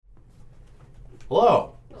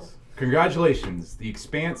Hello. Congratulations. The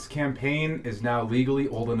Expanse campaign is now legally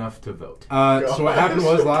old enough to vote. So what happened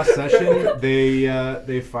was last session,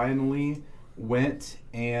 they finally went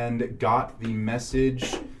and got the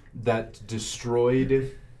message that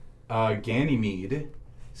destroyed Ganymede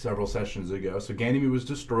several sessions ago. So Ganymede was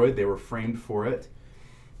destroyed. They were framed for it.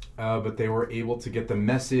 But they were able to get the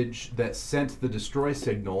message that sent the destroy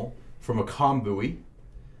signal from a comm buoy.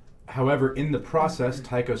 However, in the process,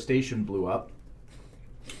 Tycho Station blew up,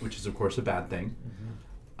 which is, of course, a bad thing.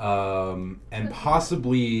 And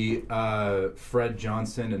possibly Fred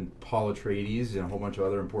Johnson and Paul Atreides and a whole bunch of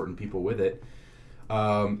other important people with it.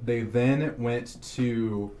 They then went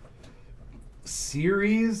to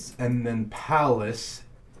Ceres and then Pallas,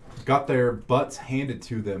 got their butts handed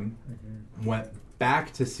to them, went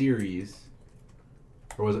back to Ceres,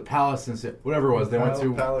 or was it Pallas and whatever it was. They went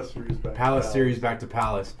to Pallas, Ceres, back to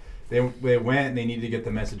Pallas. They went and they needed to get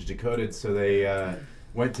the message decoded, so they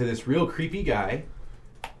went to this real creepy guy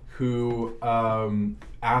who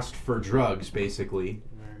asked for drugs, basically,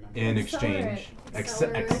 in exchange.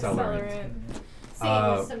 Accelerant.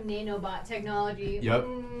 Same with some nanobot technology. Yep.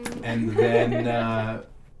 And then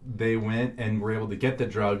they went and were able to get the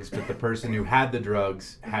drugs, but the person who had the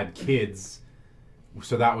drugs had kids,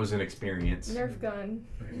 so that was an experience. Nerf gun.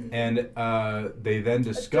 And they then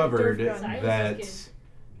discovered that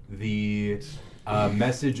the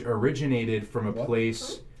message originated from a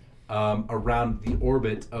place around the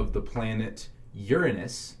orbit of the planet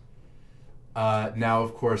Uranus. Now,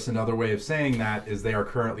 of course, another way of saying that is they are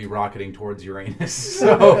currently rocketing towards Uranus.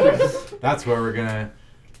 So that's where we're gonna.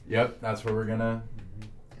 Yep, that's where we're gonna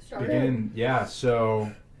begin. Yeah.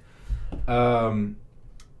 So,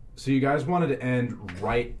 so you guys wanted to end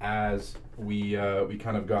right as we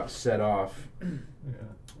kind of got set off. Yeah.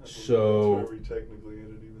 So that's where we technically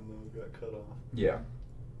ended, even though it got cut off. Yeah.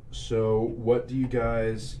 So what do you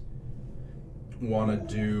guys want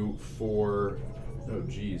to do for? Oh,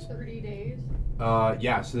 geez. 30 days.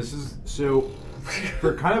 Yeah. So this is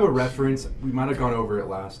for kind of a reference. We might have gone over it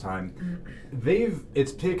last time.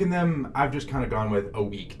 It's taken them. I've just kind of gone with a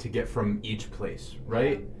week to get from each place,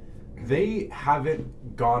 right? Yeah. They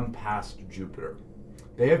haven't gone past Jupiter.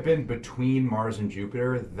 They have been between Mars and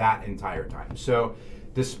Jupiter that entire time. So,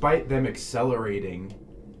 despite them accelerating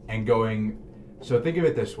and going, so think of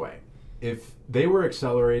it this way: if they were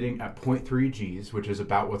accelerating at 0.3 Gs, which is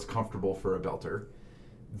about what's comfortable for a belter,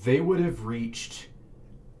 they would have reached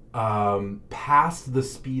past the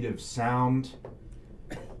speed of sound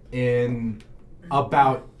in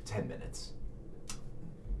about 10 minutes.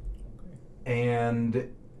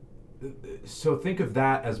 And so think of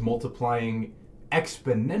that as multiplying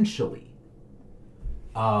exponentially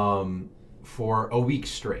for a week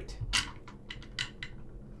straight.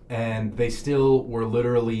 And they still were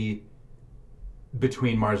literally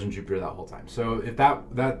between Mars and Jupiter that whole time. So if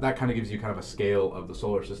that kind of gives you kind of a scale of the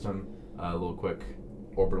solar system, a little quick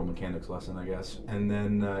orbital mechanics lesson, I guess. And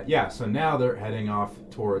then, so now they're heading off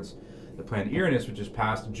towards the planet Uranus, which is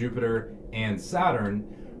past Jupiter and Saturn,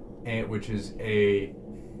 which is a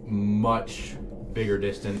much bigger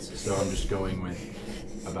distance. So I'm just going with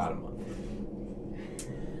about a month.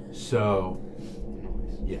 So,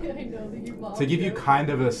 yeah. I know that you To give you kind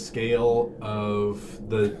of a scale of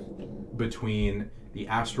between the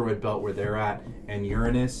asteroid belt where they're at and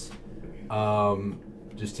Uranus,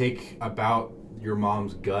 just take about your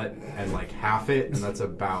mom's gut and like half it, and that's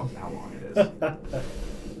about how long it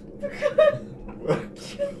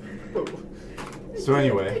is. So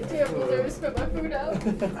anyway. I can't believe I spit my food out.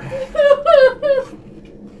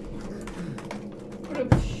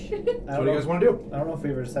 So what do you guys want to do? I don't know if we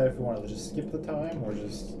ever decided if we wanted to just skip the time or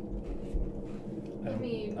just... I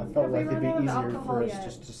felt like it'd be easier for us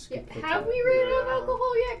just to skip the time. Have we ran out of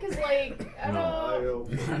alcohol yet? Because, like, I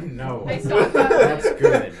don't... No. I stopped that. That's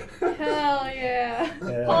good. Hell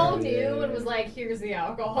yeah. Paul knew and was like, here's the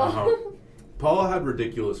alcohol. Paul had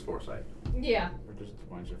ridiculous foresight. Yeah. We're just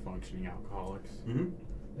a bunch of functioning alcoholics.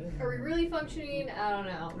 Mm-hmm. Are we really functioning? I don't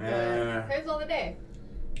know. Depends on the day.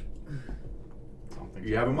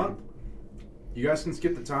 You have a month. You guys can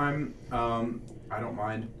skip the time. I don't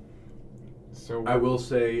mind. So I will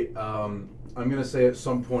say, I'm going to say at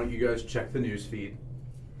some point you guys check the news feed.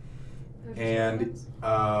 And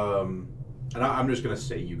I'm just going to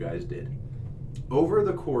say you guys did. Over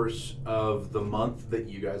the course of the month that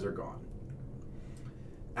you guys are gone,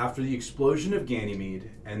 after the explosion of Ganymede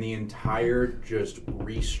and the entire just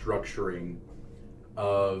restructuring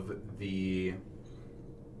of the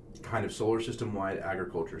kind of solar system-wide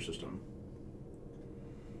agriculture system,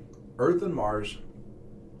 Earth and Mars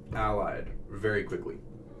allied very quickly.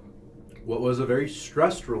 What was a very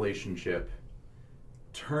stressed relationship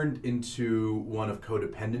turned into one of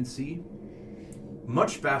codependency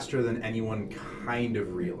much faster than anyone kind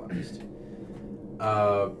of realized.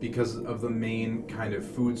 Because of the main kind of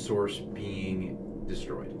food source being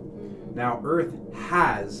destroyed. Now, Earth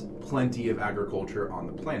has plenty of agriculture on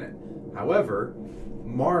the planet. However,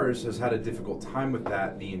 Mars has had a difficult time with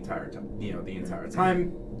that the entire time. The entire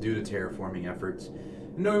time due to terraforming efforts.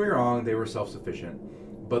 And don't get me wrong, they were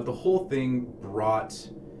self-sufficient, but the whole thing brought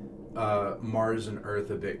Mars and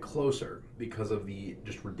Earth a bit closer because of the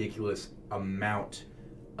just ridiculous amount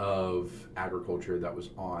of agriculture that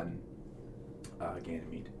was on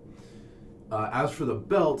Ganymede. As for the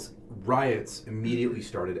belt, riots immediately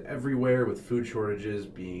started everywhere, with food shortages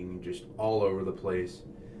being just all over the place.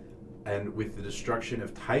 And with the destruction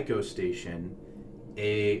of Tycho Station,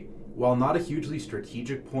 while not a hugely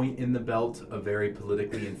strategic point in the belt, a very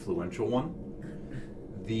politically influential one,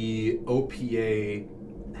 the OPA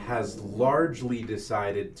has largely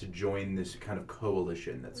decided to join this kind of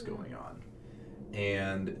coalition that's going on.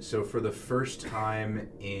 And so for the first time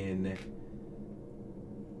in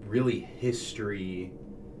really history,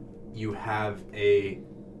 you have a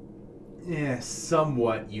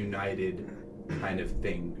somewhat united kind of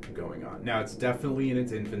thing going on. Now, it's definitely in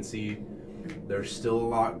its infancy. There's still a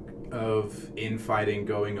lot of infighting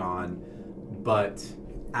going on, but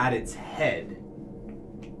at its head,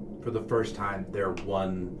 for the first time, they're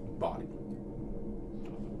one body.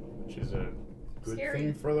 Which is a good Scary.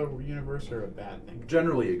 thing for the universe or a bad thing?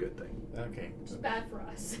 Generally a good thing. Okay. It's bad for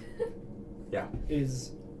us. Yeah.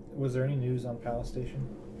 Was there any news on Palace Station?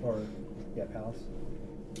 Or, Palace?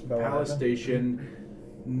 About what Palace happened? Station,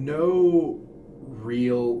 no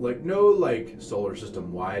solar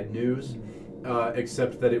system wide news,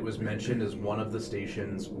 except that it was mentioned as one of the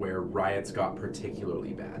stations where riots got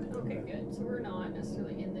particularly bad. Okay, good. So we're not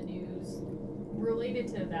necessarily in the news related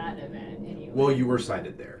to that event anyway. Well, you were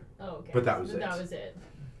cited there. Oh, okay. but that was So it. That was it.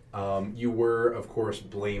 You were, of course,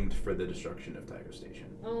 blamed for the destruction of Tycho Station.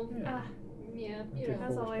 Oh, Yeah. yeah, Take you know, full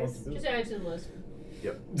as always. responsibility. Just add to the list.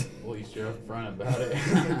 Yep. At least you're upfront about it.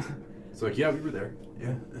 It's like, yeah, we were there.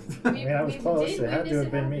 Yeah. I mean, I was We close. did It had to witness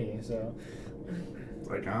have been happen. me, so. It's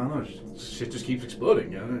like, I don't know, shit just keeps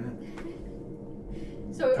exploding.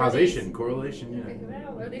 So Causation, correlation, Okay, yeah.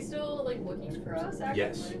 wow. Are they still looking for us? Actively?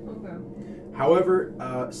 Yes. Okay.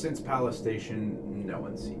 However, since Palace Station, no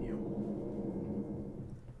one's seen you.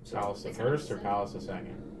 Palace the It's first or 100%. Palace the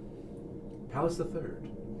second? Palace the Third,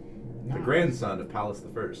 the Nice. grandson of Palace the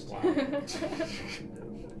First. Wow.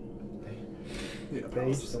 Yeah, They age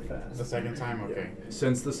Palace so the fast. The second time? Okay.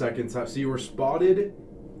 Since the second time, so you were spotted,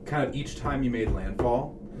 kind of each time you made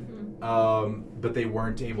landfall, but they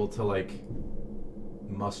weren't able to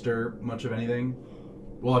muster much of anything.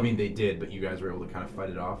 Well, I mean they did, but you guys were able to kind of fight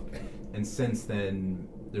it off. And since then,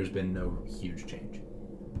 there's been no huge change.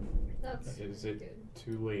 That's Is it good.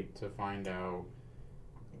 too late to find out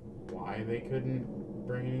why they couldn't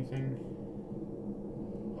bring anything?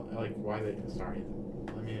 Why they... Sorry.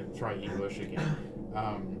 Let me try English again.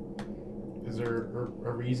 Is there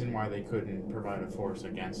a reason why they couldn't provide a force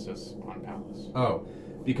against us on Palace? Oh,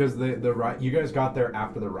 because you guys got there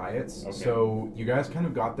after the riots, Okay. so you guys kind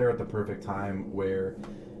of got there at the perfect time where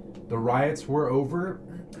the riots were over,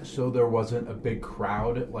 so there wasn't a big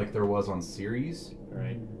crowd like there was on Ceres,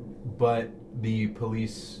 Right. but the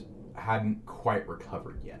police hadn't quite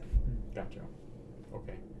recovered yet. Gotcha.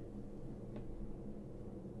 Okay.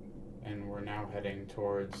 And we're now heading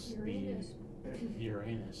towards Uranus. the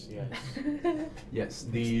Uranus, yes. Yes,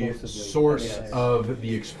 the Explosively. source Yes. of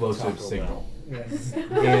the explosive Taco signal. Yes.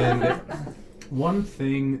 And one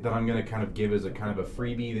thing that I'm going to kind of give as a kind of a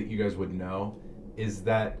freebie that you guys would know is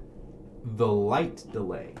that the light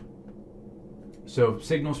delay. So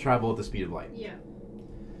signals travel at the speed of light. Yeah.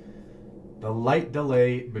 The light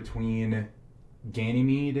delay between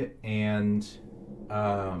Ganymede and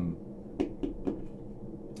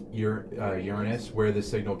Uranus, where the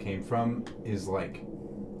signal came from, is like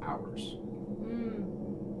hours.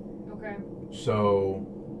 Okay. So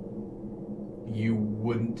you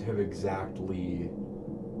wouldn't have exactly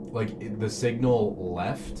the signal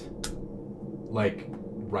left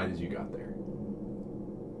right as you got there.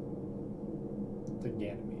 The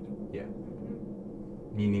Ganymede. Yeah.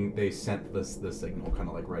 Meaning they sent the signal kind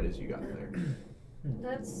of right as you got there.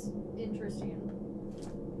 That's interesting.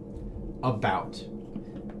 About.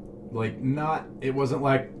 It wasn't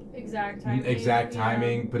Exact timing. exact yeah.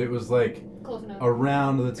 timing, but it was Close enough.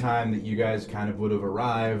 around the time that you guys kind of would have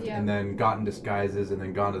arrived Yeah. and then gotten disguises and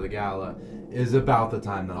then gone to the gala is about the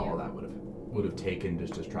time that all Yeah. of that would have taken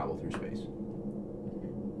just to travel through space.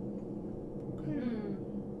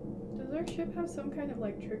 Hmm. Does our ship have some kind of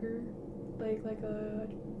trigger like a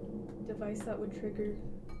device that would trigger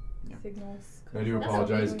signals. I do That's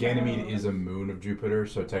apologize. amazing. Ganymede is a moon of Jupiter,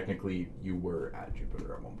 so technically you were at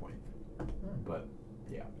Jupiter at one point. But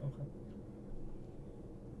yeah. Okay.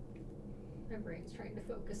 My brain's trying to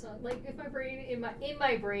focus on if my brain in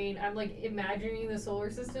my brain I'm like imagining the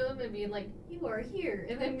solar system and being like, you are here,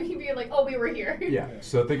 and then me being like, oh, we were here. Yeah.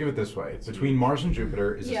 So think of it this way: between Mars and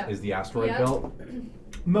Jupiter is the asteroid Yep. belt.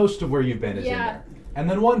 Most of where you've been is in there. And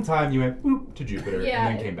then one time you went boop to Jupiter and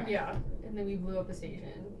then came back. Yeah, and then we blew up a station.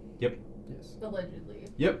 Yep. Yes. Allegedly.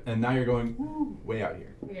 Yep. And now you're going way out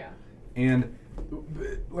here. Yeah. And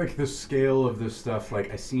like the scale of this stuff,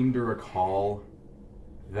 like I seem to recall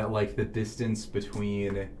that like the distance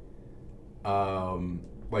between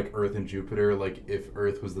like Earth and Jupiter, like if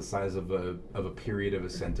Earth was the size of a period of a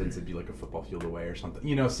sentence, it'd be like a football field away or something.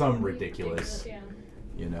 You know, some ridiculous. Yeah.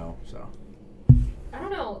 You know, so I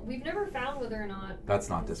don't know. We've never found whether or not. that's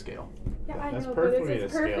not to scale. Yeah, I That's know, but perfectly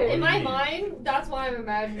it's to scale. perfect. In my mind, that's why I'm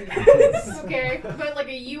imagining this. Okay, but like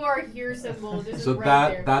a "you are here" symbol just So is right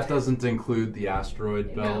that there. doesn't include the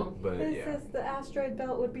asteroid No. belt, but This yeah. is the asteroid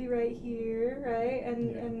belt would be right here, right?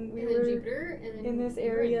 And we And then were Jupiter, and then in this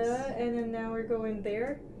area, and then now we're going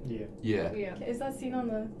there. Yeah. Yeah. Yeah. Okay, is that seen on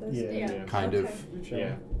the? Yeah. Kind Okay. of.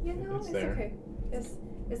 Yeah. You know, It's it's there. okay.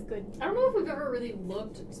 It's good. I don't know if we've ever really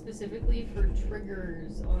looked specifically for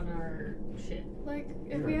triggers on our ship. Like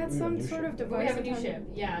if We we have had a some new sort ship. of We device. have a new that ship.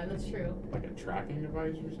 Yeah, that's true. Like a tracking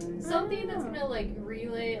device or something? Something that's gonna like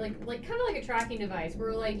relay, like kind of like a tracking device,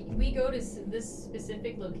 where like we go to this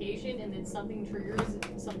specific location and then something triggers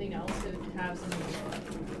something else to have something.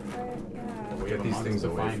 Yeah. We Get have these months things to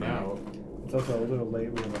away find from out. It's also a little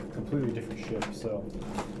late. We have a completely different ship, so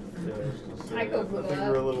Yeah, I was gonna say, Tycho I blew think up.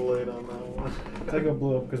 we're a little late on that one. Tycho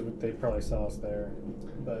blew up because they probably saw us there.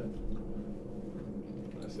 But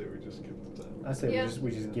I say we just skip the time. I say Yeah.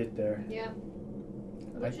 we just get there. Yeah.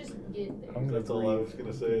 Let's just get there. I'm gonna That's all I grieve was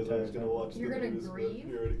gonna the say is I entire was gonna time. watch You're the gonna news, but grieve?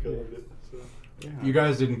 you already covered it. So. Yeah. You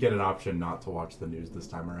guys didn't get an option not to watch the news this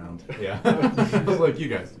time around. Yeah. I was like, you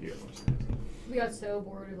guys watch the news. We got so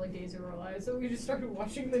bored of like Days of Our Lives, so we just started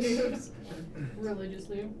watching the news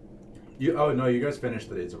religiously. Oh no, you guys finished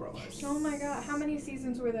the Days of Our Lives. Oh my god, how many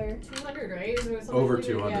seasons were there? 200, right? Is it something Over like-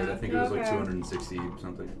 200. yeah. I think it was like Okay. 260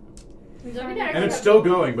 something. We So we found did out And it's still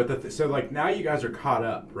going, but so like now you guys are caught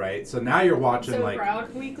up, right? So now you're watching So like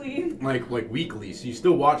proud. weekly. like weekly. So you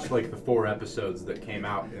still watch like the 4 episodes that came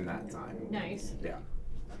out in that time. Nice. Yeah.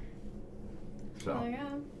 Oh So yeah.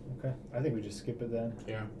 Okay. I think we just skip it then.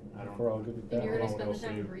 Yeah. I If don't. we're all good with And that. you're I gonna don't know spend the what time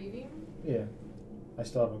else to do. grieving? Yeah. I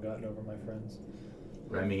still haven't gotten over my friends.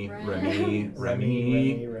 Remy, Right. Remy,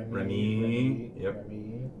 Remy, Remy. Yep.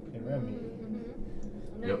 Remy and Remy.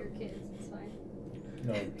 Mm-hmm. I'm not Yep. your kids. It's fine.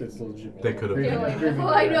 No, it's legit. They could've Yeah, been.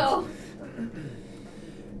 I know.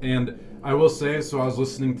 And I will say, so I was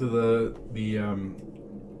listening to the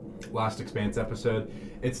last Expanse episode.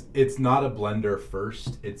 It's not a blender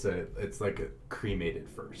first. It's like a cremated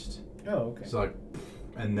first. Oh, okay. So like,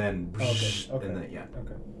 and then, Okay. and then yeah,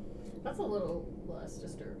 Okay. That's a little less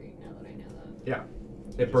disturbing now that I know that. yeah.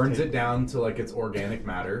 It burns it down to like its organic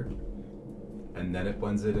matter, and then it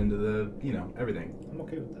blends it into the everything. I'm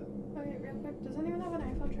okay with that. Okay, real quick. Does anyone have an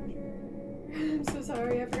iPhone charger? I'm so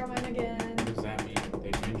sorry, I forgot mine again. What does that mean?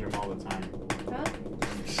 They change them all the time. Huh?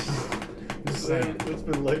 Just saying. It's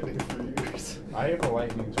been lightning for years. I have a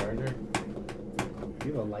lightning charger.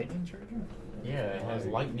 You have a lightning charger? Yeah, it has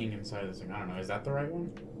lightning inside this thing. I don't know. Is that the right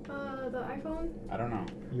one? The iPhone? I don't know.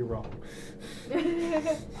 You're wrong. I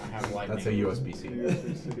have lightning. That's a USB-C.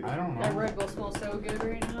 I don't That know. Red Bull smells so good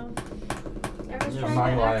right now. I was I'm trying not to gonna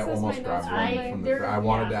lie, I access almost my grabbed notes one from my- from there- I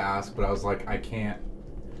wanted to yeah. ask, but I was like, I can't.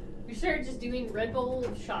 We started just doing Red Bull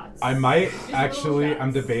shots. I might Just little actually.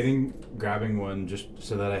 I'm shots. debating grabbing one just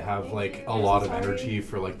so that I have Thank like you. a I'm lot of sorry. energy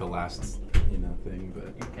for like the last thing. But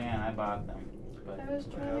You can. I bought them. But I was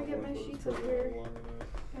trying to get my sheets up here,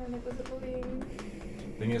 and it was annoying.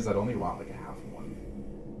 thing is, I'd only want like a half one,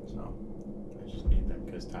 so I just need them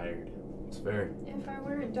because tired. it's fair. If I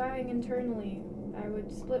weren't dying internally, I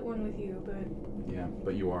would split one with you, but Yeah,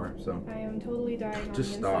 but you are so. I am totally dying on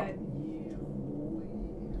Just the stop. inside.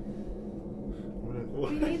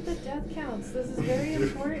 What? We need the death counts. This is very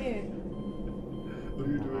important. What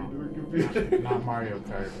are you doing to her computer? Not Mario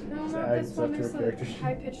Kart. No, Just not add this one. stuff to There's her a character sheet.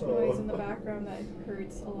 high-pitched noise in the background that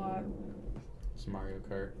hurts a lot. It's Mario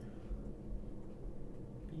Kart.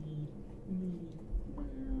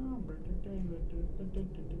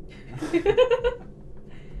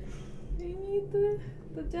 I need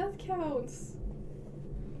the death counts.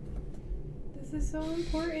 This is so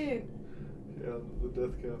important. Yeah, the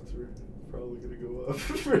death counts are probably gonna go up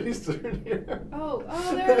pretty soon here. Oh,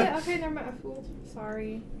 there it is. Okay, never mind. I fooled.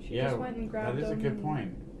 Sorry. She Yeah, just went and grabbed that is a them good and-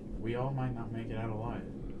 point. We all might not make it out alive.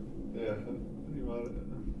 Yeah. You want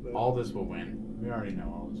it? Aldous will win. We already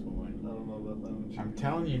know Aldous will win. I don't know about that one. I'm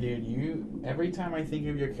telling you, dude, every time I think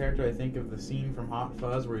of your character, I think of the scene from Hot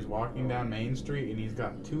Fuzz where he's walking down Main Street and he's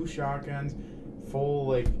got 2 shotguns, full,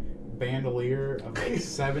 like, bandolier of, like,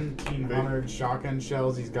 1,700 shotgun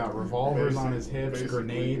shells. He's got revolvers on his hips, Basically,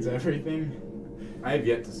 grenades, yeah. everything. I have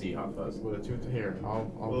yet to see Hot Fuzz. With a tooth here,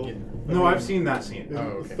 I'll Well, get... No, I've seen that scene. In Oh,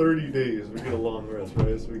 okay. 30 days, we get a long rest,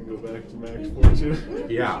 right? So we can go back to max fortune.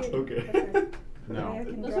 Yeah. Okay. No. I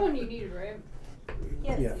can That's the drop- one you needed, right?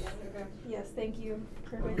 Yes. Yes. Okay. Yes, thank you.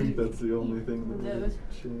 I Perfect. think that's the only thing that Those. would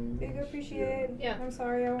change. Big appreciate. Yeah. I'm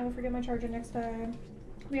sorry, I won't forget my charger next time.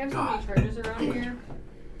 We have so God. many charges around here.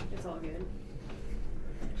 It's all good.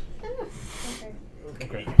 Okay.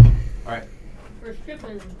 Okay. All right. We're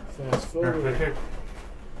shipping. Fast forward.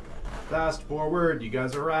 Fast forward. You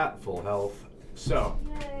guys are at full health. So,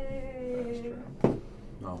 Yay.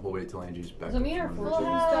 no, we'll wait till Angie's back. Does it mean our before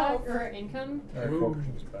fortune's change. back or our income? Our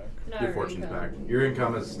fortune's back. Not Your our fortune's income. back. Your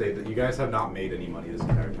income has stayed. That you guys have not made any money this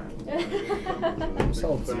entire time.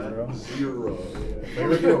 Solid 0. Zero. If we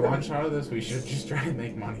ever do a one-shot of this, we should just try and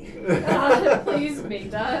make money. God, please make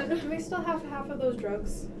that. Do we still have half of those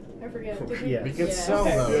drugs? I forget. Did we? Yeah. We could Yeah. sell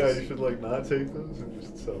Okay. those. Yeah, you should like not take those and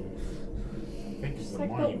just sell them. I think it's It's the like,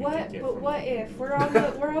 money but we what? could get But from what it. if we're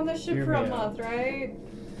on the ship Hear for a me out. month, right?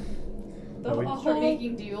 No, we- a Start whole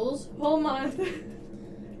making deals. whole month.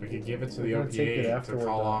 We could give it to We're the gonna take it OPA to after we're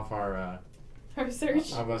call done. off our Our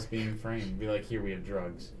search. of us being framed. Be like, here we have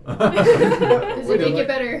drugs. Does Wait, it make like- it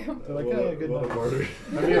better? They're like, What oh, a- good what a luck. martyr.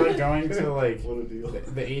 I'd be like going to like What a deal.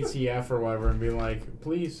 the ATF or whatever and be like,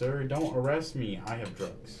 please, sir, don't arrest me. I have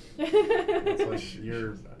drugs. It's like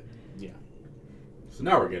you're, yeah. So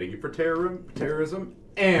now we're getting you for terrorism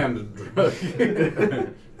and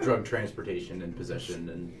drug transportation and possession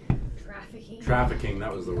and trafficking.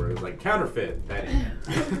 That was the word. It was like counterfeit. That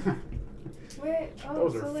ain't. Wait, oh,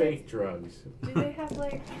 Those so are like, fake drugs. do they have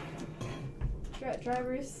like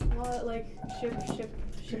drivers law, like ship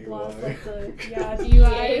laws, DUI. like the yeah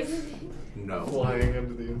DUIs. DUIs No. Flying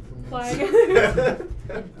under the influence. flying?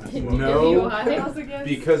 No, Laws against-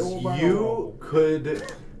 because you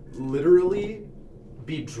could literally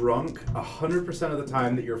be drunk 100% of the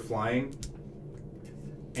time that you're flying,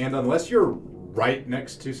 and unless you're right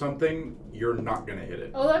next to something, you're not gonna hit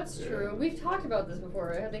it. Oh, that's true. We've talked about this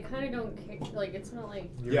before. They kind of don't like. It's not like.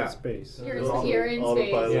 You're Yeah. in space. You're Auto- here in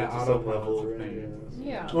space. autopilot Yeah, to some autopilot's level, a right? thing.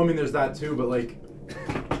 Yeah. Well, I mean, there's that too, but like,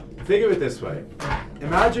 think of it this way.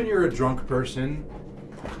 Imagine you're a drunk person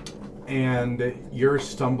and you're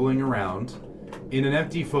stumbling around in an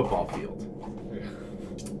empty football field.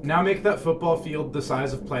 Now make that football field the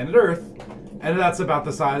size of planet Earth, and that's about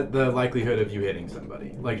the likelihood of you hitting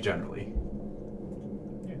somebody, like generally.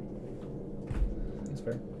 That's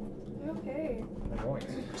fair. Okay. Annoying.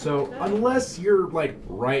 So unless you're like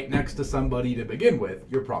right next to somebody to begin with,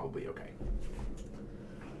 you're probably okay.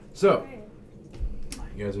 So Okay.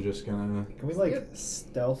 you guys are just gonna. Can we like Yep.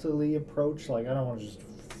 stealthily approach? Like I don't want to just,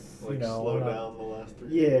 Like you know, slow I'm not- down the last 3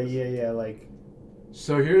 Yeah, years. yeah. Like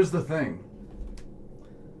So here's the thing.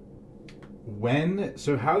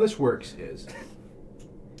 So how this works is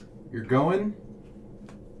you're going.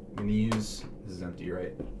 I'm gonna use this is empty,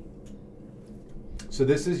 right? So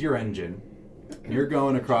this is your engine. And you're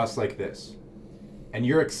going across like this, and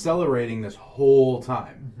you're accelerating this whole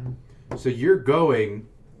time. So you're going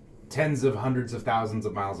tens of hundreds of thousands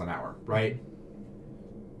of miles an hour, right?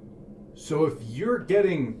 So if you're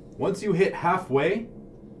getting once you hit halfway,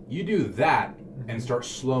 you do that and start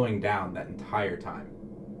slowing down that entire time.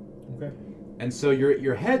 okay. And so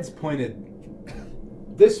your head's pointed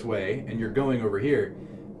this way and you're going over here,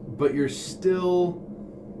 but you're still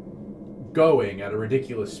going at a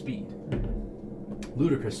ridiculous speed.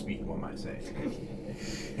 Ludicrous speed, one might say.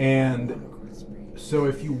 And so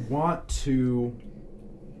if you want to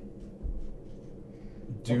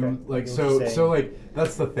do Okay, like I get what you're so saying. like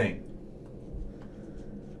that's the thing.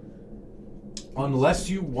 Unless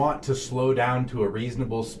you want to slow down to a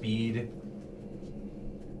reasonable speed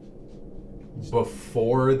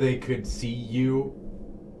before they could see you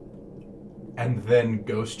and then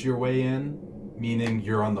ghost your way in, meaning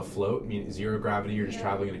you're on the float, meaning zero gravity, you're just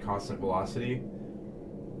traveling at a constant velocity,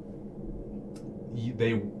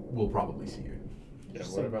 they will probably see you. Yeah,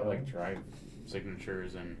 what about like drive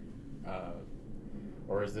signatures and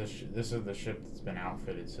Or is this this is the ship that's been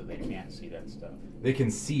outfitted so they can't see that stuff? They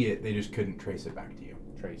can see it, they just couldn't trace it back to you.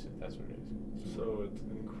 Trace it. That's what it is. So it's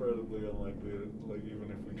incredibly unlikely that, like,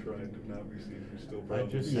 even if we tried to not be seen, we still I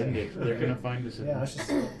probably. just send it. They're gonna find us. Yeah, let's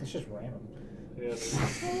just ram them. Yeah,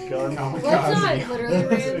 there's guns. Let's not literally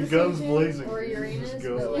ram the Guns station blazing. or Uranus, Just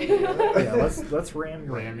but go. like, Yeah, let's ram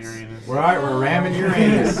your Ram Uranus. We're ramming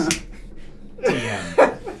Uranus.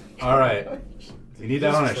 TM. All right. We need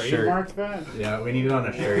that on a shirt. Trademark that? Yeah, we need it on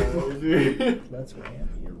a shirt. Let's ram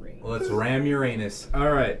your ram. Let's ram Uranus.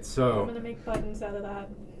 All right, I'm so gonna make buttons out of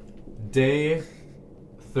that. day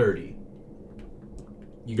 30.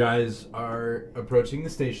 You guys are approaching the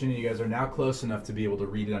station, and you guys are now close enough to be able to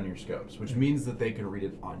read it on your scopes, which means that they can read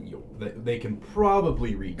it on you. They can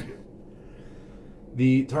probably read you.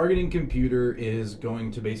 The targeting computer is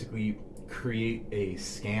going to basically create a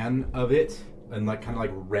scan of it and like kind of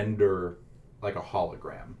like render like a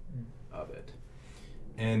hologram of it.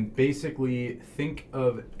 And basically think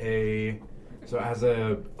of so it has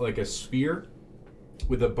a sphere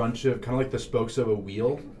with a bunch of kind of like the spokes of a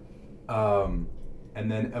wheel, and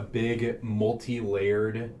then a big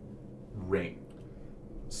multi-layered ring.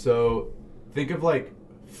 So think of like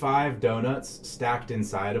 5 donuts stacked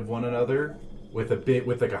inside of one another with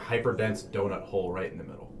like a hyperdense donut hole right in the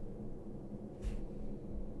middle.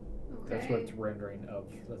 That's what it's rendering of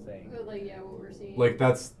the thing. like, yeah, what we're seeing. Like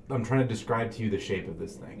I'm trying to describe to you the shape of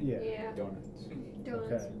this thing. Yeah. Yeah. Donuts.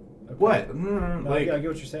 Donuts. Okay. What? No, Like, I get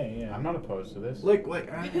what you're saying. Yeah. I'm not opposed to this.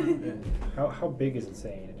 How big is it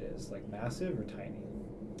saying it is? Like massive or tiny?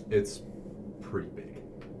 It's pretty big.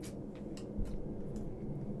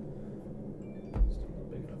 Still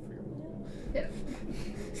not big enough for your mom. Yeah.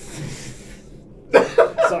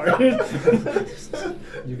 Sorry.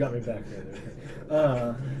 You got me back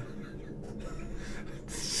there.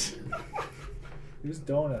 Use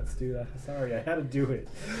donuts, dude. Sorry, I had to do it.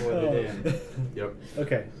 Put it in. Yep.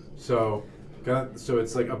 Okay. So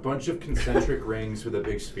it's like a bunch of concentric rings with a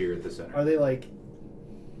big sphere at the center. Are they like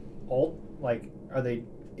are they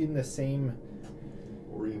in the same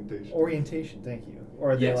orientation? Thank you.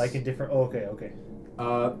 Or are they Yes. like in different? Oh, okay.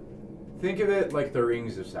 Think of it like the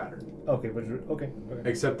rings of Saturn. Okay, but okay.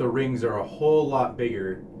 Except the rings are a whole lot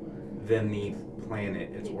bigger than the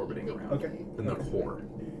planet it's orbiting around. Okay. Than the core.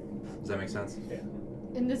 Does that make sense? Yeah.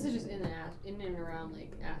 And this is just in and around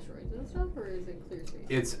like asteroids and stuff, or is it clear space?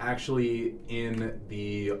 It's actually in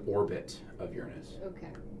the orbit of Uranus. Okay.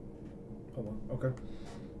 Oh, well, okay.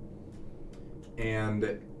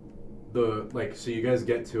 And so you guys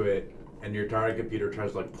get to it, and your target computer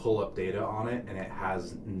tries to like pull up data on it, and it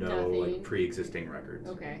has no Nothing. like pre-existing records.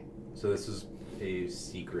 Okay. So this is a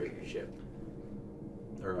secret ship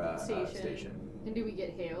or station. And do we get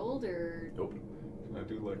hailed or? Nope. I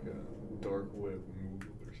do like a dark web move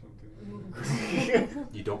or something.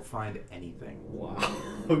 You don't find anything. Wow.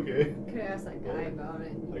 Okay. Could I ask that guy about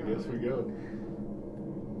it? I guess we go.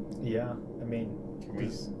 Yeah, I mean, Can we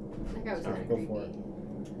That guy was Sorry, kind of go creepy. for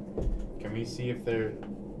it. can we see if they're?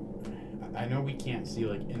 I know we can't see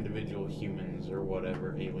like individual humans or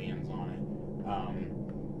whatever aliens on it.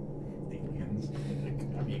 Aliens.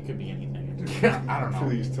 I mean, it could be anything. I don't know.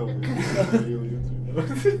 Please tell me it's aliens.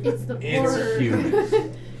 It's the It's Borg.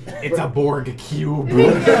 human. It's a Borg cube.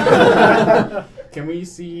 Can we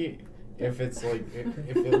see if it's like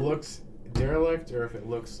if it looks derelict or if it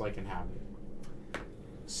looks like inhabited? Can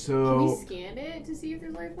So we scan it to see if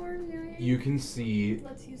there's life forms? Yeah. you can see.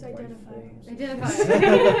 Let's use identify.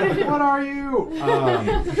 Identify. What are you?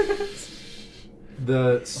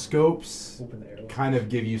 The scopes Open the airlock. kind of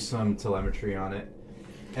give you some telemetry on it.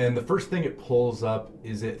 And the first thing it pulls up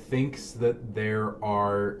is it thinks that there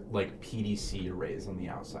are like PDC arrays on the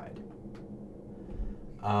outside.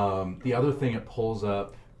 The other thing it pulls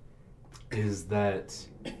up is that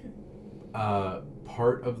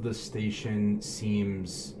part of the station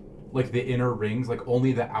seems like the inner rings, like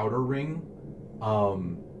only the outer ring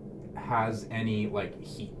has any like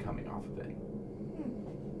heat coming off of it.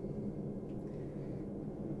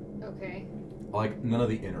 Okay. Like none of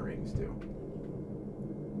the inner rings do.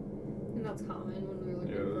 And that's common when we're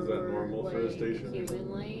looking Yeah, for is that normal like, for a station? human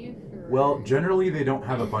life. Or... Well, generally they don't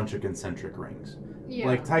have a bunch of concentric rings. Yeah.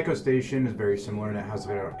 Like Tycho Station is very similar, and it has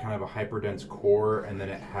a kind of a hyperdense core, and then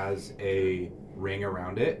it has a ring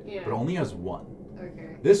around it, Yeah. but only has one.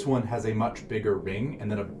 Okay. This one has a much bigger ring, and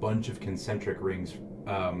then a bunch of concentric rings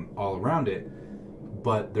all around it,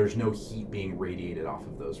 but there's no heat being radiated off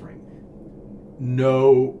of those rings.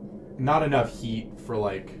 No, not enough heat for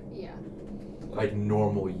like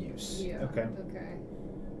normal use. Yeah. Okay. Okay.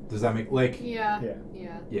 Does that make like? Yeah. Yeah.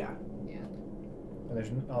 Yeah. Yeah. And there's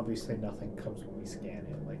obviously nothing comes when we scan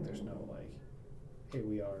it. Like there's no like hey,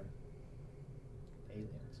 we are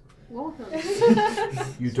aliens. Welcome.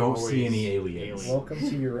 You don't see always any aliens. aliens. Welcome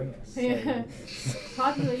to Uranus. Yeah.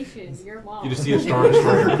 Population, your mom. You just see a Star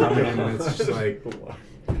Destroyer coming in, and it's just like.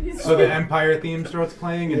 So the Empire theme starts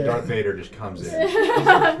playing, and Yeah. Darth Vader just comes in.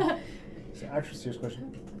 So actually, serious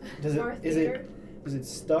question. Darth Is Vader? it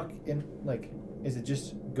stuck in, like, is it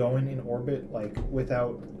just going in orbit, like,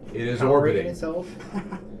 without It is powering orbiting. itself?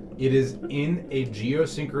 It is in a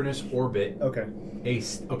geosynchronous orbit. Okay. A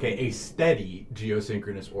steady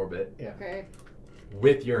geosynchronous orbit Yeah. Okay.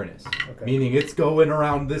 with Uranus, Okay. meaning it's going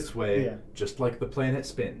around this way, Yeah. just like the planet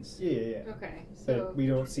spins. Yeah. Okay. So But we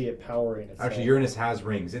don't see it powering itself. Actually, Uranus has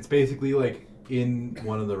rings. It's basically like in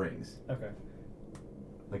one of the rings. Okay.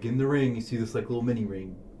 Like in the ring, you see this like little mini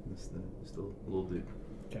ring. This the little dude.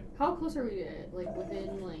 how close are we to it? Like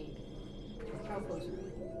within like how close are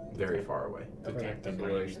we? Very far away. Detective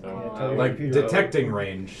Okay. range, Yeah, though. tell your Like computer. detecting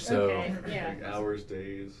range. So Okay. Yeah. Like hours,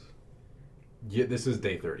 days. yeah, this is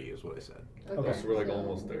day 30, is what I said. Okay. So we're like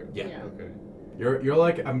almost there. Yeah. Yeah. Okay. You're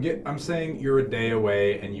like I'm saying you're a day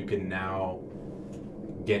away, and you can now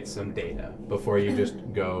get some data before you just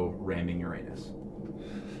go ramming Uranus.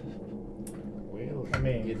 Well, I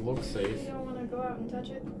mean- it looks You safe. don't want to go out and touch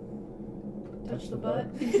it? Touch the butt.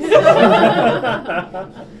 butt?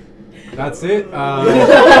 That's it.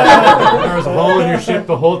 There was a hole in your ship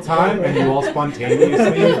the whole time, and you all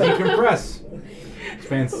spontaneously decompress.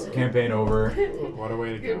 Expanse campaign over. What a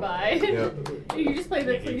way to go. Goodbye. Yep. You just play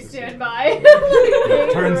the please stand by.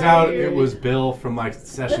 It turns out it was Bill from like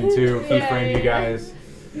session 2. He Yeah, framed you yeah. guys.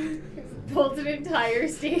 Built an entire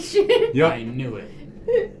station. I Yep. knew it.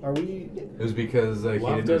 Are we? It was because he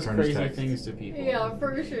Love didn't does return his crazy text. things to people. Yeah,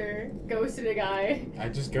 for sure. Ghosted a guy. I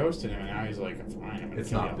just ghosted him, and now he's like, I'm fine. I'm gonna It's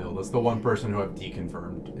kill not you." Bill. That's the one person who I've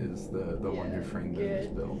deconfirmed is the one Yeah, who framed it as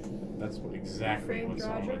good. Bill. That's exactly Framed what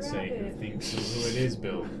someone Roger would say who Rabbit. thinks who it is,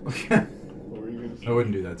 Bill. What were you gonna say? I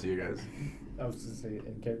wouldn't do that to you guys. I was to say,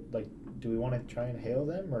 like, do we want to try and hail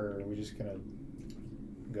them, or are we just gonna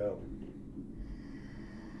go?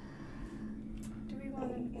 Do we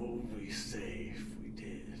want to? Would we say if we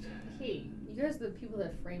did? Hey, you guys are the people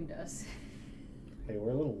that framed us. Hey, we're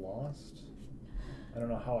a little lost. I don't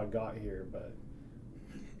know how I got here, but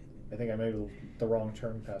I think I made the wrong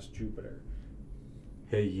turn past Jupiter.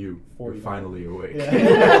 Hey, you. You're 49. finally awake.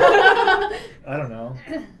 Yeah. I don't know.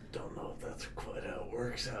 Don't know if that's quite how it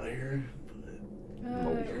works out here,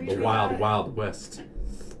 but The wild, wild west.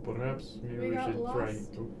 Perhaps maybe We we got should try. lost.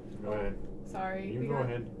 Oh, go ahead. Sorry. You we go got,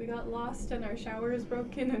 ahead. We got lost and our shower is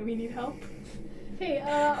broken and we need help. Hey,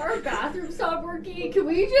 our bathroom stopped working. Can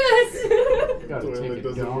we just? Gotta take toilet it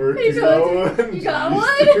doesn't down. work. Hey, You toilet, got one? you got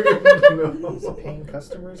Is it No. paying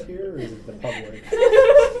customers here, or is it the public?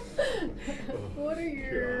 What are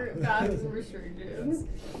your bathroom restrictions?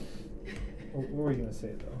 What were you gonna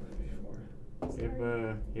say though?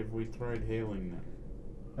 Before? If we tried hailing them,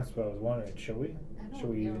 That's what I was wondering. Should we? I don't Should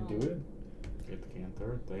we even do know. it? it can't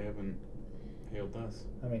hurt. They haven't hailed us.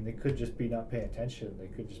 I mean, they could just be not paying attention. They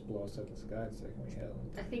could just blow us out of the sky the second we hail them.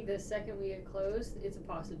 I think the second we get close, it's a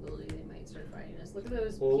possibility they might start fighting us. Look at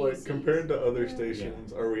those. Well, like PCs. compared to other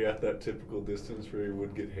stations, are we at that typical distance where you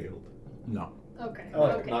would get hailed? No. Okay. Oh,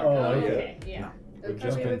 okay. not okay. yet. Yeah. We've Okay.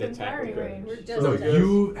 just Are we been within firing detected. range? We're just No, I guess-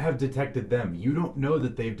 you have detected them. You don't know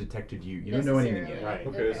that they've detected you. You don't know anything yet. Necessarily.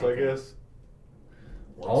 Right. Okay, so I guess.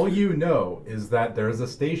 All you know is that there's a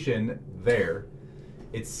station there.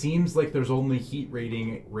 It seems like there's only heat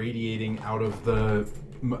radiating out of the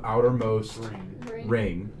outermost Ring.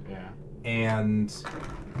 ring, Yeah. and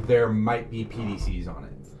there might be PDCs on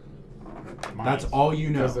it. That's all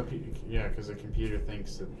you know. Because the computer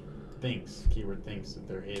thinks that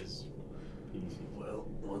there is PDC. Well,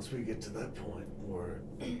 once we get to that point where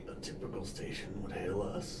a typical station would hail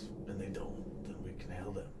us and they don't, then we can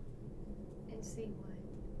hail them. And see what?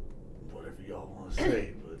 Whatever y'all want to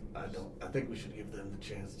say, but I think we should give them the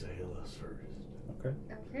chance to hail us first. Okay.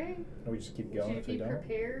 Okay. Or we just keep going Should if they be don't.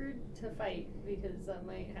 prepared to fight because that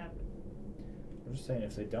might happen. I'm just saying,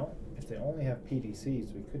 if they only have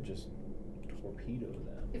PDCs, we could just torpedo them.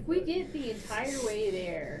 If we get the entire way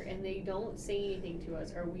there and they don't say anything to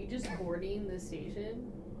us, are we just boarding the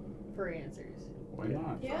station for answers? Why Yeah.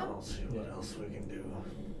 not? Yeah. I'll see what else we can do.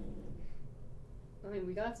 I mean,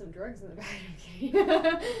 we got some drugs in the back.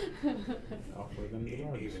 Offer them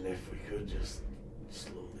drugs. Even if we could just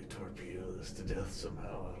slowly torpedo this to death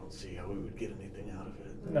somehow, I don't see how we would get anything out of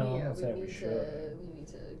it. No, I'm not saying we need should. We need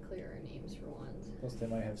to clear our names for once. Plus, they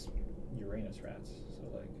might have Uranus rats, so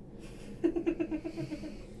like.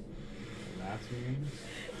 That's mean.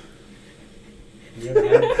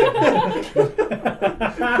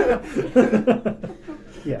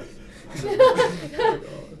 Yes.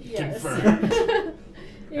 Yes. Confirmed.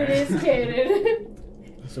 It is canon.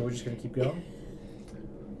 So we're just gonna keep going?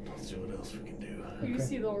 Let's see what else we can do. You Okay.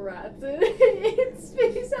 see the rats in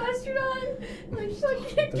Space Astronaut. I'm just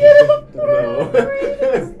like, get him!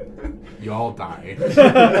 No. You all die.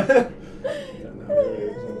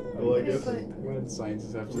 Well, I guess What did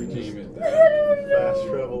scientists have to We name just- it? fast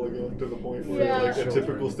travel again to the point where Yeah. like a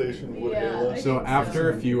typical station would Yeah, hail I us. So think after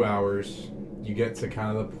a so. few hours, you get to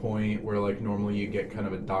kind of the point where like normally you get kind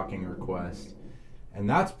of a docking request. And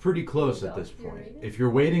that's pretty close at this point. If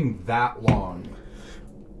you're waiting that long.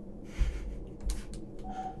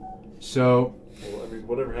 So Well, I mean,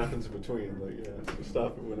 whatever happens in between, like, yeah, so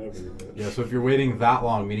stop it whenever. But. yeah, so if you're waiting that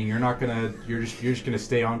long, meaning you're just gonna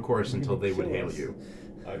stay on course until they would hail you.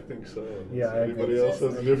 I think so. Yeah, I agree. Anybody else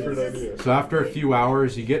has a different idea? So after a few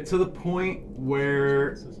hours, you get to the point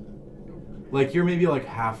where like you're maybe like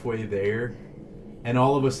halfway there, and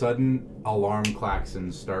all of a sudden alarm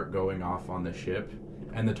klaxons start going off on the ship,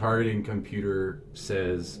 and the targeting computer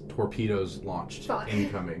says torpedoes launched, Fuck.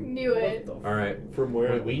 incoming. Knew it. All right, From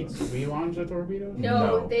where? Wait, we launched a torpedo? No,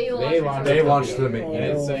 No. they They launched. They a launched torpedo. them And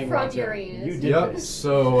it's saying From watch out. Uranus. You did Yep. this.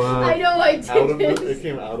 So I know I did Out of this. the, it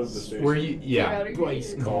came out of the station. where you yeah.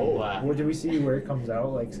 Twice called black. What, did we see where it comes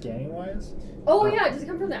out, like scanning wise? Oh yeah, does it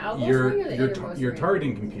come from the outmost Your ring or the innermost your ring?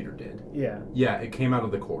 targeting computer did. Yeah. Yeah, it came out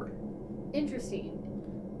of the core. Interesting.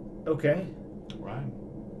 Okay. Right.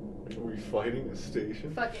 Are we fighting a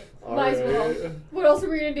station? Fuck it. All Might as well. right. What else are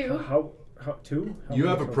we gonna do? How two? How You many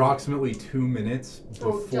have total? approximately 2 minutes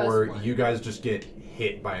Oh, just before one. you guys just get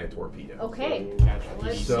hit by a torpedo. Okay. Catch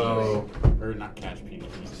Let's PDC. So Or not catch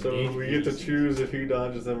PDC. So we get to choose if he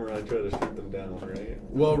dodges them or I try to shoot them down, right?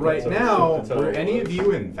 well, right So now, that's how were it any of was.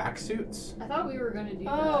 you in vac suits? I thought we were gonna do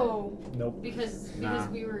Oh. Nope. that because Nah.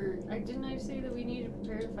 we were. Didn't I say that we needed to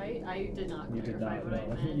prepare to fight? I did not You did clarify not what I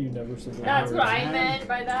know. meant. You never said that. That's what I Captain. meant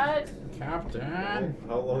by that. Captain.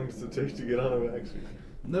 How long does it take to get on a vaccine?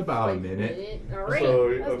 About a Like, minute. All right. So,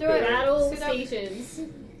 Let's do okay. it. Battle Suit up. stations.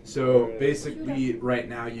 So Alright. basically, right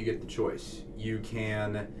now you get the choice. You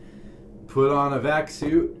can put on a vac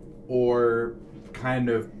suit or kind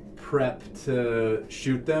of prep to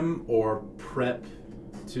shoot them or prep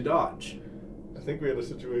to dodge. I think we had a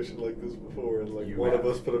situation like this before, and like You one of have.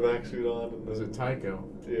 us put a vac suit on, and Was it Tycho?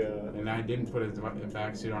 yeah. And I didn't put a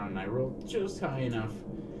back suit on, and I rolled just high enough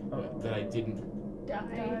that I didn't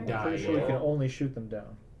Die. die. Pretty sure you yet. can only shoot them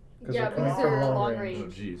down. Yeah, they're coming because from they're long long range. Oh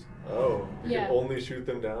range. jeez. Oh, you Yeah. can only shoot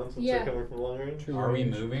them down since Yeah. they're coming from long range? True Are we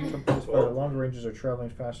range. moving? Sometimes longer ranges are traveling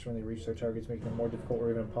faster when they reach their targets, making them more difficult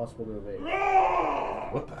or even impossible to evade.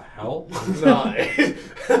 What the hell? Nice.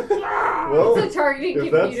 Well, It's a targeting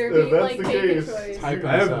if that's- computer. if Being that's like, the make case, a choice. Type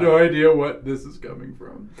I have no idea what this is coming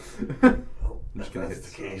from. well, I'm just if gonna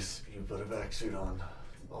that's hit the case, you put a vac suit on.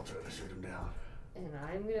 I'll try to shoot him down. And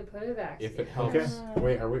I'm gonna put it back. If it helps. Okay.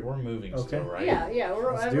 Wait, we're moving Okay. still, right? Yeah,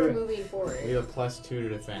 we're Let's do we're it. moving forward. We have a +2 to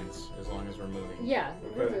defense as long as we're moving. Yeah,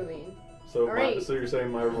 we're Okay. moving. So, All right. so you're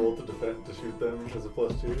saying my roll to defend to shoot them is a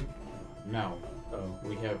 +2? No, Oh.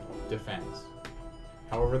 we have defense.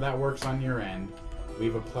 However that works on your end, we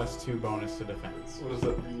have a +2 bonus to defense. What does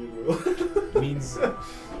that mean, Will? Means,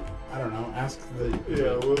 I don't know, ask the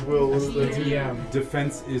Yeah, Will, what does the that mean? DM.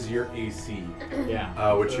 Defense is your AC,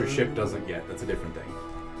 Yeah. which your ship doesn't get. That's a different thing.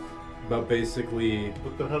 But basically,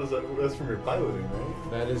 But then how does that, that's from your piloting,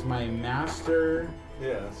 right? That is my master.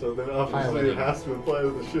 Yeah, so then obviously Piloting. it has to apply to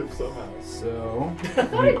the ship somehow. so I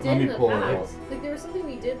thought it did let in me the pull it up. past. Like there was something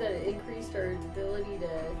we did that increased our ability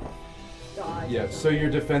to dodge. Yeah, so your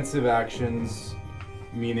defensive actions,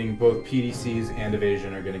 meaning both PDCs and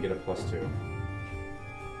evasion, are going to get a +2.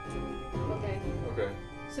 Okay. Okay.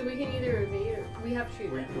 So we can either evade or we have to shoot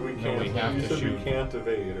them. We No, can't. we have you to said shoot. we can't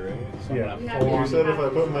evade, right? So Yeah. I'm We gonna have pull to- You on. said if I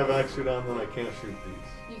put my vac suit on, then I can't shoot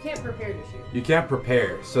these. You can't prepare to shoot. You can't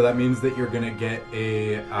prepare, so that means that you're going to get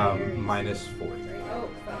a Higher -4 Right? Oh,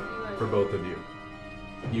 fuck. You want for both of you.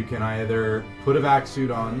 You can either put a vac suit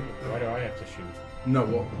on, Why do I have to shoot? no,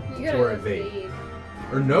 well, You gotta or evade.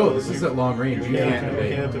 Or no, this is at long range. You can't evade.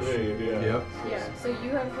 You can't evade, yeah. Yep. Yeah. So you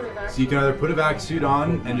have to put it back. So you can either put a vac suit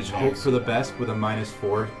on and just hope for the best with a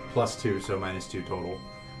 -4 +2, so -2 total.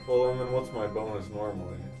 Well, and then what's my bonus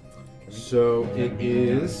normally? So it A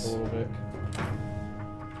is. little bit.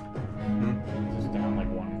 Just down like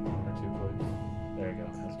 1 or 2 clicks. There you go.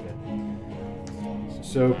 That's good.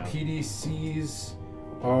 So Now. PDCs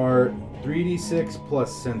are 3d6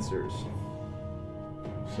 plus sensors.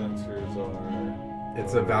 Sensors are.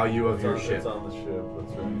 It's a value of It's your on- ship. It's on the ship,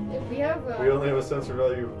 that's right. If we have. We only have a sensor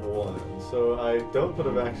value of 1, so I don't put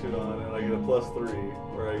a vac suit on and I get a +3,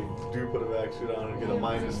 or I do put a vac suit on and get a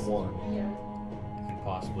 -1. Yeah.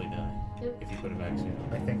 possibly die Yep. if you put a vaccine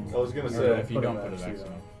on. I think. I was gonna I say, don't if you put a don't put a vaccine vaccine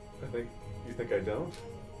on. I think you think I don't.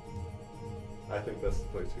 I think that's the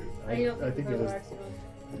play too. I don't I think we're it is. vaccine on.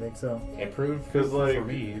 I think so. It proved Because fruitful like for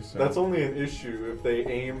me. So. that's only an issue if they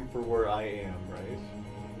aim for where I am, right?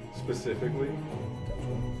 Specifically.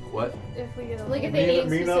 What? If we get a Like if they aim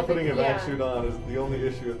Me not putting a specific- vac suit on is the only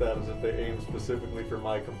issue with that is if they aim specifically for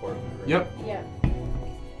my compartment. Right? Yep. Yeah.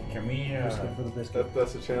 Can we? Just go for the biscuit.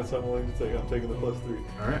 That's a chance I'm willing to take. I'm taking the +3,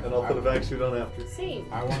 All right. and I'll put a vac suit on after. Same.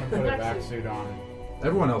 I want to put a vac suit on.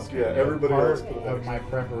 Everyone else can. Yeah, everybody Part else put a vac of suit. my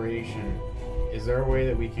preparation. Is there a way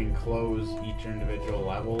that we can close each individual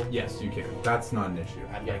level? Yes, you can. That's not an issue.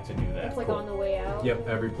 I'd like to do that. It's like Cool. on the way out. Yep,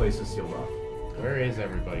 every place is sealed off. Where is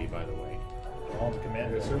everybody, by the way? All the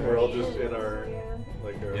command. I assume we're all just in our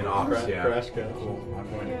our In ops, yeah. crash couch. Cool. I'm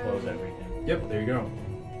going to Yeah. close everything. Yep, there you go.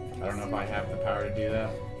 I don't know if I have the power to do that.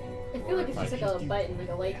 I feel like it's just like a button, like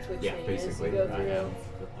a light switch Yeah, thing. basically. As you go I through. have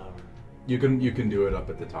the power. You can do it up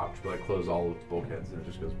at the top. Just like close all of the bulkheads and it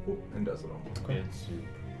just goes whoop and does it all. It's soup.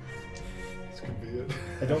 This could be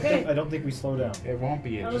it. I don't think we slow down. It won't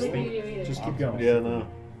be. I It don't just think think we do either. Just keep going. Yeah, no.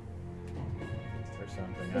 or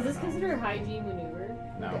something. Is I this don't know. considered a hygiene maneuver?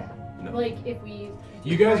 No. No. Like if we.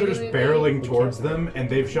 You guys are just try to barreling We towards can't- them and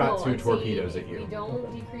they've shot No, 2 I'm torpedoes saying at you. If we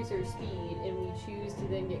don't decrease our speed and we choose to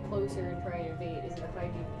then get closer and try and evade, is it a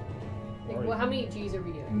hygiene? Like, well, how many G's are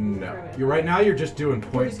we doing? No. From it? You're right now you're just doing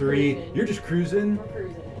We're just 0.3. cruising. You're just cruising. We're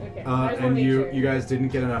cruising. Okay. I just wanna And make you sure. you guys didn't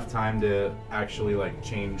get enough time to actually like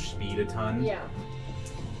change speed a ton. Yeah.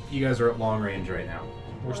 You guys are at long range right now.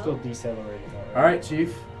 We're still decelerating. All right,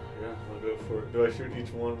 Chief. Yeah, I'll go for it. Do I shoot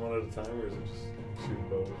each one at a time, or is it just shoot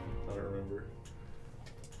both? I don't remember.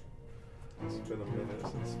 It's been a minute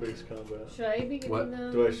since space combat. Should I be giving What?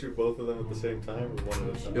 them? Do I shoot both of them at the same time, or one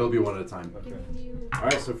at a time? It'll be one at a time. Okay. Giving you. All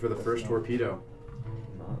right, so for the first torpedo,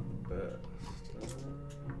 Not the best.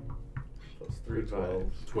 +3,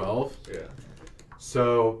 12. 12. Yeah.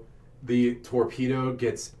 So the torpedo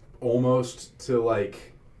gets almost to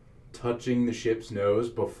like touching the ship's nose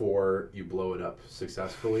before you blow it up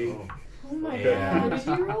successfully. Oh my Yeah. god!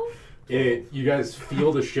 Did you roll? You guys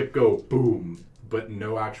feel the ship go boom, but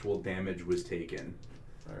no actual damage was taken.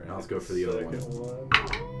 All right. Now let's go for the other one. Second one.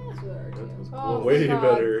 That's what I That do. was Oh, way God.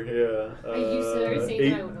 better. Yeah. You started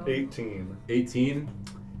saying that I would know. 18. 18.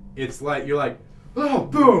 It's like you're like, oh,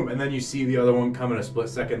 boom, and then you see the other one come in a split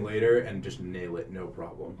second later and just nail it, no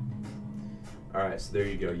problem. All right, so there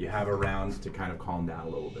you go. You have a round to kind of calm down a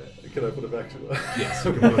little bit. Can I put it back to that? Yes,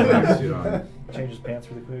 you can put a back suit on. Change his pants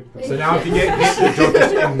really quick. So now if you get hit, you don't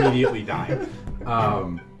just immediately die.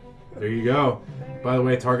 There you go. By the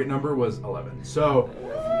way, target number was 11. So,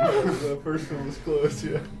 The first one was close,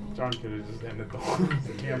 yeah. John could have just ended the whole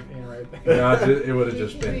campaign right there. yeah, it would have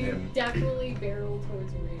just been We him. definitely barreled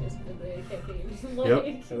towards Marius for the campaign.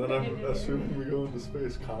 Yep. And then I'm assuming we go into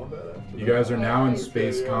space combat after You that. guys are now in Okay,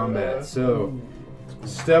 space yeah. combat. So,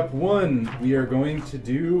 step 1, we are going to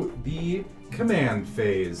do the command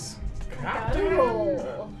phase. Gotta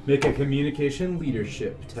roll. Make a communication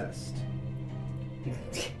leadership test.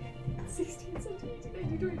 16, 17,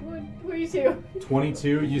 19, 21, 22.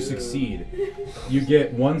 22, you succeed. You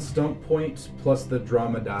get 1 stump point plus the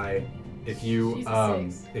drama die if you She's a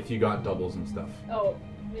 6. if you got doubles and stuff. Oh,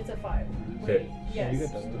 it's a 5. Okay. Wait, yes. You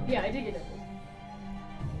get double. Yeah, I did get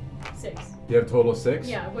double. 6. You have a total of 6?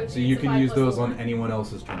 Yeah, but So you it's a can 5 use plus those the on 1. anyone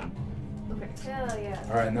else's turn. Okay. Hell yeah.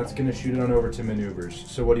 Alright, and that's gonna shoot it on over to maneuvers.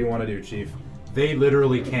 So what do you want to do, Chief? They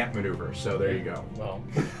literally can't maneuver, so there you go. Well,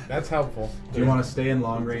 that's helpful. Do you want to stay in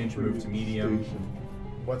long range, move to medium?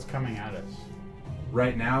 What's coming at us?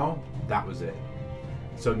 Right now, that was it.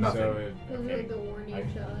 So nothing. So it, Those are okay. like the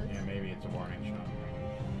warning shots. Yeah, maybe it's a warning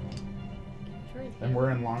shot. Try and And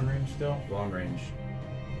we're in long range still. Long range.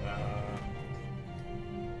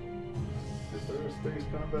 Is there a space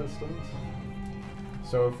combat stance?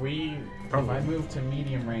 So if I move to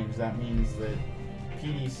medium range, that means that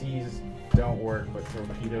PDCs don't work, but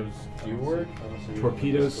torpedoes do work,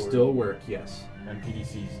 Torpedoes still work, yes. and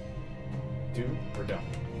PDCs do or don't.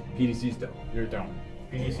 PDCs don't. You don't.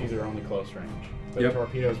 PDCs are only close range, but Yep.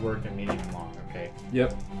 torpedoes work in medium and long. Okay.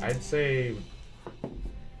 Yep. I'd say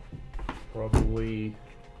probably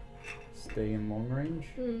stay in long range.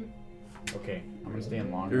 Hmm. Okay, I'm gonna stay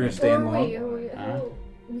in long You're gonna range. stay in Or long? wait,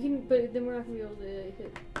 we can, but then we're not gonna be able to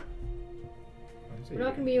hit. We're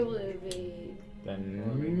not gonna be able to evade. Then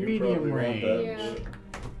I mean, you medium probably want range. that. Yeah.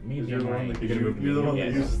 Medium range. You're gonna move You're the one that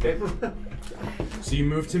Yes. uses them. So you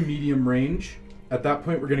move to medium range. At that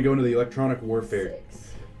point, we're going to go into the electronic warfare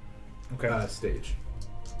 6. Okay. stage.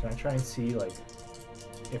 Can I try and see like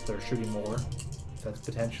if they're shooting more? That's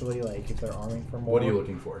potentially like if they're arming for more. What are you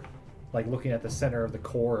looking for? like looking at the center of the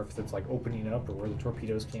core, if it's like opening up, or where the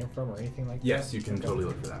torpedoes came from, or anything like that? Yes, you can Okay. totally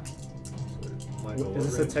look for that.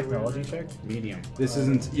 Is this a technology check? Medium. This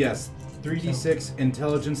isn't. Yes, 3d6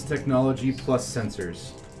 intelligence technology plus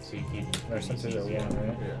sensors, So you can't. Our sensors are 1,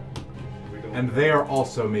 right? Yeah. We don't and they are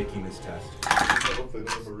also making this test. I hope they don't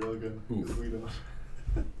have a railgun. Oof. We don't.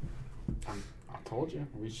 I told you.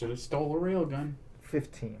 We should have stole a railgun.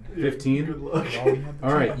 15. 15? Good luck. All we had the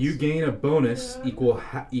All right, chance. you gain a bonus equal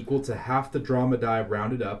to half the drama die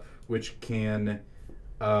rounded up, which can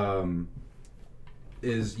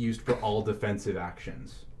is used for all defensive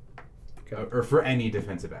actions, Okay. or for any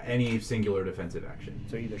any singular defensive action.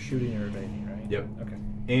 So either shooting or evading, right? Yep. Okay.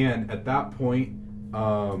 And at that point,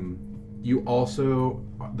 you also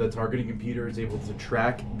the targeting computer is able to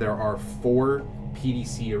track. There are 4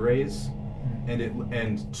 PDC arrays,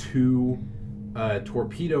 and 2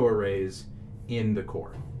 torpedo arrays in the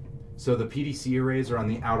core. So the PDC arrays are on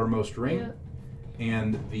the outermost ring,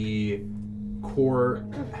 and the core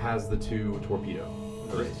has the 2 torpedo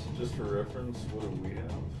arrays. Just for reference, what do we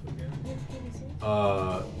have again?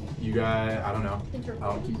 You guys, I don't know.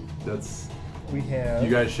 I don't keep, We have. you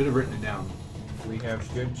guys should have written it down. We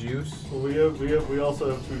have good juice. Well, we also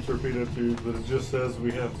have 2 torpedo tubes, but it just says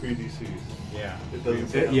we have PDCs. Yeah. It doesn't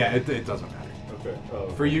say. It doesn't matter. Okay. Oh.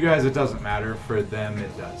 For you guys, it doesn't matter. For them,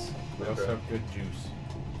 it does. We also have good juice.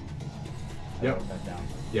 I Yep. wrote that down.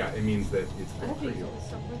 Yeah, it means that it's I good have for to use you. all this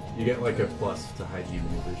stuff. You get like a plus to hygiene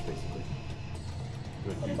maneuvers, basically.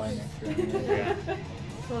 Good I'll juice. buy next round. Yeah.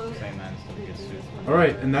 So, Same man, still good suit. All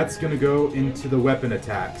right, and that's gonna go into the weapon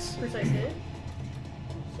attacks. Precise hit.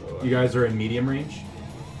 So, You guys are in medium range.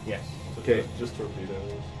 Yes. so Okay. Just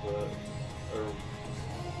torpedoes, but.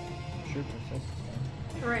 Shoot,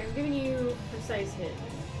 that's Alright, I'm giving you precise hit.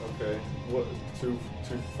 Okay. What? To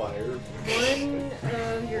fire.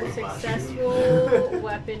 One of your What about successful you?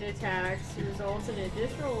 weapon attacks results in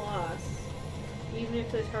additional loss, even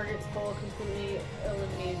if the target's hull completely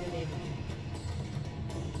eliminated the navy.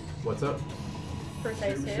 What's up?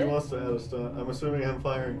 Precise She hit. wants to add a stunt. I'm assuming I'm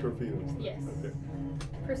firing torpedoes. then. Yes. Okay.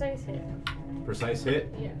 Precise hit. Precise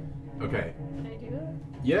hit. Yeah. Okay. Can I do that?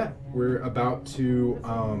 Yeah, we're about to.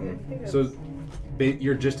 So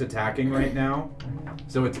you're just attacking right now.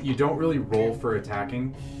 So it's you don't really roll for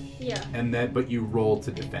attacking, Yeah. but you roll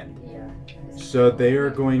to defend. Yeah. So they are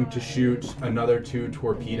going to shoot another 2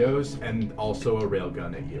 torpedoes and also a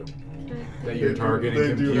railgun at you that your targeting They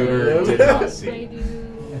do computer that. did not Can I see.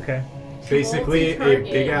 do? Okay. Basically, a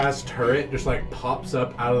Multi-target. big ass turret just like pops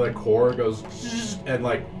up out of the core, goes and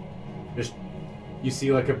like just you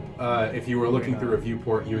see like a if you were looking through a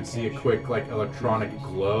viewport, you would see a quick like electronic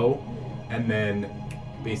glow, and then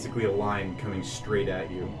basically a line coming straight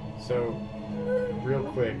at you. So, real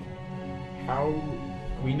quick, how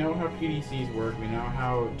we know how PDCs work, we know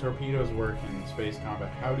how torpedoes work in space combat.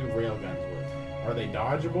 How do railguns work? Are they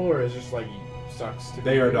dodgeable, or is it just like sucks to?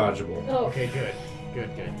 They are dodgeable. Oh. Okay, good.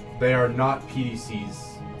 They are not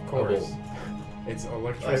PDCs. Of course. It's I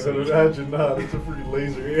would electricity. imagine not. It's a pretty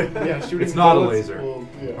laser. Yeah. Yeah, shooting It's not a bullets. laser. Well,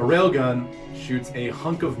 yeah. A railgun shoots a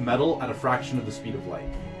hunk of metal at a fraction of the speed of light.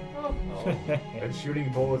 Oh. And shooting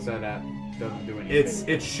bullets at that doesn't do anything.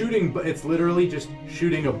 It's shooting, but it's literally just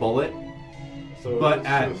shooting a bullet. So but it's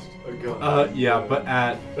at- just a gun. But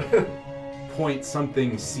at point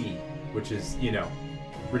something C, which is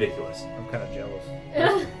ridiculous. I'm kind of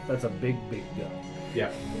jealous. That's a big, big gun. Yeah.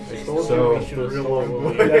 Told So- you we should've real stolen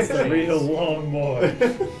long it. boy. That's a real long boy.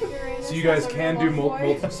 So you guys can do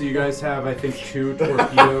multiple. So you guys have, I think, 2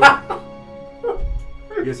 torpedo.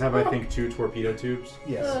 You guys have, I think, 2 torpedo tubes.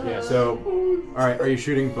 Yes. Yeah. So, all right, are you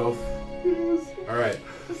shooting both? All right.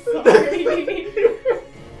 Sorry.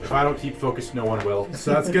 If I don't keep focused, no one will.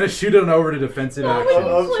 So that's gonna shoot it over to defensive Oh, action.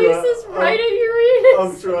 I'm place try- this right at I'm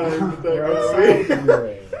Uranus. trying. But They're that outside the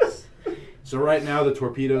rays. So right now the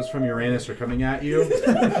torpedoes from Uranus are coming at you.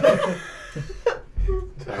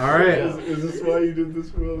 All right. Is this why you did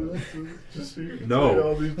this, Will? Just so you can No. say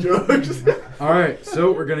all these jokes? All right.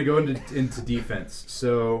 So we're gonna go into defense.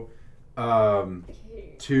 So,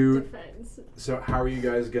 Okay, to defense. so how are you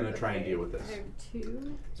guys gonna try and deal with I this? have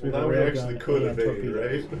 2. So we have Now a we railgun actually could and evade,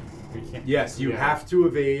 torpedoes. right? We can't. Yes, you Yeah. have to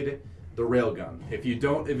evade the railgun. If you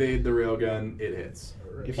don't evade the railgun, it hits.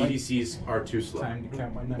 If I- PDCs are too slow. Time to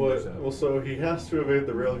count my numbers But, up. well, so he has to evade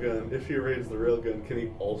the railgun. If he evades the railgun, can he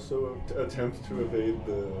also attempt to evade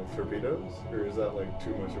the torpedoes? Or is that like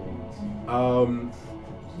too much at once?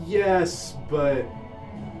 Yes, but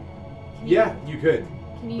Can you- yeah, you could.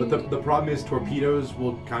 Can you, But the problem is torpedoes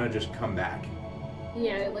will kind of just come back.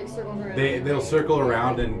 Yeah, it like circles around. They'll circle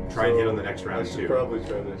around and try and hit on the next round I should too. probably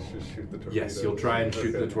try to just shoot the torpedoes. Yes, you'll try and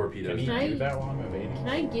shoot the Okay. torpedoes. Can Can he I- do that while I'm evading? Can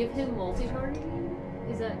I give him multi-targeting?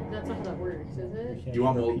 That's not how that works, is it? You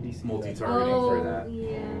want multi-targeting Oh, for that?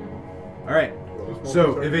 yeah. All right. What was So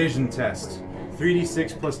multi-target? evasion test,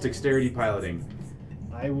 3d6 plus dexterity piloting.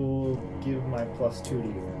 I will give my +2 to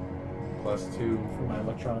you +2. for my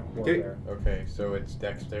electronic Okay. warfare. Okay, so it's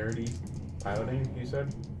dexterity piloting, you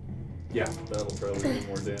said? Yeah. That'll probably do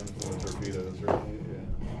more damage than the torpedoes, right?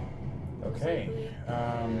 Yeah. Okay.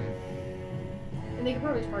 And they can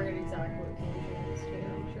probably target exact locations too,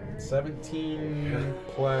 I'm sure. 17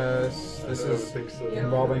 plus. This I would is think so. Yeah.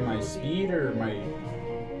 involving my speed or what?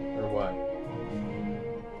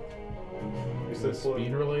 You Is said this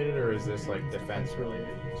speed related or is this like defense related?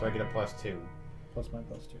 So I get a +2. Plus my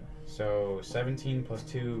 +2. So 17 plus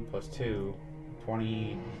 2 plus 2,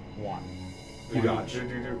 21. You dodge. Did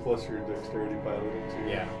you do plus your dexterity piloting too?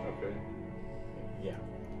 Yeah. Okay. Yeah.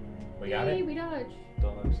 We got Yay, it? we dodged.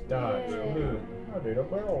 Dodge. Dodge. Yeah. I did a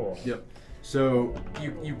barrel. Yep. So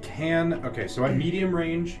you can. Okay. So at medium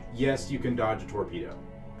range, yes, you can dodge a torpedo.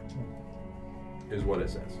 Is what it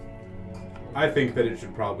says. I think that it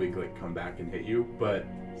should probably like come back and hit you, but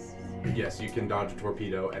yes, you can dodge a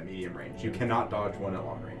torpedo at medium range. You cannot dodge one at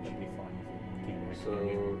long range. That'd be fun if you came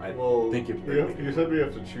So, I well, think it- you said we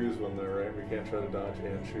have to choose one though, right? We can't try to dodge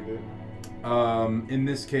and shoot it. In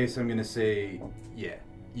this case, I'm gonna say, yeah,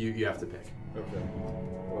 you have to pick. Okay.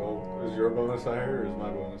 Well, is your bonus higher or is my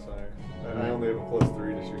bonus higher? I only have a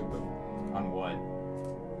 +3 to shoot them. On what?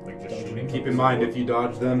 Like just Dodging. shooting? Keep in mind, if you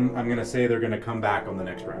dodge them, I'm gonna say they're gonna come back on the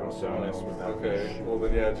next round. So Bonus without Okay. Well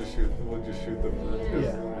then, yeah, just shoot. We'll just shoot them. Then, 'cause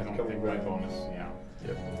Yeah. I don't coming think my back. bonus, yeah.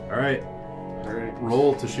 all right, All right.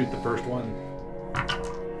 roll to shoot the first one.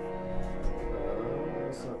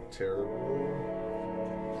 That's not terrible.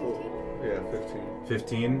 Yeah, 15.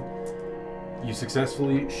 15. You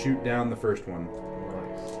successfully shoot down the first one.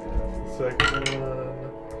 Nice. The second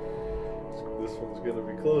one. This one's gonna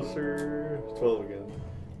be closer. 12 again.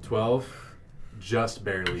 12. Just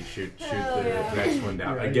barely shoot Hell the yeah. next one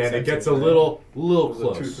down. Right, Again, it gets a sensors, little It was a 2,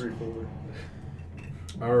 close. 3, 4.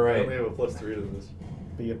 All I only right. have a +3 to this.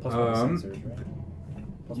 But you have +1 sensors, right?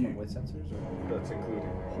 Plus you- +1 with sensors? Or? That's including.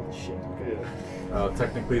 Holy shit. Yeah.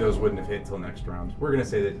 Technically, those wouldn't have hit till next round. We're gonna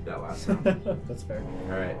say they did that last round. That's fair.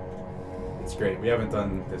 All right. It's great. We haven't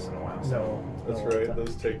done this in a while. So. No. That's no, right. that-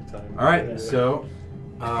 Those take time. All right. Yeah. So,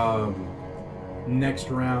 next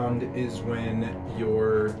round is when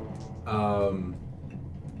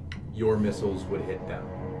your missiles would hit them.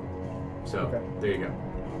 So Okay. there you go.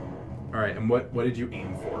 All right. And what did you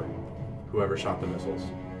aim for? Whoever shot the missiles.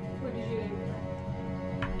 What did you aim for?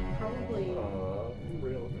 Probably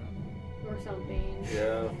Railgun. or something.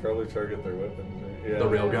 Yeah, probably target their weapons. Right? Yeah. The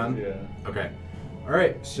railgun? Yeah. Okay. All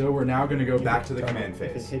right. So we're now going to go back to the command If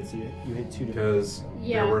it phase hits you, you hit 2 to because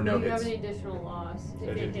Yeah, there were no you have hits. an additional loss if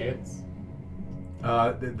Did it it hit? hits.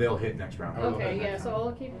 They'll hit next round. Oh, Okay, okay. yeah, so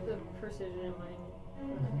I'll keep the precision in mind.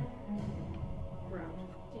 Round.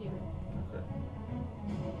 Anyway. Okay.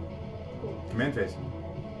 Cool. Command phase.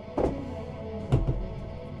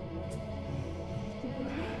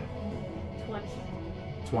 20.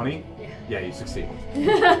 20. Yeah. Yeah, you succeed.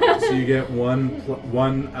 So you get one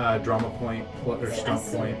drama point or stunt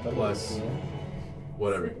Yes. point plus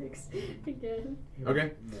whatever. 6 again.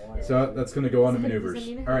 Okay. Wire. So that's going to go on to Does that maneuvers.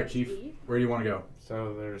 mean I All right, have Chief. speed? Where do you want to go?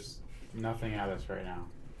 So there's nothing at us right now.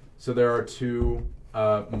 So there are 2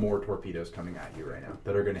 more torpedoes coming at you right now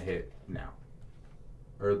that are going to hit now.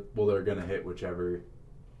 Or, well, they're going to hit whichever.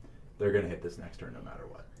 They're going to hit this next turn no matter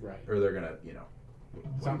what. Right. Or they're going to,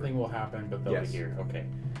 Something will happen, but they'll Yes. be here. Okay.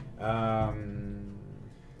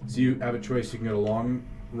 So you have a choice. You can go to long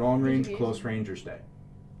range, Okay. close range, or stay.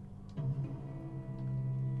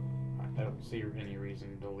 I don't see any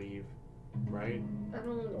reason to leave, right? I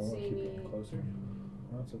don't Oh, see keep any. it closer.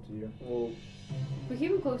 Well, that's up to you. Well, If we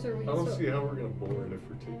keep him closer, we I can don't still. see how we're gonna board if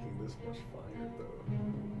we're taking this much fire, though.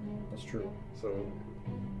 That's true. So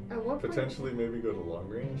At what point? potentially maybe go to long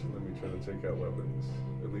range and then we try to take out weapons,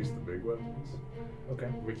 at least the big weapons. Okay.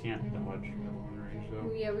 We can't dodge at long range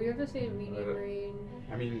though. Yeah, we have to stay in medium Uh, range.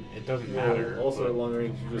 I mean, it doesn't Well, matter. also but at long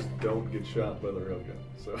range, you just don't get shot by the railgun.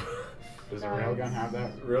 So does a railgun have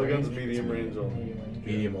that? railgun's range? medium range only. Medium range.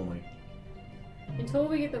 Medium only. Until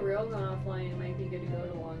we get the railgun offline, it might be good to go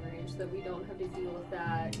to long range so that we don't have to deal with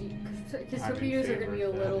that. Because I'm in torpedoes are going to be a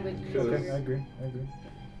favor of little that. bit Okay, I easier. agree. I agree.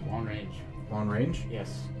 Long range. Long range?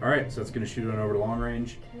 Yes. All right, so it's going to shoot on over to long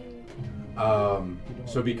range. Okay.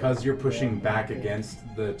 So because you're pushing back against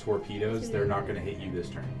the torpedoes, they're not going to hit you this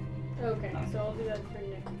turn. Okay, so I'll do that for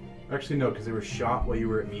next. Actually, no, because they were shot while you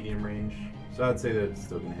were at medium range. So I'd say that it's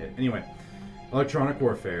still gonna hit. Anyway, electronic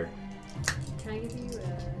warfare. Can I give you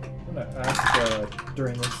I'm gonna ask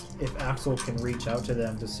during this if Axel can reach out to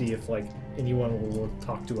them to see if like anyone will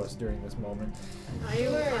talk to us during this moment.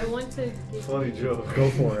 I want to give Funny you, joke. Go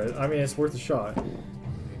for it. I mean, it's worth a shot. They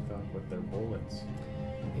talk with their bullets.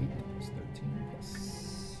 8 plus 13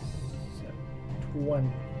 plus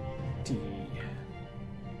 7, 20.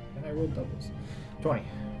 And I rolled doubles. 20.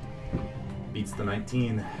 Beats the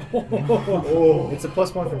 19. Oh. It's a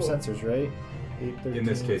 +1 from sensors, right? 8, 13, In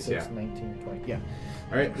this case, 6, yeah. 19, 20. Yeah.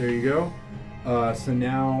 All right, there you go. So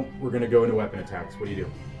now we're gonna go into weapon attacks. What do you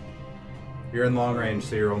do? You're in long range,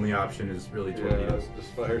 so your only option is really Yeah, torpedoes. just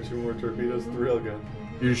fire 2 more torpedoes at the railgun.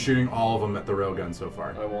 You're just shooting all of them at the railgun so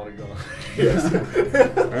far. I want to go. Yes.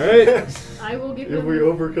 All right. I will give If them. we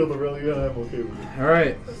overkill the railgun, I'm okay with it. All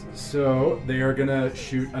right. So they are gonna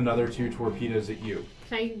shoot another 2 torpedoes at you.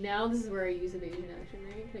 Can I now? This is where I use evasion action,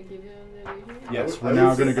 right? Can I give them the evasion? Yes, I we're would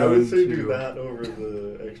now say- gonna go I would say into. do that over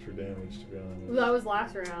the extra damage, to be honest. Well, that was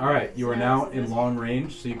last round. All right, you So are now this in is- long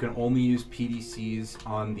range, so you can only use PDCs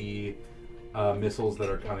on the missiles that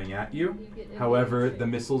are coming at you. You get However, evasion. the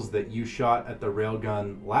missiles that you shot at the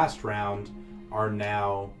railgun last round are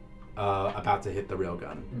now about to hit the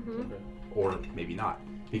railgun, Mhm. or maybe not,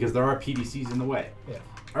 because there are PDCs in the way. Yeah.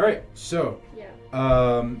 All right, so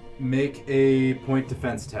Yeah. make a point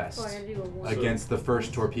defense Oh, I test gotta do a one. against the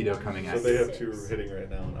first torpedo coming So at they you. have 2 hitting right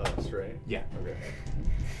now on us, right? Yeah. Okay.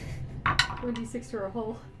 1d6 to a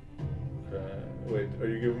hole. Wait, are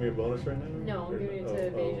you giving me a bonus right now? No, I'm Or giving it no? to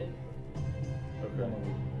evasion. Okay.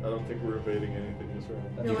 I don't think we're evading anything this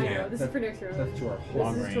round. No, I know. can't. This is for next round. That's to our This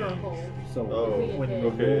long is range. to our hole. So Oh, If we when get we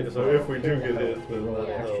hit. Okay, roll so for if we do full get hit, health, we then roll that'll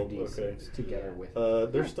extra help. D6 Okay. together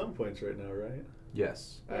with. There's stun points right now, right?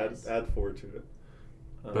 Yes, Yes. Add 4 to it.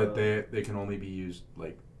 but they can only be used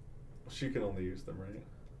like She can only use them, right?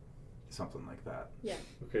 something like that. Yeah.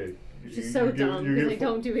 Okay. Which is so dumb because they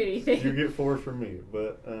don't do anything. You get 4 from me,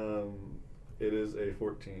 but it is a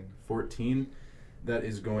 14. 14. That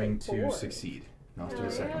is going to 4. succeed. Now let's do Oh,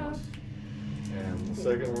 the second yeah. one. And the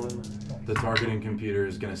second one, The targeting computer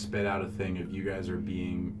is going to spit out a thing if you guys are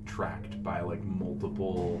being tracked by like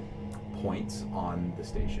multiple points on the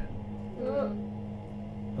station.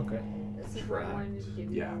 Okay. This is where I wanted to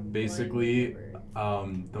give you Yeah, one basically,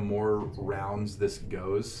 number. the more rounds this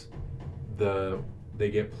goes, they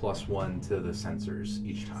get +1 to the sensors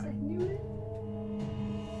each I time. knew it.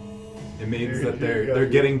 It means You- that you they're got they're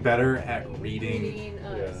your- getting better at reading Reading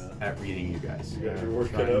us. yeah. you guys. You got your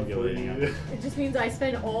work cut out for Triangulating you. It just means I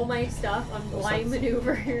spend all my stuff on Well, blind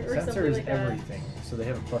maneuver or Sensor something is like that. everything, so they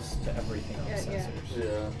have a plus to everything on Yeah, sensors. yeah.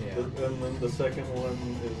 Yeah. Yeah. And then the second one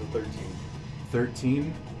is a 13.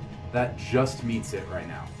 13, that just meets it right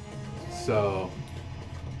now. So,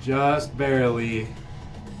 just barely.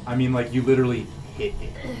 I mean, like, you literally hit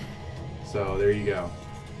it. So, there you go.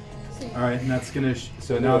 So, Alright, and that's gonna.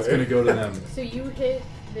 So now it's gonna go to them. so you hit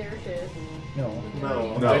their ship. No.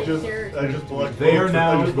 No, No. I just blocked. They both, are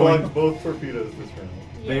now I just going- blocked both torpedoes this round.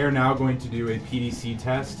 They are now going to do a PDC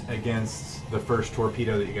test against the first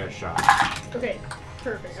torpedo that you guys shot. Okay,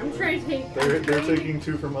 perfect. I'm trying to take. They're I'm trying to- taking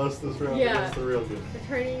 2 from us this round Yeah. against the railgun. I'm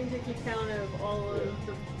trying to keep count of all of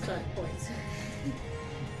the set points.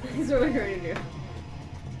 That's what I'm trying to do.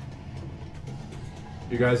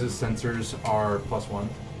 You guys' sensors are +1.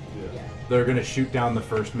 Yeah. They're gonna shoot down the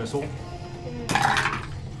first missile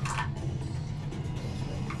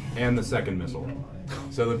and the second missile.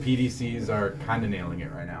 So the PDCs are kind of nailing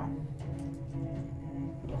it right now.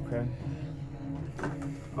 Okay.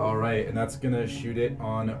 All right, and that's gonna shoot it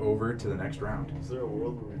on over to the next round. Is there a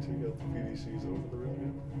world where we take out the PDCs over the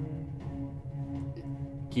railgun?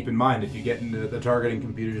 Keep in mind, if you get into the targeting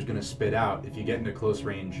computer is gonna spit out. If you get into close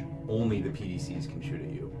range, only the PDCs can shoot at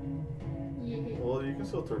you. Yeah. Well, you can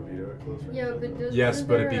still torpedo at close range. Yeah, I but thought. does- Yes, isn't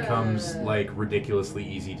but it there becomes a- like ridiculously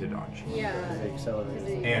easy to dodge Yeah. They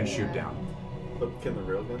accelerate. and shoot down. But can the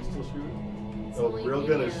railgun still shoot it? It's Oh, only railgun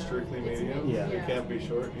medium. is strictly It's medium? Yeah. It can't be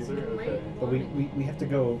short either? So it might- Okay. But we have to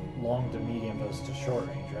go long to medium goes to short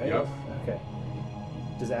range, right? Yep. Okay.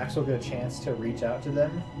 Does Axel get a chance to reach out to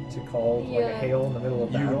them to call like a Yeah. hail in the middle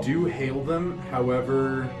of You battle? do hail them,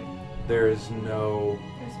 however, there is no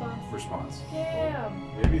Response. response. Yeah.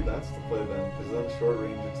 Maybe that's the play then, because then short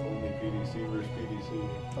range it's only PDC versus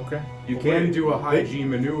PDC. Okay. You Well, can wait, do a high they- G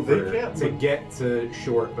maneuver they can't to ma- get to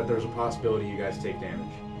short, but there's a possibility you guys take damage.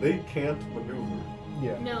 They can't maneuver.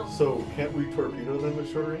 Yeah. No. So can't we torpedo them at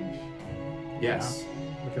short range? Yes.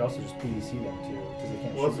 We could also just PDC them too, because they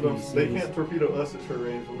can't Well, shoot that's what PDCs. they can't torpedo us at short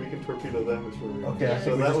range, but we can torpedo them at short range. Okay, I so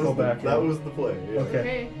think we that just was go the, back that in. was the play. Yeah.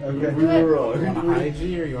 Okay. We Okay. were You wrong. want to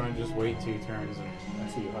IG or you want to just wait 2 turns and I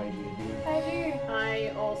see you high G, dude. I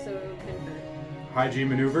also concur. High G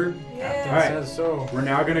maneuver. Yeah. All right. says so. We're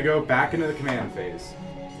now going to go back into the command phase.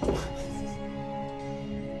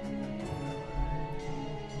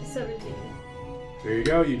 17. There you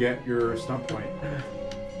go. You get your stump point.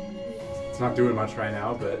 It's not doing much right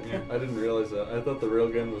now, but yeah. I didn't realize that. I thought the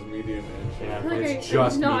railgun was medium and Yeah, I feel like It's I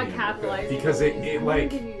just not medium, capitalizing because on it this. I'm like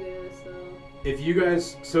gonna give you this, though. if you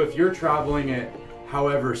guys if you're traveling at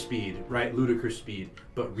however speed, right, ludicrous speed,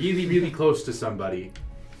 but really really close to somebody,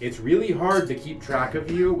 it's really hard to keep track of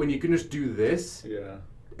you when you can just do this yeah.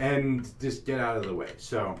 and just get out of the way.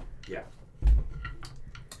 So yeah.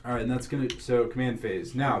 All right, and that's gonna command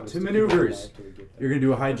phase. Now Just to keep maneuvers. alive till we get there. You're gonna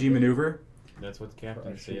do a high G maneuver. That's what the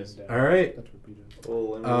captain says. All right. That's torpedoes.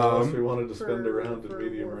 Well, I mean, unless we wanted to For- spend a round in for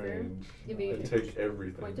medium warfare? range You mean and take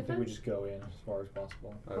everything. point I think we defense? just go in as far as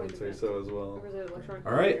possible. I would say so as well. Or was it electronic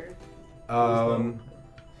All right. warfare?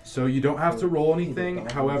 So you don't have to roll anything.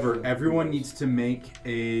 However, everyone needs to make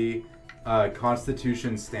a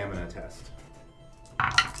Constitution stamina test.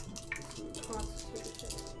 Constitution.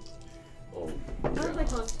 Oh, How's my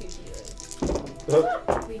constitution doing?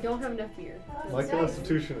 We don't have enough fear. my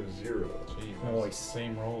constitution is 0. Gee, Nice. that's the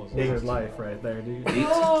same roll as Lizard last life right there, dude.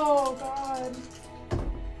 Oh god.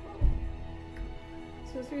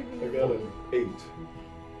 So it's I got an 8.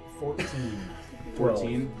 14.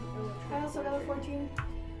 14. I also got a 14.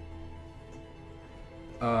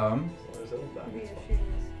 Um, So there's that We back. are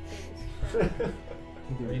shooting this.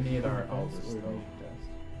 We need our elders. elders,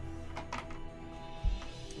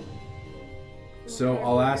 so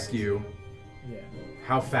I'll ask you, Yeah.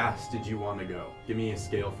 how fast did you want to go? Give me a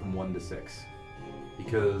scale from 1 to 6.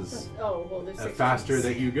 Because Oh, well, there's the 6 faster ones.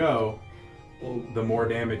 that you go, Well, the more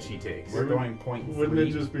damage he takes. We're going point wouldn't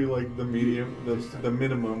it 3. just be like the medium, the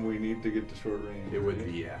minimum we need to get to short range? It would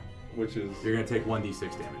be, yeah. Which is You're gonna take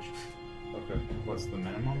 1d6 damage. okay. What's the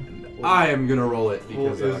minimum? And I am gonna roll it Well,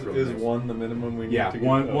 because I like rolling is dice. 1 the minimum we need Yeah, to get?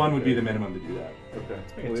 one oh, would be okay. the minimum to do that. Okay.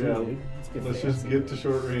 Let's Well, get yeah. two, dude. Let's just get to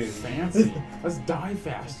short range. Fancy. Let's die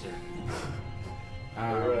faster.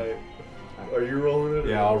 Alright. Are you rolling it? or-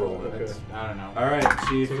 Yeah, I'll roll it. Okay. I don't know. All right,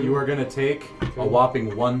 Chief, you are gonna take a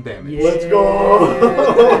whopping 1 damage. Let's go!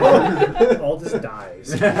 All just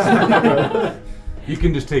dies. You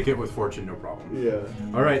can just take it with fortune, no problem. Yeah.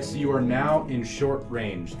 All right, so you are now in short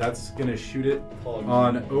range. That's gonna shoot it Hogs.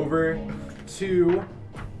 on over to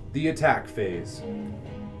the attack phase.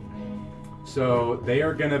 So they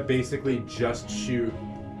are gonna basically just shoot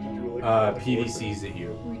PDCs at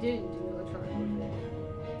you. We didn't do electronic warfare.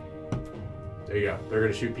 There you go. They're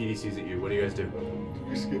gonna shoot PDCs at you. What do you guys do? Did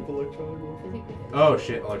you skip electronic I warfare? think we did. Oh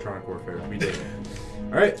shit! Electronic warfare. We did.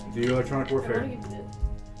 All right, do electronic I warfare. wanna get to this.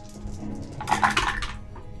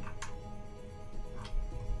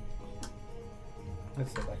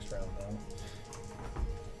 That's the next round, though.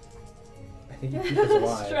 I think you keep us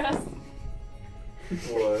alive. Stress.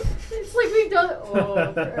 What? It's like we've done.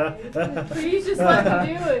 Oh, crap. Please just let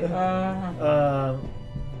me do it.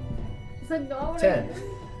 It's like not what I 10. do.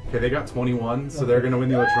 Okay, they got 21, so they're gonna win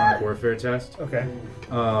the electronic warfare test. Okay.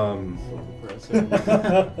 And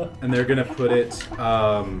they're gonna put it.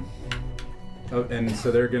 And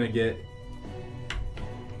so they're gonna get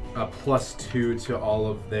a +2 to all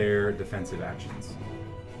of their defensive actions.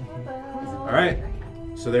 All right.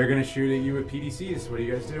 So they're gonna shoot at you with PDCs. What do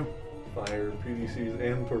you guys do? Fire PDCs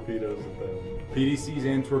and torpedoes at them. PDCs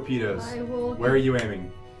and torpedoes. I will. Where are you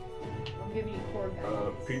aiming? I'm giving you core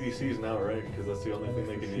guidance. PDCs now, right? Because that's the only thing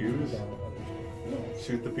they can use.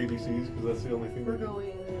 Shoot the PDCs because that's the only thing We're they can.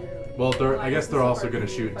 going. Well, I guess they're also going gonna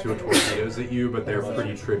shoot 2 torpedoes at you, but they're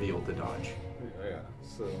pretty trivial to dodge. Yeah.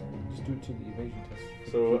 So. Just do it to the evasion test.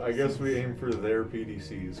 So I guess we aim for their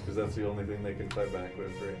PDCs because that's the only thing they can fight back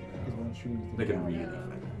with right Because we're now. not shooting anything They can down.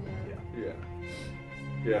 really. Yeah.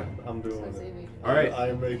 Yeah, I'm doing it. All right. I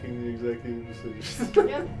am making the executive decision.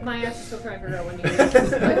 Yep, my ass is still trying to figure out when you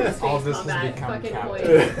All this has combat become fucking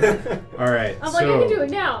captain. point. All right. I'm like, I so can do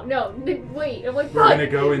it now. No, wait. I'm like, we're fuck. gonna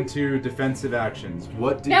go into defensive actions.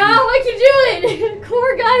 What did Now you? I can do it.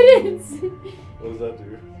 Core guidance. What does that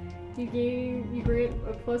do? You grant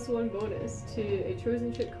a +1 bonus to a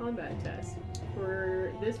chosen ship combat test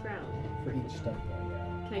for this round. For each step,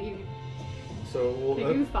 yeah. Can I give you? So we'll. Can I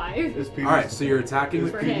give you 5? Is PDCs, All right. So you're attacking is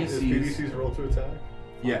with For him. Is PDCs. PDCs roll to attack?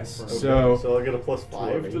 Yes. Okay, So. so I get a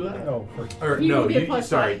 +5 to that. No, for Or You no, will get you plus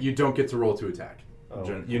sorry, 5. you don't get to roll to attack.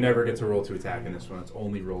 Oh. You never get to roll to attack in this one. It's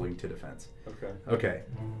only rolling to defense. Okay. Okay.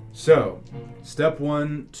 So, step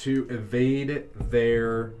 1 to evade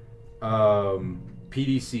their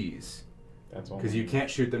PDCs. That's all. Because you can't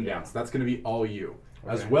shoot them down. So that's going to be all you.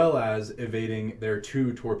 As Okay. well as evading their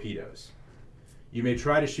 2 torpedoes. You may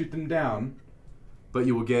try to shoot them down, but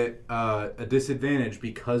you will get a disadvantage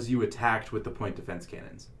because you attacked with the point defense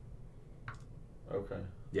cannons. Okay.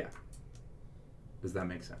 Yeah. Does that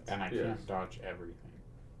make sense? And I Yes. can't dodge everything.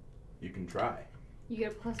 You can try. You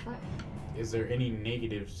get a +5. Is there any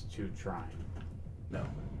negatives to trying? No.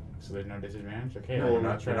 So there's no disadvantage? Okay, No, then you're I'm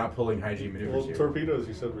not, you're not pulling hygiene maneuvers Well, here. torpedoes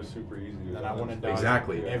you said were super easy. Then I want to dodge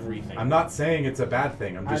Exactly. everything. I'm not saying it's a bad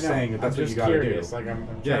thing. I'm just I know. saying that that's I'm what you just got to curious. do. Like I'm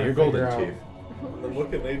Yeah, trying you're to golden, figure Chief. And then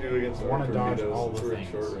what can they do against I our wanna dodge torpedoes all the who are things.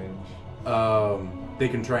 short range? They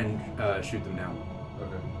can try and shoot them down.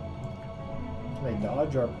 Okay. Can they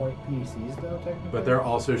dodge our point PDCs though, technically? But they're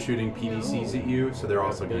also shooting PDCs No. at you, so they're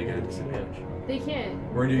also going to get a disadvantage. They can't.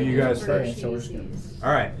 We're gonna do They you can guys convert first. So we're just PDCs.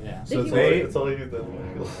 All right. Yeah. So They can- they, It's all you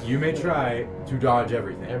then. you may try to dodge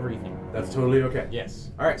everything. Everything. That's totally okay. Yes.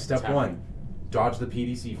 All right. Step It's 1, dodge the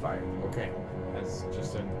PDC fire. Okay. That's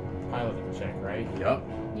just a piloting check, right? Yep.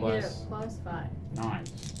 You Plus- get a +5. 9.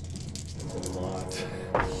 It's a lot.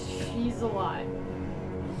 She's a lot.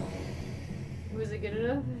 Was it good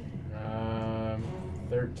enough?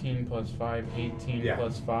 13 plus 5, 18 Yeah.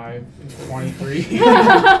 plus 5, 23.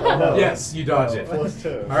 Oh. Yes, you dodge it. Plus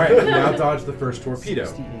 10. All right. Now dodge the first torpedo.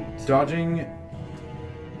 68. Dodging.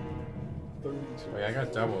 32. Wait, I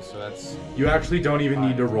got double, so that's You actually don't even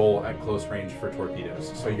need to roll at close range for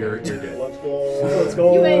torpedoes, so you're good. Let's go. Let's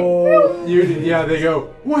go. You went, Yeah, they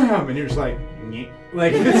go wham, and you're just like, "Nyeh."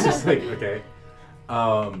 Like it's just like okay.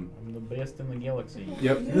 I'm the best in the galaxy.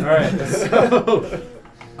 Yep. All right.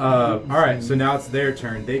 So, all right. So now it's their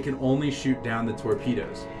turn. They can only shoot down the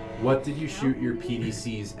torpedoes. What did you shoot your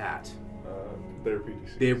PDCs at? Their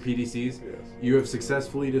PDCs. Their PDCs. Yes. You have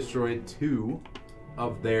successfully destroyed 2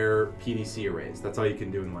 of their PDC arrays. That's all you can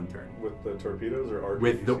do in one turn. With the torpedoes or our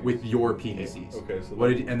With PDCs? your PDCs. Okay, so What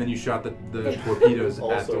did you, and then you shot the torpedoes at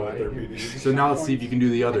also with their Dwight. PDCs. So now let's see if you can do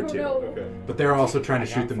the other I don't 2. know. Okay. But they're also trying to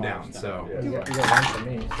I shoot got them 5 down. down. So Yeah. You got one for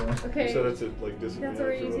me, so. Okay. So that's it, like disadvantage. That's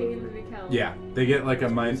already or taken whatever. into account. yeah, they get like a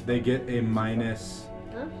minus.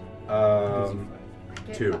 Huh?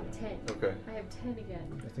 Get 2. 10. Okay. I have 10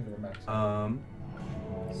 again. I think we're max.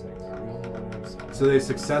 So they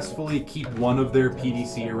successfully keep one of their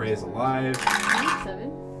PDC arrays alive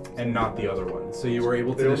 7. and not the other one. So you were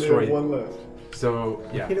able They to only destroy. have one left. So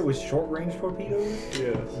You hit it with short range torpedoes?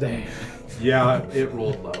 Yes. Damn. yeah, it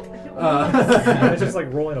rolled low. It's just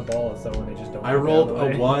like rolling a ball at someone, they just don't. I get rolled out of the a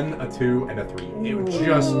way. 1, a 2, and a 3.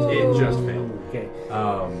 It just failed. Okay.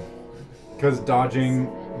 Because dodging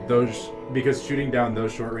those, because shooting down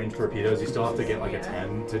those short range torpedoes, you still have to get like a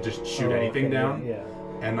 10 to just shoot Oh, anything okay, down. Yeah.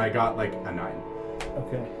 And I got like a 9.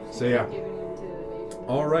 Okay. So yeah. Giving it to the major.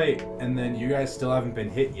 All right, and then you guys still haven't been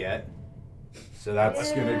hit yet. So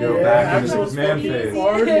that's gonna go Yeah, back into the Axel's command fucking phase.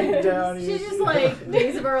 Already down She's here. just like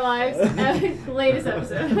Days of Our Lives, latest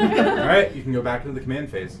episode. All right, you can go back into the command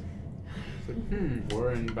phase.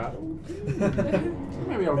 We're in battle?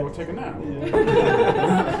 Maybe I'll go take a nap. We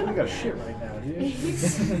got shit right now,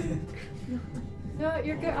 dude. No,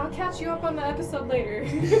 you're good. I'll catch you up on the episode later.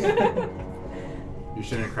 You're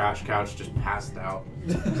sitting in a crash couch, just passed out.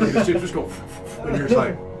 The ship just go, and you're just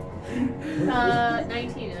like,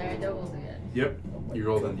 19, and I got doubles again. yep. You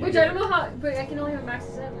rolled in. Which I don't know how, but I can only have a max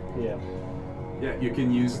of 7. Yeah. Yeah, you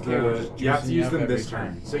can use Okay, we're the. just You have to juicing use up them every this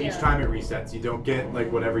turn. time. So each Yeah. time it resets. You don't get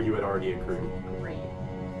like whatever you had already accrued. Great.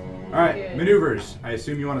 All right, Okay. maneuvers. I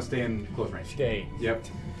assume you want to stay in close range. Stay. Yep.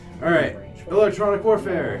 All right, electronic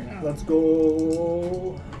warfare. Let's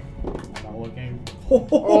go. I'm not looking.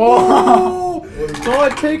 Oh!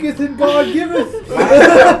 God taketh and God giveth.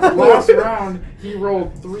 Last round, he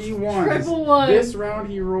rolled 3 ones. Triple one. This round,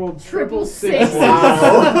 he rolled Triple six. six.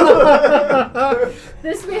 Wow.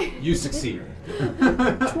 This man. You succeed.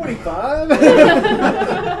 25.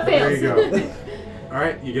 There you go. All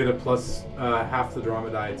right, you get a plus half the drama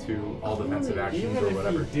die to all defensive actions Even or if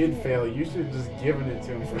whatever. he did fail, you should have just given it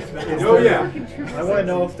to him for that. Oh yeah. I want to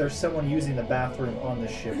know if there's someone using the bathroom on the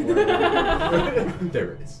ship.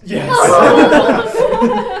 There it is. Yes.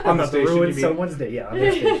 On the About to station, ruin you mean? someone's day. Yeah, on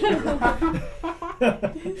the station.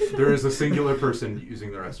 There is a singular person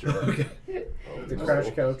using the restroom. The crash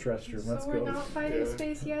couch restroom. Let's So go. we're not fighting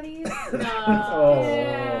space yetis? Oh.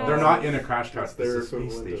 Yeah. They're not in a crash couch. That's This their is a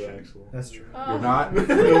space equivalent of station. Axel. That's true. You're not.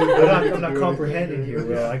 I'm not comprehending here,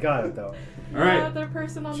 Will. I got it though. All right. Other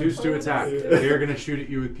person on Choose the to phone. attack. They're gonna shoot at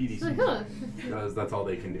you with Like, PDC huh. because that's all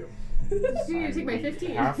they can do. You're gonna take my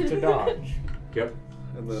 15. Have to dodge. Yep.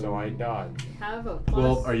 And then, So I dodge. Have a plus.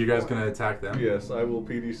 Well, are you guys 4. gonna attack them? yes, I will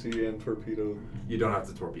PDC and torpedo. You don't have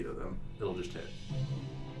to torpedo them. It'll just hit.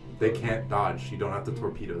 They can't dodge. You don't have to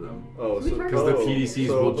torpedo them. Oh, Can we so try Because the oh, PDCs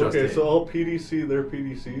so, will just okay, hit. so I'll PDC their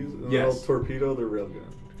PDCs and then I'll Yes. torpedo their railgun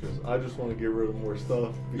because I just want to get rid of more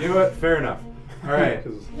stuff. You know what? Fair enough. All right.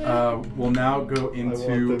 'Cause We'll now go I want them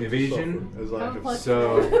into to evasion. suffer as I Have have plus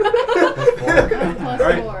So- 4. Have plus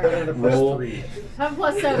Alright. 4. Roll. +3. Have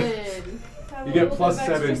plus 7. Have You a get little plus bit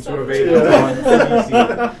of 7 extra to stuff. evade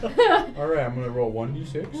Yeah. the one Alright, I'm gonna roll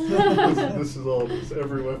 1d6. this is all.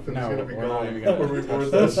 Every weapon No, is gonna be we're not gone even gonna before we touch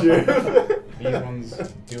board this. that ship. These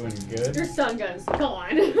ones doing good. Your stun guns, come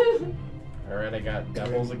on. Alright, I got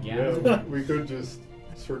devils again. Yeah, we could just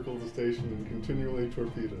circle the station and continually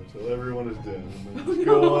torpedo until everyone is dead, and then just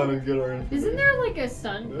go on and get our information. Isn't there like a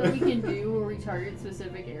stunt that we can do where we target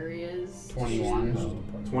specific areas? 21.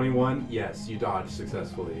 21. Yes, you dodge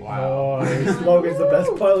successfully. Wow. Oh, Logan's the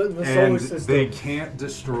best pilot in the solar And system. they can't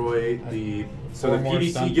destroy the. So 4 the more PDC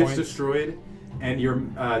stun gets points. destroyed, and your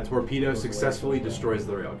torpedo Goes away. successfully destroys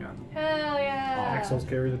the railgun. Hell yeah. Axels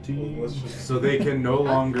carry the team. Let's just. So they can no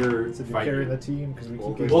longer So you fight carry you. the team because we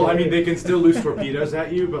Well, keep. Well, I mean, they can still loose torpedoes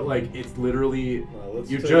at you, but like it's literally let's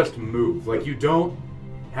you take- just move. Like you don't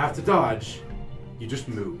have to dodge. You just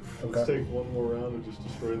move. Let's Okay. take one more round and just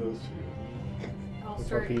destroy those two. I'll The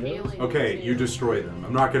start torpedoes? hailing Okay, them you too. destroy them.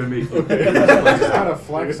 I'm not gonna make you. Okay. I just gotta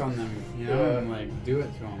flex on them, you know, Yeah. and like do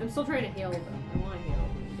it to them. I'm still trying to hail them. I want to hail.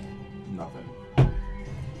 Nothing.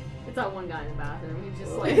 It's that one guy in the bathroom. He's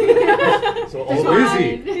just Oh. like. So Just all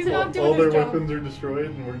busy. fine. He's not doing all their his job. weapons are destroyed,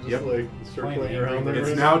 and we're just Yep. like circling Playing around Angry them.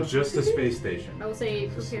 It's now just a space station. I will say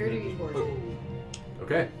prepare to be boarded.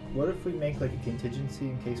 Okay. What if we make like a contingency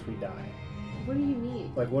in case we die? What do you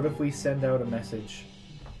mean? Like, what if we send out a message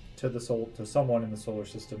to the to someone in the solar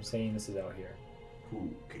system saying this is out here?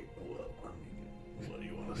 Okay, well, I mean, what do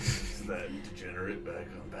you want to see? Is that degenerate back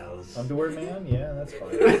on Palace? Underwear man? Yeah, that's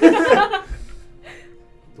fine.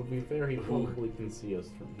 To be fair, he probably can see us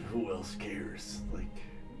from here. Who else cares? Like,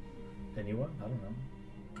 Anyone? I don't know.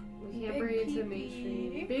 We can't Big bring it to PP.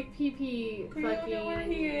 mainstream. Big PP We don't know where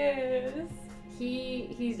he fucking.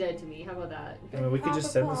 is. He's dead to me. How about that? I mean, we could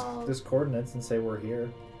just send Probable. this coordinates and say we're here.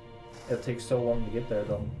 It takes so long to get there.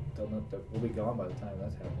 They'll know that we'll be gone by the time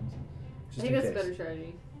that happens. I Just think in that's a case. better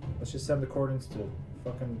strategy. Let's just send the coordinates to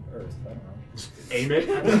fucking Earth. I don't know. Just aim it.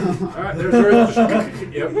 All right, there's Earth.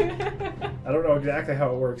 Just, yep. I don't know exactly how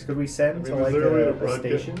it works. Could we I send mean, to is like there a way to a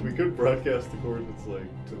broadcast? station? We could broadcast the coordinates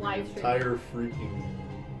like to Live the stream. entire freaking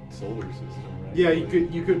solar system, right? Yeah, you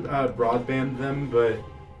Like, could broadband them, but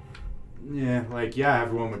yeah, like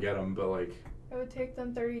everyone would get them, but like It would take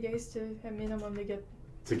them 30 days to at minimum to get.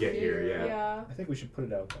 to get here, yeah. I think we should put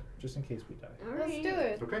it out there just in case we die. Let's do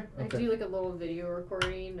it. Okay. I Okay. do like a little video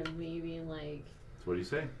recording of me being like. So what do you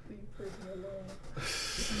say?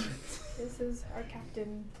 This is our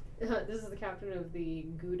captain. This is the captain of the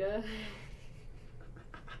Gouda.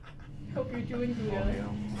 Hope you're doing good.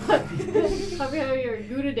 Happy having your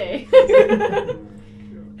Gouda day. oh,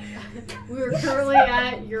 We were currently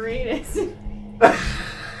at Uranus.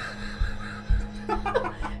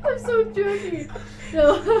 I'm so joking.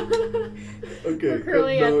 No. Okay. We're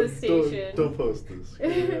currently at no, the station. Don't post this. I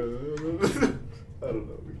don't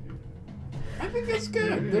know. I think that's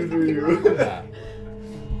good. There's There's nothing nothing wrong wrong with with that.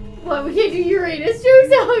 What, we can't do Uranus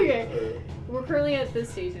jokes? Okay. We're currently at this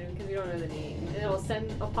station because we don't know the name. And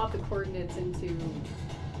I'll pop the coordinates into,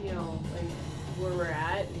 you know, like where we're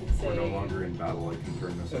at and say. We're no longer in battle. I can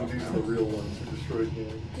turn this And off these are now. the real ones who destroyed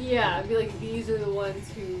Ganymede. Yeah, I'd be like, these are the ones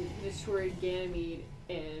who destroyed Ganymede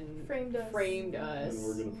and Framed us. And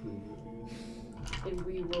we're gonna prove it. and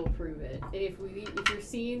we will prove it. And if you're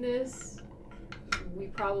seeing this, we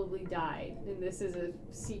probably died, and this is a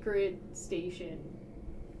secret station.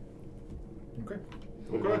 Okay.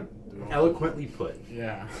 Okay. Eloquently put.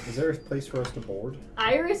 Yeah. Is there a place for us to board?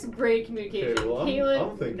 Iris, great communication. Okay, well, I'm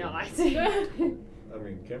Caitlin, thinking- no, I see. I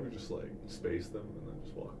mean, can't we just like space them and then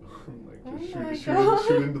just walk on? Like Oh just my shoot, God.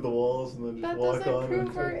 shoot into the walls and then just That walk doesn't on. prove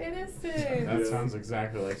and we're innocent. That Yeah. sounds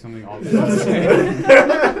exactly like something all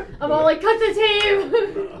Yeah. I'm all like, cut the tape!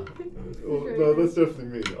 Well, no, that's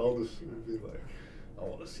definitely me. I'll just be like, I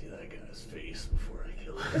want to see that guy's face before I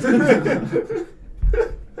kill him.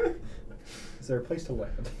 Is there a place to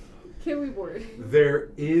land? Can we board? There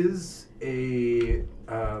is a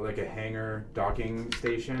like a hangar docking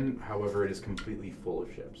station. However, it is completely full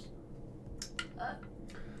of ships.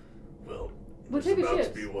 Well, What there's type of about ships?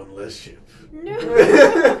 to be one less ship. No.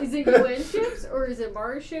 Is it UN ships or is it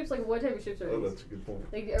Mars ships? Like, what type of ships are Oh, these? that's a good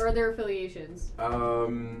point. Like, are there affiliations? Both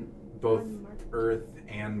On Mars. Earth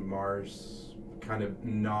and Mars, kind of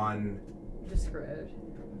non nondescript.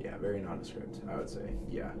 Yeah, very nondescript, I would say.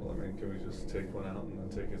 Yeah. Well, I mean, can we just take one out and then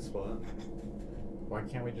take its spot? Why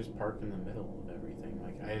can't we just park in the middle of everything?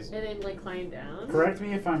 Like And then like climb down. correct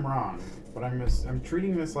me if I'm wrong, but I'm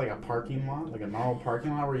treating this like a parking lot, like a normal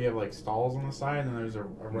parking lot where you have like stalls on the side and then there's a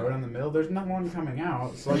road in the middle. There's no one coming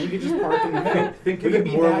out, so you could just park in the middle. Think We of could it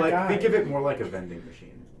be more that like guy. think of it more like a vending machine.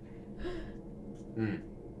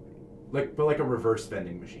 But like a reverse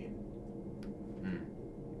vending machine.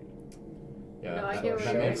 Yeah, No, I that, get what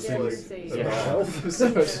that you're- I makes get what you're things. saying. Yeah. Or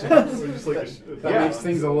just like That Yeah. makes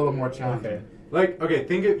things a little more challenging. Okay. Like, okay,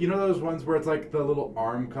 think of, you know those ones where it's like the little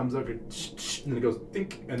arm comes up and then it goes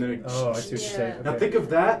think and then it Oh, I see what you're saying. Yeah. Now Okay. think of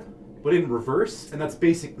that, but in reverse, and that's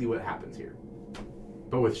basically what happens here.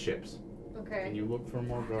 But with ships. Okay. Can you look for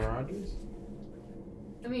more garages?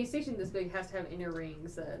 I mean, a station this big has to have inner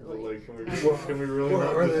rings that But, like. can we really What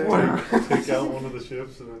not are just they? take out one of the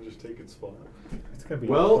ships and then just take its spot? It's gonna be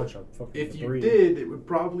Well, a bunch of fucking If you debris. did, it would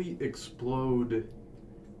probably explode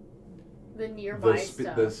the nearby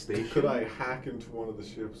stuff. the station. Could I hack into one of the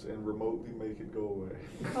ships and remotely make it go away?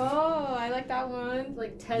 Oh, I like that one.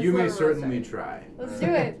 Like Tesla. You may roadside. certainly try. Let's do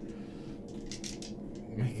it.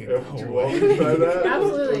 Make it Do go you away. want me to try that?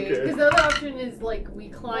 Absolutely, Okay. because the other option is like we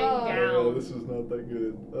climb Oh. Yeah, down. this is not that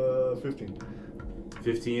good. 15.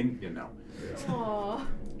 15? You know. Aww.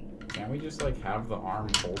 Can't we just like have the arm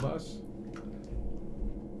hold us?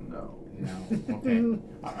 No. No. Okay.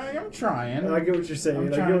 I'm trying. I get what you're saying. I'm I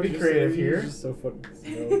get trying to what be you're creative saying. here. You're just so fucking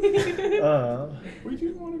slow. We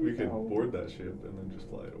just want to We be could cool. board that ship and then just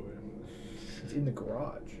fly it away. It's in the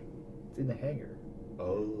garage. It's in the hangar.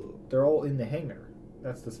 Oh. They're all in the hangar.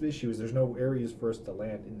 That's the issue. Is there's no areas for us to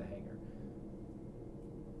land in the hangar.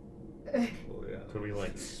 Well, yeah. Could we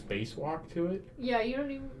like spacewalk to it? Yeah, you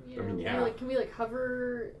don't even. You know, I mean, we, yeah. like, can we like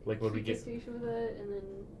hover? Like, would we keep the get- station with it and then?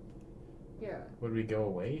 Yeah. Would we go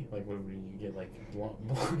away? Like, would we get like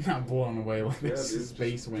not blown away like Yeah, this dude,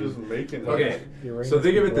 space just wind? making it. Okay. The Iranians So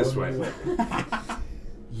think of it this blowing way. you away.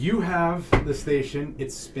 You have the station,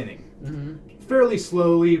 it's spinning. Mm-hmm. Fairly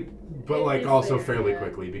slowly, but It like is also there, fairly yeah.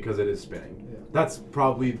 quickly because it is spinning. Yeah. That's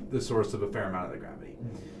probably the source of a fair amount of the gravity.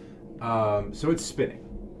 So it's spinning.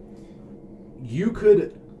 You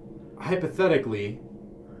could hypothetically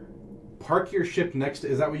park your ship next to,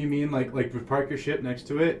 is that what you mean? Like park your ship next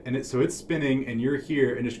to it and so it's spinning and you're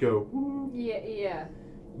here and just go woo. Yeah.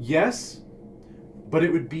 Yes, but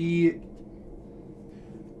it would be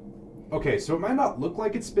okay, so it might not look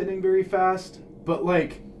like it's spinning very fast, but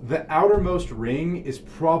like the outermost ring is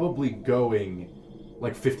probably going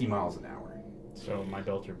like 50 miles an hour. So my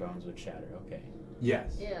belter bones would shatter. Okay,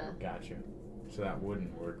 Yes. Yeah. gotcha. So that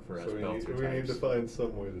wouldn't work for us So we belter need to types. find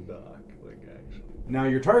some way to dock, like actually. Now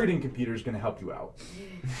your targeting computer is going to help you out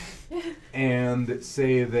and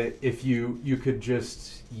say that if you could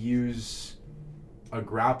just use a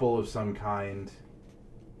grapple of some kind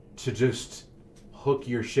to just hook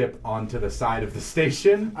your ship onto the side of the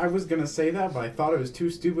station. I was gonna say that, but I thought it was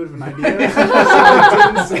too stupid of an idea, so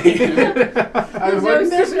I didn't say it. I was There's like, no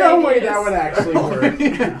 "There's stupid no way ideas." that would actually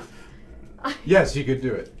work." Yes, you could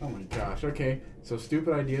do it. Oh my gosh. Okay, so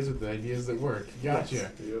stupid ideas are the ideas that work.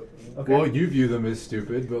 Gotcha. Yep. Okay. Well, you view them as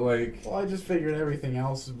stupid, but like, Well, I just figured everything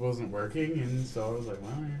else wasn't working, and so I was like,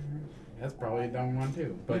 well, that's probably a dumb one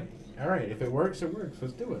too. But all right, if it works, it works.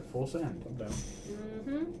 Let's do it. Full send. I'm down.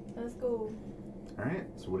 Mm-hmm. Let's go. all right.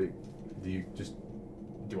 So what do you just?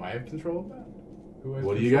 Do I have control of that? Who has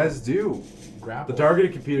What do you control? guys do? Grapple. The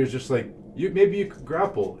targeting computer is just like maybe you could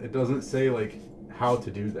grapple. It doesn't say like how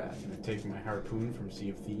to do that. I'm gonna take my harpoon from Sea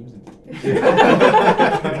of Thieves.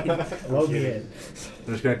 Load me in.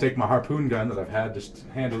 I'm just gonna take my harpoon gun that I've had just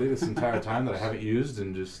handily this entire time that I haven't used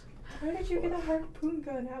and just Where did you get a harpoon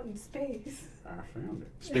gun out in space? I found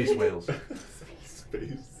it. space whales.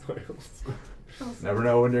 Space whales. Never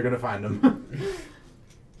know when you're gonna find them.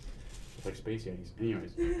 It's like space yetis.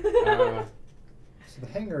 Anyways, So the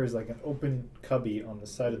hangar is like an open cubby on the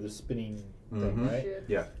side of the spinning thing, Mhm. right? Shit.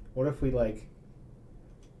 Yeah. What if we like,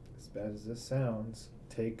 as bad as this sounds,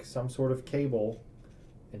 take some sort of cable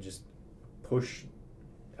and just push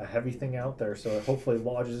a heavy thing out there so it hopefully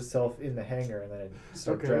lodges itself in the hangar and then it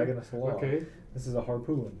start Okay. dragging us along. okay. This is a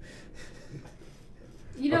harpoon.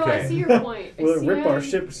 You know, Okay. I see your point. I Will it see rip how our you-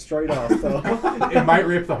 ship straight off though? It might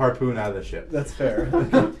rip the harpoon out of the ship. That's fair.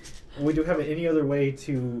 We do have any other way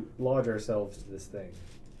to lodge ourselves to this thing.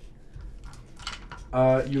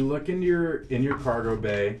 You look in your cargo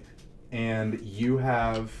bay, and you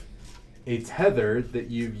have a tether that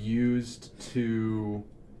you've used to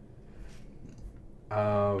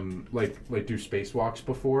like do spacewalks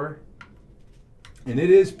before, and it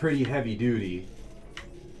is pretty heavy duty.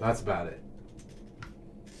 That's about it.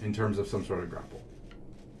 in terms of some sort of grapple.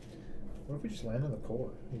 What if we just land on the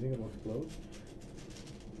core? You think it'll explode?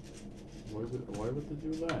 Why would they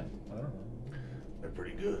do that? I don't know. They're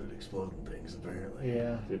pretty good at exploding things, apparently.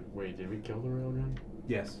 Yeah. Did we kill the railgun?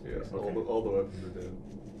 Yes. Yes, Okay. all the weapons are dead.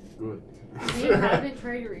 Good. They haven't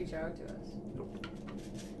tried to reach out to us. Nope.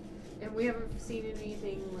 And we haven't seen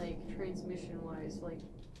anything like transmission-wise, like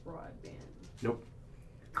broadband. Nope.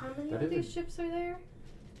 How many That of is a- these ships are there?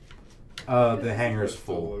 The hangar's That's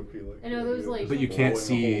so full. low-key, like, I know those, like- But you just can't blowing a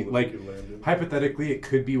see, hole that like, you landed. Hypothetically, it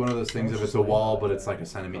could be one of those things Oh, if it's it's a just wall, like but that. it's like a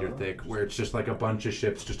centimeter thick, where it's just like a bunch of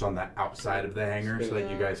ships just on the outside of the hangar so that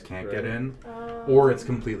you guys can't get in. Or it's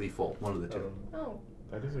completely full. One of the two. Oh.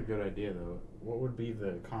 That is a good idea, though. What would be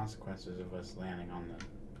the consequences of us landing on the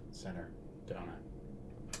center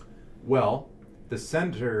donut? Well, the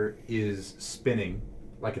center is spinning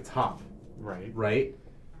like a top, Right. right?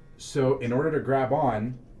 So in order to grab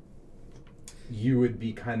on, you would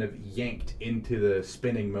be kind of yanked into the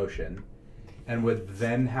spinning motion and would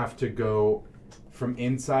then have to go from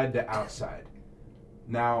inside to outside.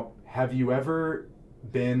 Now, have you ever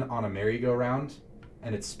been on a merry-go-round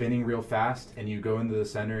and it's spinning real fast and you go into the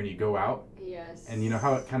center and you go out? Yes. And you know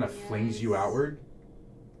how it kind of flings you outward?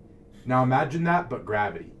 Now imagine that, but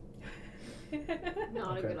gravity.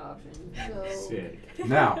 Not a Okay. good option. So Sick.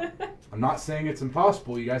 Now, I'm not saying it's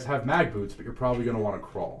impossible. You guys have mag boots, but you're probably going to want to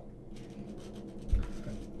crawl.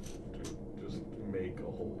 Dude, just make a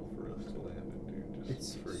hole for us to land in, dude. Just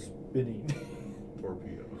It's freaking spinning.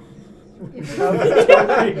 torpedo.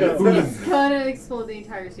 it's gonna explode the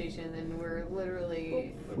entire station, and we're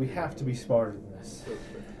literally We have to be smarter than this.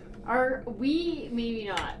 maybe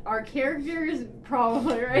not. Our characters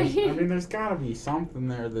probably right. I mean, there's gotta be something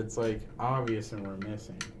there that's like obvious and we're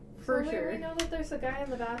missing. For So sure. We know that there's a guy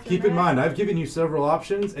in the bathroom. Keep in right? mind, I've given you several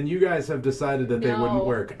options, and you guys have decided that they No. wouldn't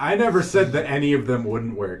work. I never said that any of them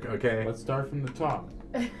wouldn't work, okay? Let's start from the top.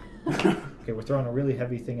 Okay, we're throwing a really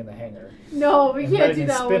heavy thing in the hangar. No, we And can't letting do it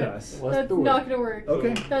that spin one. us. Let's That's do not it. gonna work.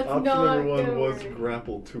 Okay. That's Option not number one gonna was work.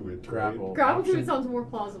 grapple to it. right? Grapple. Grapple to Option- it sounds more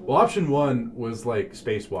plausible. Well, option one was like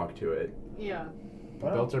spacewalk to it. Yeah.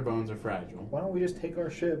 Why Built don't, our bones are fragile. why don't we just take our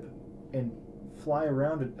ship and fly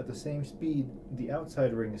around it at the same speed the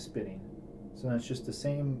outside ring is spinning? So then it's just the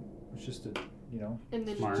same, it's just a, And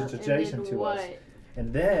then Smart. Just and adjacent then to what? us.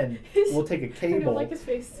 and then we'll take a I don't cable like his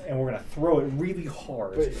face. and we're gonna throw it really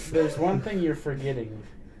hard. But there's one thing you're forgetting.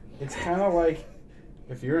 It's kind of like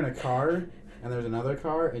if you're in a car and there's another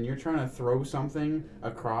car and you're trying to throw something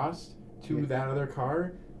across to Yeah. that other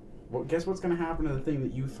car. Well, guess what's going to happen to the thing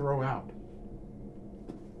that you throw out?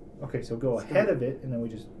 Okay, so go ahead of it, and then we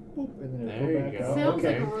just boop, and then it'll There go you back go. out. Sounds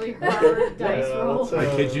Okay. like a really hard dice Yeah, roll. that's,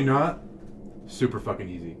 I kid you not, super fucking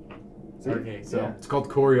easy. See? Okay, so Yeah. It's called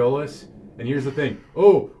Coriolis, and here's the thing.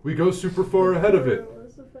 Oh, we go super far ahead of it.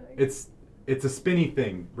 It's a spinny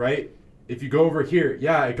thing, right? If you go over here,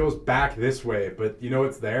 yeah, it goes back this way, but you know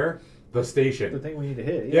what's there? The The station. thing we need to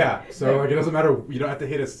hit. Yeah, so Yeah. like it doesn't matter. You don't have to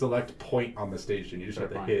hit a select point on the station. You just have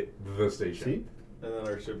to Fine. hit the station. See? And then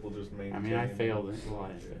our ship will just maintain. I mean, I failed it. Well,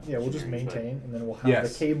 I failed. Yeah, we'll just maintain, and then we'll have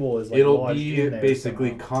Yes. the cable is like It'll lodged be in there basically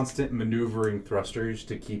somehow. constant maneuvering thrusters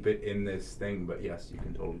to keep it in this thing. But yes, you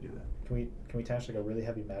can totally do that. Can we attach like a really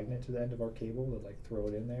heavy magnet to the end of our cable to like throw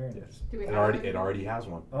it in there and just Do we It have already has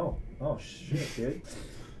one. oh shit, dude.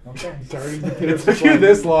 Okay. It's already It took you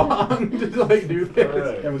this long to like do this.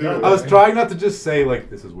 Alright, Yeah, we do got it. it. I was trying not to just say like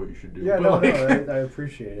this is what you should do. Yeah, but, no, like, I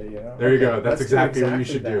appreciate it. You know. There you Okay, go. That's let's do exactly what you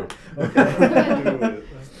should do. that. Okay. Do it.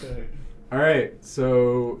 Okay. All right.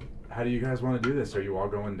 So how do you guys want to do this? Are you all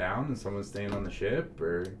going down and someone's staying on the ship,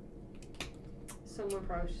 or Someone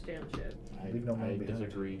probably should stay on ship. Leave no man I behind.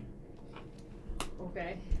 disagree.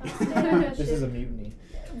 Okay. This is a mutiny.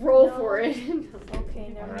 Roll No. for it. Okay,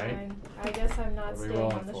 never Alright. mind. I guess I'm not What are we staying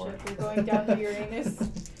rolling on the for? ship. We're going down to Uranus.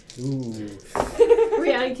 Ooh.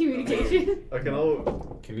 We adding communication. I can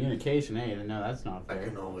all. Communication, no, that's not I fair.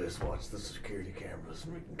 can always watch the security cameras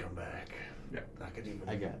and we can come back. Yeah. I could even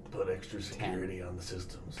I got put extra security on the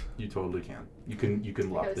systems. you totally can. You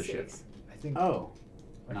can lock Go the ship. 6. I think. Oh,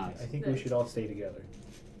 I nice. think we should all stay together.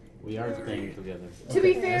 We are staying together. To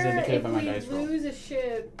be Okay. As fair, indicated if by my we dice roll. lose a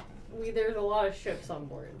ship, there's a lot of ships on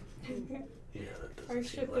board. Yeah, that doesn't Our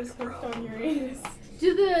seem ship like is a hooked on problem. Uranus.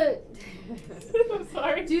 Do the I'm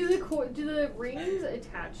sorry. do the rings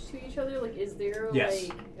attach to each other? Like, is there Yes.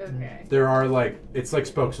 like okay? There are like it's like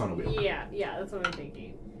spokes on a wheel. Yeah, that's what I'm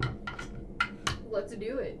thinking. Let's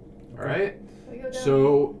do it. All right. We go down.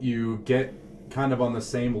 So you get kind of on the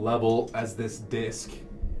same level as this disc,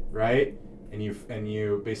 right? And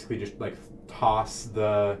you basically just like toss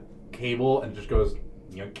the cable and it just goes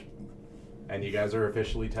yoink, and you guys are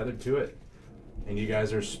officially tethered to it. and you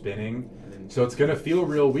guys are spinning. And then So it's gonna feel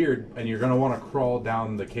real weird, and you're gonna want to crawl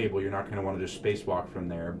down the cable. You're not gonna want to just spacewalk from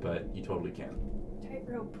there, but you totally can.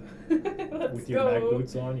 Tightrope. Let's With your mag go.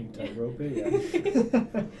 boots on, you can tightrope it.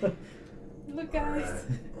 Yeah. Look, guys.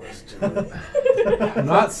 Alright, let's do it. I'm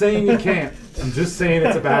not saying you can't. I'm just saying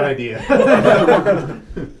it's a bad idea.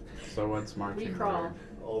 So what's marching? We crawl. order?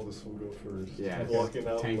 Aldous will go first. Yeah, Walking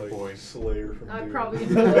out tank like boy. Slayer from I'm Doom. probably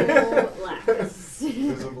gonna go last.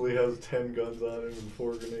 Visibly has 10 guns on him and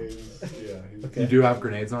 4 grenades. Yeah. He's Okay. You do have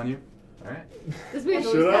grenades on you? Alright. This man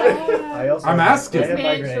Should always I? has- I also I'm have- asking. I have my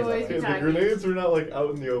Man grenades on choice. me. Okay, the Attacking. grenades are not like out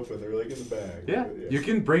in the open. They're like in the bag. Yeah, But, you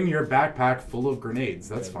can bring your backpack full of grenades.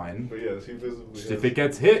 That's Yeah. fine. But yes, he visibly Just has, if it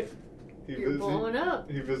gets hit. You're blowing up.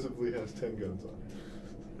 He visibly has 10 guns on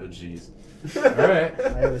Oh, jeez. Alright.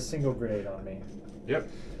 I have a single grenade on me, Yep.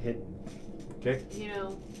 hidden, Okay. You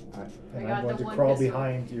know, and got I'm going the to one crawl pistol.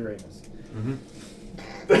 behind Uranus. Mm-hmm.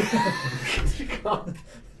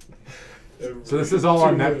 him. So this is all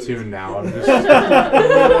on 2 minutes. Neptune now. I'm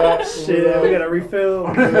just. Shit, we gotta refill.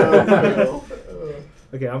 Uh,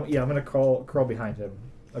 Okay, I'm gonna crawl behind him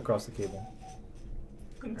across the cable.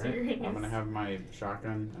 I'm gonna have my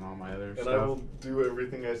shotgun and all my other and stuff, I will do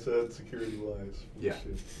everything I said security-wise. Yeah.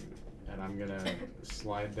 and I'm gonna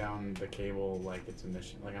slide down the cable like it's a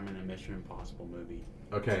mission, like I'm in a Mission Impossible movie.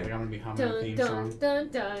 Like Okay. I'm gonna be humming a dun theme dun song, dun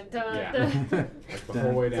dun dun Yeah. dun. like the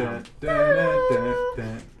whole way down.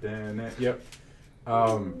 Yep.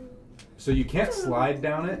 So you can't slide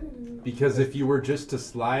down it because if you were just to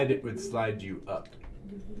slide, it would slide you up.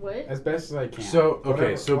 What? As best as I can. So okay,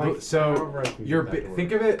 Whatever, so like, so however I can you're get that to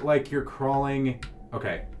think work. of it like you're crawling.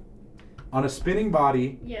 Okay. On a spinning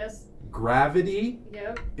body, Yes. gravity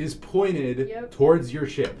Yep. is pointed Yep. towards your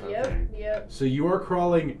ship. Yep. Okay. Yep. So you are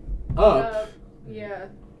crawling up Yeah.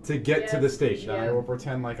 to get to Yes. the station. Then Yeah. I will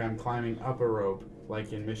pretend like I'm climbing up a rope,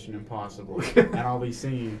 like in Mission Impossible, and I'll be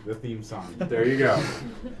singing the theme song. There you go.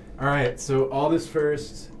 All right. So Aldous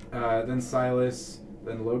first, then Silas,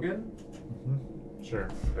 then Logan. Sure.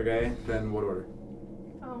 Okay. Then what order?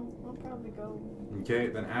 Oh, I'll probably go. Okay.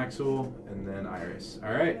 Then Axel, and then Iris.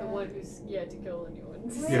 All right. The one who's yet to kill anyone.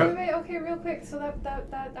 Yep. Wait. Okay, real quick. So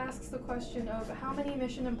that asks the question of how many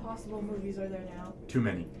Mission Impossible movies are there now? Too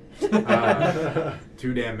many.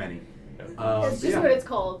 Too damn many. That's just yeah. what it's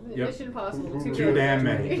called. Yep. Mission Impossible. Who Too damn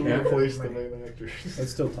many. Who Yeah. replaced the main actors?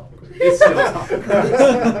 It's still Tom Cruise. It's still Tom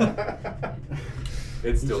Cruise.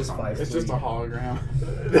 It's He's still just Tom five. Cruise. It's just a hologram.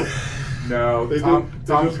 No, They Tom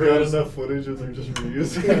just Cruise. got enough footage and they're just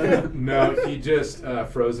reusing it. No, he just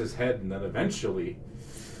froze his head, and then eventually,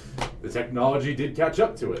 the technology did catch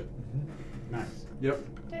up to it. Nice. Yep,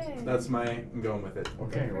 Hey. that's my. I'm going with it.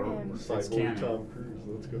 Okay, for well, him. it's Cyborg canon. Tom Cruise,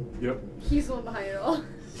 let's go. Yep. He's the one behind it all.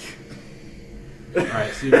 All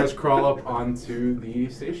right, so you guys crawl up onto the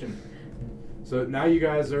station. So now you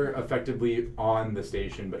guys are effectively on the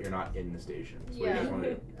station, but you're not in the station. So what do you Yeah. guys want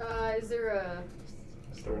to do? Is there a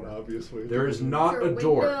Is there an obvious way? There to is do it? not is there a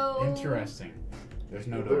door. window? Interesting. There's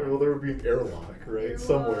no Well, there, door. well, there would be an airlock, right?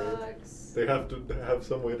 Somewhere. Airlocks. They have to have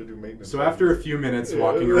some way to do maintenance. So after a few minutes Yeah.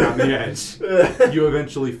 walking around the edge, you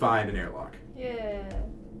eventually find an airlock. Yeah.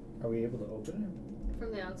 Are we able to open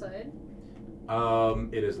From the outside.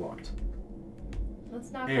 It is locked. Let's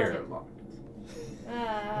knock on Airlock. it.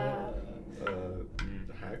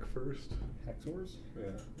 hack first. it? Hacksaws? Yeah.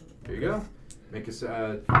 There you go. Make a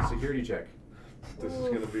security check. This is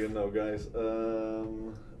gonna be a no, guys.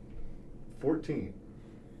 14.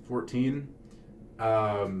 14.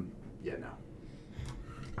 Yeah, no.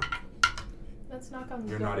 Let's knock on the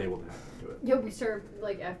You're door. not able to do it. Yeah, we start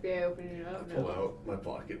like FBI opening it I up. pull now. out my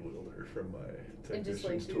pocket welder from my And just,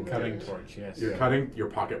 technician's like, tool. do Cutting Yeah. torch, yes. You're Yeah. cutting your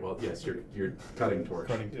pocket. Well, yes, you're cutting torch.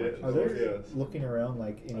 Cutting Yeah. torch. Are there yes. looking around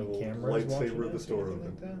like I any will cameras watching lightsaber the us or store anything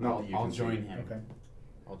open. like that? Not that you I'll can see. join him. Okay.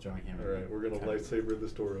 I'll join him. All right, we're gonna Okay. lightsaber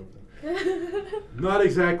this door open. Not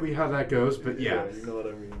exactly how that goes, but yeah. You know what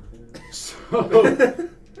I mean. So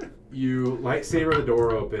you lightsaber the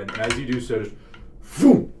door open, and as you do so,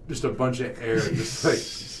 just a bunch of air just like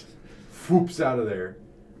whoops out of there,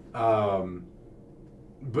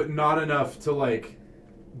 but not enough to like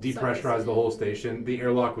depressurize the whole station. The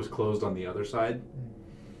airlock was closed on the other side.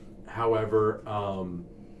 However,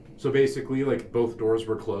 so basically, like both doors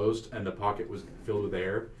were closed, and the pocket was filled with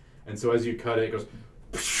air, and so as you cut it, it goes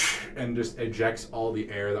and just ejects all the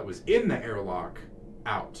air that was in the airlock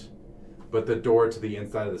out. But the door to the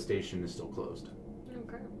inside of the station is still closed.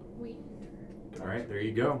 Okay. We. All right, there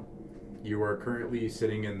you go. You are currently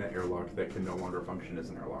sitting in the airlock that can no longer function as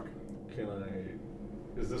an airlock. Can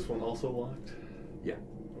I? Is this one also locked? Yeah.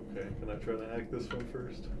 Okay. Can I try to hack this one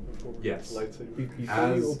first before Yes. lightsaber? Before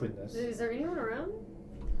As- you open this, Is there anyone around?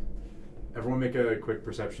 Everyone make a quick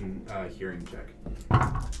perception hearing check.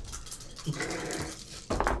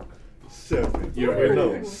 7. You don't hear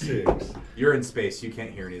No, anything. 6. You're in space. You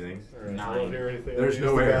can't hear anything. Alright, I don't hear anything. There's I'll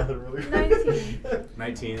no use the air. bathroom really 19.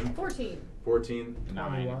 19, 14. 14,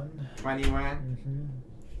 21. 21, Mm-hmm.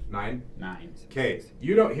 9. 9. Okay,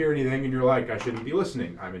 you don't hear anything, and you're like, I shouldn't be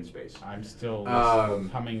listening. I'm in space. I'm still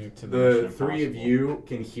coming to the The Mission three of Impossible. you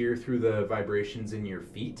can hear through the vibrations in your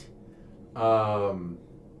feet. Sound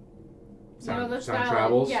the sound style.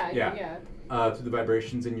 travels. Yeah. Through the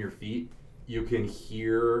vibrations in your feet, you can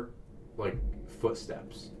hear like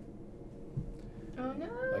footsteps, Oh no.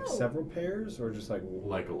 Like several pairs, or just like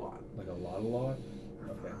like a lot. like a lot?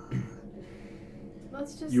 Okay.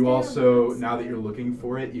 Let's just. You stay on also, one now that side. you're looking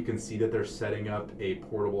for it, you can see that they're setting up a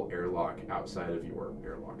portable airlock outside of your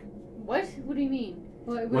airlock. What? What do you mean?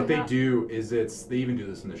 What they do is they even do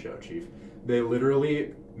this in the show, Chief. They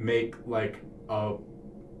literally make like a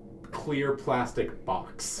clear plastic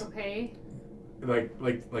box, Okay.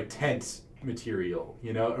 like tent material,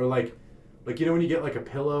 you know, or like you know when you get like a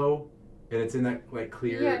pillow and it's in that like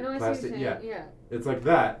clear Yeah, no, I plastic, see what you're saying. Yeah. it's like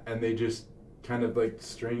that, and they just kind of like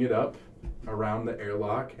string it up around the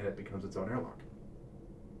airlock, and it becomes its own airlock.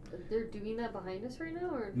 They're doing that behind us right now,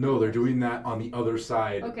 or? No, they're doing that on the other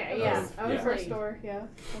side. Okay, of- yeah. I was yeah. First like- door, yeah.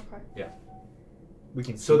 Okay. We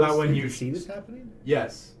can. So see that this, when we you can see this happening.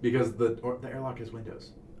 Yes, because the airlock has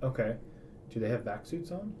windows. Okay. Do they have vac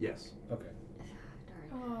suits on? Yes. Okay.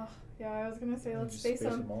 Darn. Oh, yeah. I was gonna say let's Just space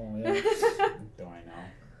them. all. Yeah. Do I know?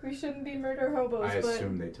 We shouldn't be murder hobos, I but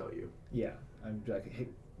assume they tell you. Yeah. I'm like, hey,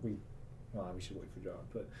 we should wait for John,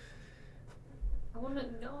 but I want to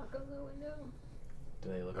knock on the window. Do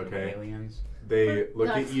they look Okay. like aliens? They look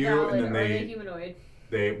That's at you, valid. and then Are they they humanoid?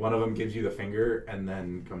 one of them gives you the finger and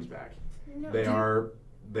then comes back. no.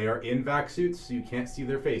 They are in vac suits, so you can't see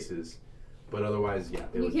their faces, but otherwise, yeah.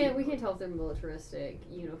 they We look can't humanoid. tell if they're militaristic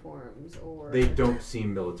uniforms or. They don't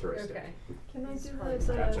seem militaristic. Okay. Can I do Fine.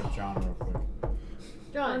 Catch the up John real quick.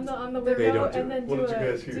 John. on the They window don't do and it. then What do did you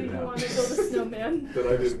a guys hear? do you No. want to build a snowman? That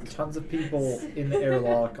I there's didn't. tons of people in the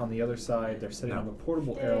airlock on the other side. They're setting No. up a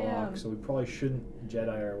portable Damn. airlock, so we probably shouldn't Jedi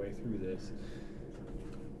our way through this.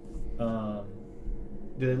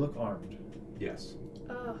 Do they look armed? Yes.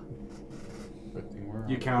 Oh, Good thing we're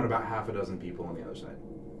You on. count about half a dozen people on the other side.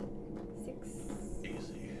 6.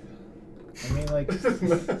 Easy. I mean, like,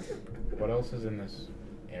 What else is in this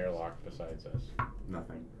airlock besides us?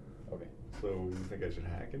 Nothing. Okay. So you think I should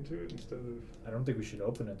hack into it instead of? I don't think we should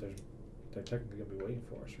open it. They're technically gonna be waiting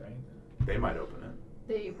for us, right? They might open it.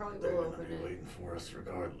 They probably They're will gonna open be it. waiting for us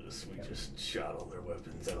regardless. We Yeah. just shot all their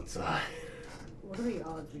weapons outside. What are the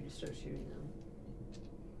odds we just start shooting them?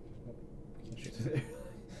 We can shoot it.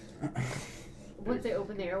 Once they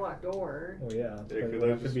open the airlock door. Oh yeah, but Could we'll I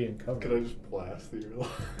have to just be in cover. Could I just blast the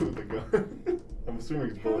airlock with a gun? I'm assuming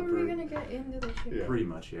it's How are we bulletproof. gonna get into the ship? Yeah. Pretty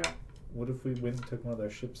much, yeah. What if we went and took one of their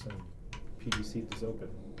ships and PDC'd this open?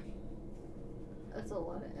 That's a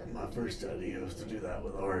lot of effort. My first idea was to do that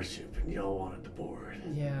with our ship, and y'all wanted to board.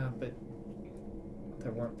 Yeah, but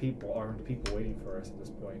there weren't armed people waiting for us at this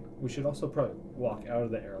point. We should also probably walk out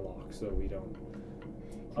of the airlock so we don't.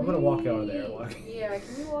 I'm gonna walk out of the airlock. Yeah,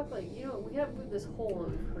 can we walk we have this hole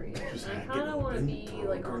in the crate. Just And I hack kind it of want to open, be throw a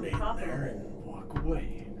like on grenade top in of the there, hole. and walk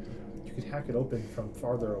away. You could hack it open from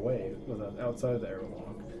farther away, outside of the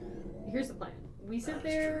airlock. Here's the plan. We sit That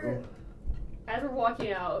is there true. as we're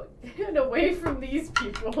walking out and away from these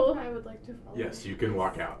people. I would like to follow. Yes, you can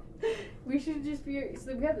walk out. We should just be.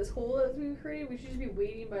 So we have this hole that we've created. We should just be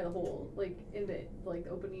waiting by the hole, like in the the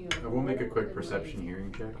opening of the I will make a hole quick and, perception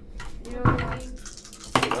hearing check. You know what I mean?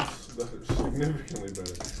 That's significantly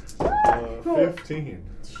better. Cool. 15.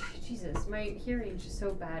 Jesus, my hearing's just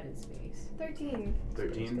so bad in space. 13.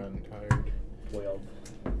 13, Gotten tired. 12.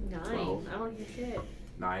 9. 12. I don't hear shit.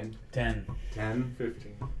 9, 10. 10.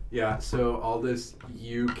 15. Yeah, so Aldous,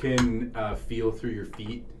 you can feel through your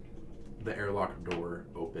feet the airlock door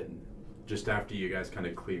open just after you guys kind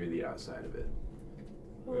of clear the outside of it.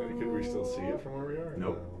 Could we still see it from where we are? or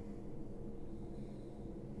Nope. no?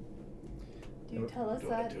 Do you tell us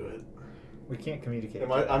Do I that? do it? We can't communicate.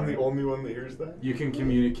 I'm the only one that hears that? You can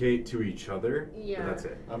communicate to each other, Yeah. but that's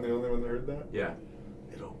it. I'm the only one that heard that? Yeah.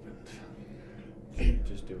 It opened.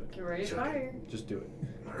 Just do it. Get ready to Chuck fire. Just do it.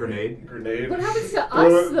 Grenade. Grenade. What happens to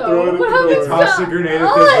Throw us it- though? throw it at What the happens door. to Toss the grenade at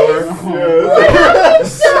us? the door. What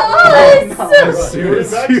happens to us? As soon We're in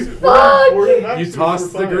as vac you, suits. Fuck! We're in vac you suits, toss we're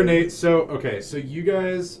the fine. grenade. So, okay, so you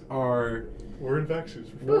guys are. We're in vac suits.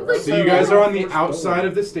 But, We're like, fine. So you guys are on the First outside door.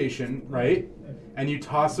 of the station, right? And you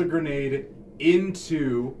toss a grenade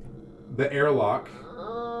into the airlock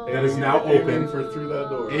that is now Aiming open, for through that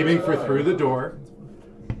door. aiming for through the door.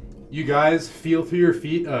 You guys feel through your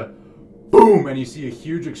feet a boom, and you see a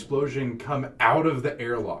huge explosion come out of the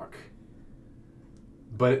airlock.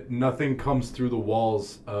 But nothing comes through the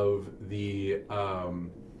walls of the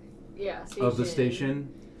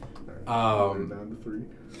station. Down to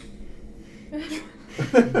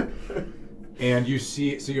 3. And you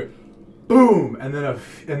see, so you're boom, and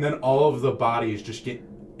then all of the bodies just get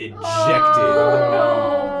ejected.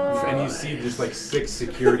 Oh, no. And you see just like 6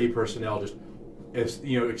 security personnel just,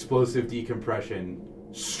 explosive decompression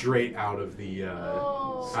straight out of the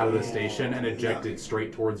station and ejected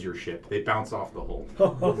straight towards your ship. They bounce off the hull.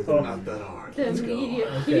 Not that hard. The Let's go. immediate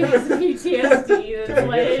Okay. PTSD Did we that's get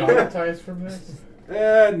like. traumatized from this?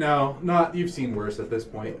 No, not. You've seen worse at this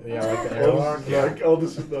point. Yeah, like the airlock. Like, all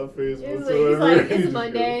this is not phased He's whatsoever. like, He's it's just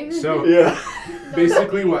Monday. So Yeah.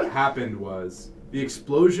 basically, what happened was the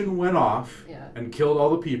explosion went off Yeah. and killed all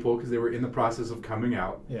the people because they were in the process of coming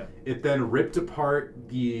out. Yeah. It then ripped apart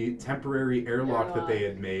the temporary airlock that they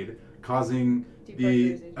had made, causing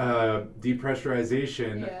the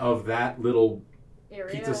depressurization Yeah. of that little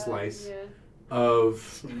Area. pizza slice Yeah. of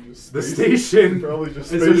Just the spaced- station. Probably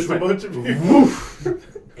just And so spaced just a went bunch of people.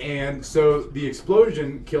 woof. And so the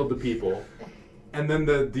explosion killed the people, and then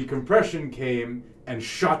the decompression came and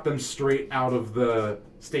shot them straight out of the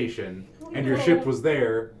station, and your ship was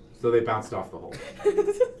there, so they bounced off the hull.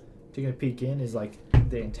 Taking a peek in, is like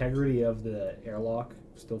the integrity of the airlock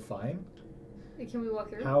still fine? Hey, can we walk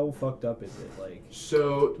through? How fucked up is it? Like,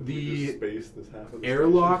 So We the just spaced this half of the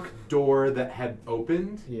airlock door that had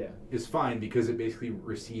opened yeah, is fine because it basically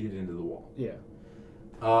receded into the wall. yeah.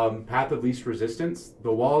 Path of least resistance,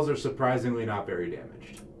 the walls are surprisingly not very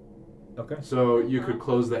damaged. Okay. So you could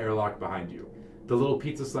close the airlock behind you. The little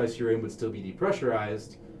pizza slice you're in would still be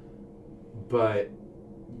depressurized, but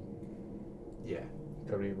yeah,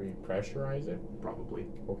 Could we repressurize it? probably.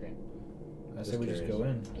 Okay. I say Just we just curious. go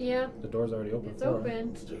in. Yeah, The door's already open. it's for it. open.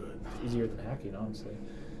 Let's do it. It's easier than hacking, honestly.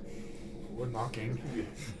 We're knocking.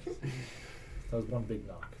 That was one big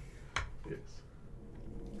knock. Yes.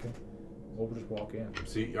 We'll just walk in.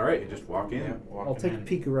 See, all right, you just walk in. Yeah, I'll walking take a in.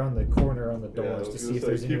 peek around the corner on the Yeah, I doors was to gonna see if say,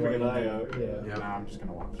 there's keeping anyone an eye in out. there. Yeah. Nah, I'm just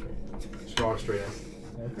gonna walk straight. Just walk straight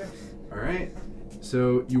in. Okay. All right.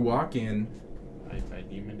 So you walk in. I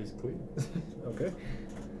deem it as clear. Okay.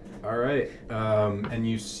 All right. And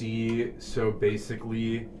you see. So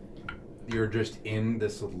basically, you're just in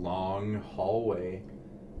this long hallway.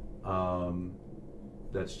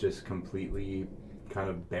 That's just completely kind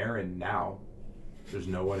of barren now. There's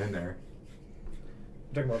no one in there.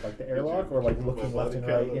 You're talking about like the airlock or like looking left and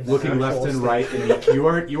right in the Looking left actual and right, station?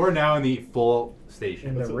 and you are now in the full station.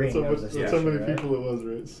 In the That's, ring that's, how, of much, the that's how many station, right? people it was,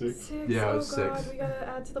 right? 6. 6. Yeah, it oh was god, 6. we gotta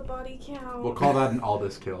add to the body count. We'll call that an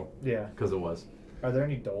Aldous kill Yeah. because it was. Are there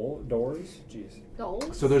any doors? Jeez.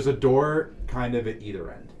 Goals? So there's a door kind of at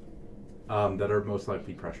either end that are most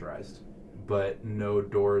likely pressurized, but no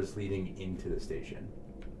doors leading into the station,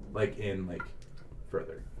 like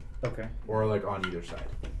further Okay. or like on either side.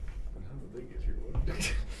 How did they get here?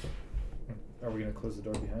 Are we gonna close the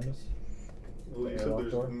door behind us? Well, you The said airlock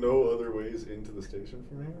there's door? no other ways into the station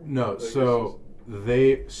from here? No, Like,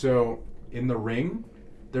 it's so in the ring,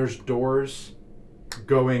 there's doors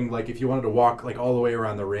going like if you wanted to walk like all the way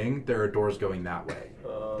around the ring, there are doors going that way.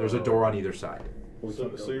 just- There's a door on either side. We So,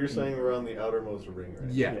 can't so go you're in. saying we're on the outermost ring,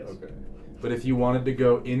 right? Yeah. Yes. Okay. But if you wanted to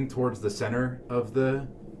go in towards the center of the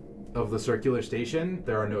circular station,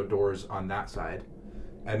 there are no doors on that side.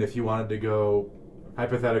 And if you wanted to go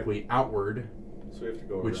hypothetically outward, So we have to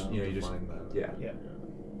go Which, around you know, to you just- find that. yeah. Yeah.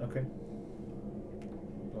 Okay.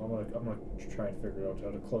 Well, I'm gonna try and figure out how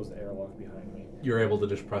to close the airlock behind me. you're able to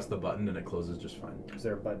just press the button and it closes just fine. Is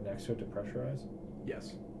there a button next to it to pressurize?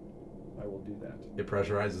 Yes. I will do that. It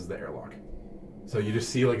pressurizes the airlock. So you just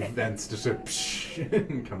see like vents just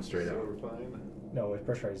and come straight So out. we're fine. No, it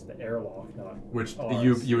pressurizes the airlock, not Which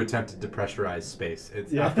ours. you attempted to pressurize space.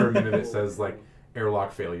 It's Yeah. after a minute it says like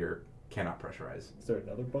airlock failure, cannot pressurize. Is there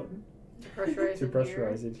another button Pressurize to in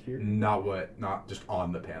pressurize here. it here? Not just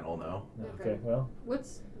on the panel, no. Okay. Well,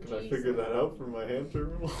 What's Did I G's? figure that out from my hand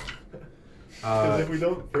terminal? Uh, Because if we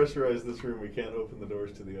don't pressurize this room, we can't open the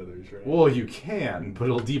doors to the others, right? Well, you can, but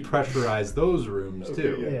it'll depressurize those rooms Okay,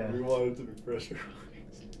 too. yeah. Yeah. We want it to be pressurized.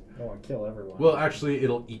 I don't want to kill everyone. Well, actually,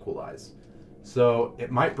 it'll equalize. So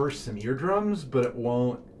it might burst some eardrums, but it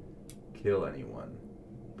won't kill anyone.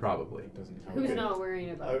 Probably. Who's Okay. not wearing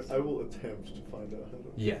a box? I will attempt to find out how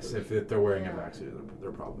to. Yes, if they're wearing a Yeah. vac suit,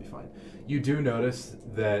 they're probably fine. You do notice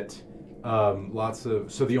that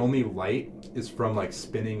so the only light is from like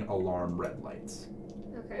spinning alarm red lights.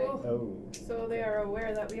 Okay. Oh, Oh. so they are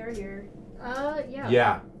aware that we are here. Yeah.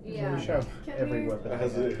 Yeah. Yeah. We shove Can every we- weapon.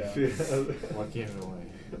 Has I it, have down. What gave it away?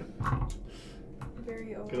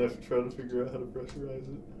 Very aware. Can I try to figure out how to pressurize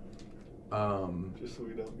it? Just so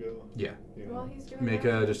we don't go. Yeah. You know? While he's doing Make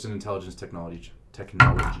that. just an intelligence technology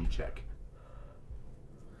check.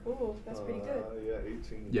 Ooh, that's pretty good. Yeah,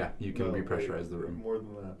 18. Yeah, you can No, repressurize wait, the room. More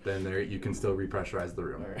than that. Then there you can still repressurize the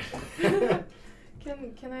room. Alright.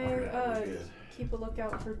 Can I Alright, we're good. keep a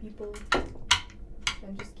lookout for people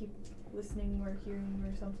and just keep listening or hearing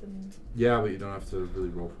or something? Yeah, but you don't have to really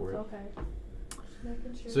roll for it. Okay. Just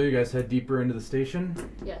making sure. So you guys head deeper into the station.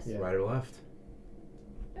 Yes. Yeah. Right or left?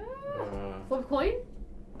 Flip coin?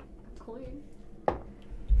 Coin.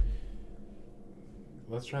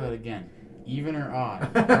 Let's try that again. Even or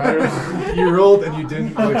odd? Right or wrong? You rolled and you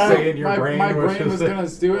didn't like say in your my, brain. My which brain was is- gonna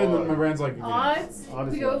do it, and then my brain's like, yeah. Odds. Odd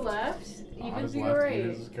is We go left. left. Odd Even is we go left, right.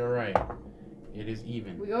 Evens go right. It is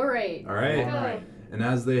even. We go right. All right. Go. Alright. And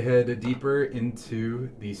as they head deeper into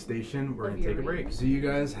the station, we're Love going to your take a break. reading. So you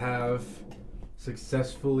guys have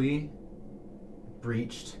successfully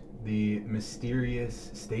breached the mysterious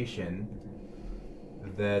station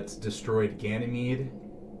that destroyed Ganymede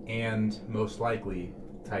and most likely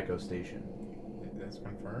Tycho Station. That's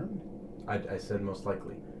confirmed? I said most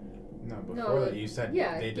likely. No, before No, that you said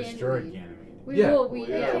yeah, they destroyed Ganymede. Ganymede. We Yeah. will. We, Well,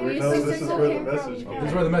 yeah, yeah, we we know assume this is signal where the came message from. came This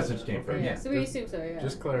is where the message came from, Okay. yeah. So we assume so. Yeah.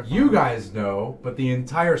 Just clarify. You guys know, but the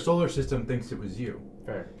entire solar system thinks it was you.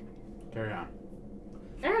 Fair. Carry on.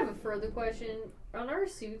 I have a further question. On our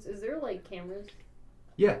suits, is there like cameras?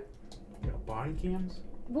 Yeah. You got body cams?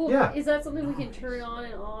 Well, Yeah. is that something we can turn on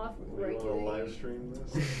and off We want to regularly? live stream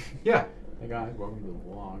this? Yeah. Hey guys, welcome to the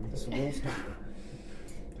vlog. This will stop.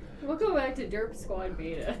 We'll go back to Derp Squad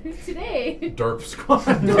Beta today. Derp squad.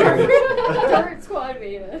 Derp Squad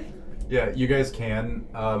Beta. Yeah, you guys can.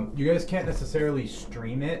 You guys can't necessarily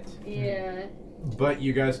stream it, Yeah, but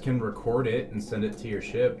you guys can record it and send it to your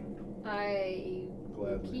ship. I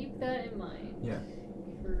will Gladly. keep that in mind. Yeah.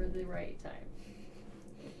 For the right time.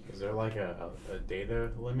 Is there like a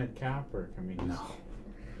data limit cap, or can we just...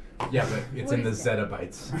 No. Yeah, but it's What in the is that?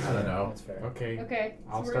 zettabytes. I don't know. That's fair. Okay. Okay.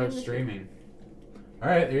 I'll so we're start in the streaming. All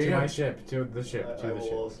right, there you To go. my ship. To the ship. I To the will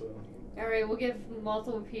ship. also. All right, we'll get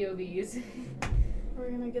multiple POVs. We're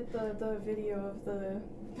gonna get the video of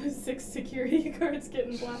the 6 security guards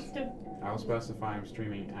getting blasted. I'll specify I'm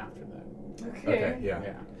streaming after that. Okay, yeah.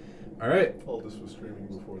 Yeah. All right. All this was streaming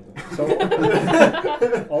before that.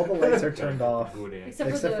 So all the lights are turned off. Good day. Except,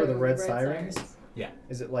 Except for the red sirens? sirens.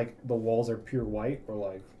 Is it like the walls are pure white or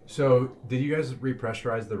like? So, did you guys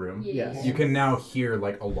repressurize the room? Yes. You can now hear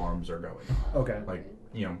like alarms are going on. Okay. Like,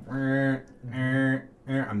 you know,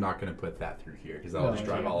 I'm not going to put that through here because that'll No,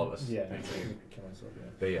 describe yeah. all of us. Yeah. Thank you. Kill myself, yeah.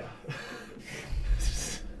 But yeah.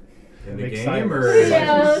 In the Make game silence. or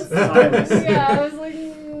Yeah, Silence. yeah, I was like,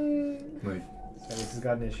 like, So this has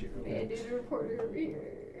got an issue. man, dude, a reporter over here.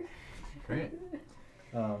 great.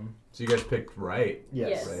 So So you guys picked right, yes.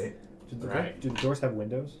 Yes. right? Do the doors have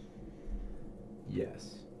windows?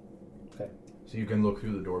 Yes. Okay. So you can look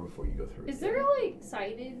through the door before you go through. Is there like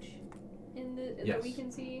signage in the that Yes. we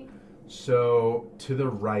can see? So to the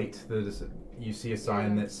right, you see a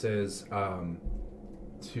sign Yeah. that says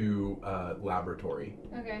to laboratory.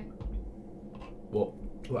 Okay. Well,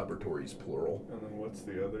 laboratories plural. And then what's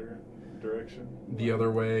the other direction? The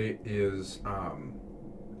other way is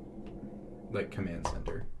like command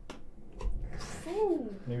center.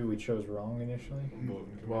 Ooh. Maybe we chose wrong initially.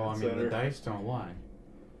 Well, I mean, Center. the dice don't lie.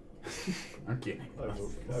 I'm kidding. I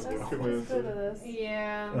will Let's command go to center. this.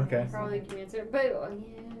 Yeah. Okay. Probably command center, but yeah.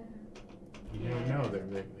 You never know.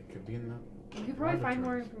 They could be in the... You could probably find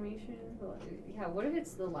more Laboratory. information. But, yeah, what if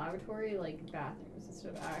it's the laboratory, like bathrooms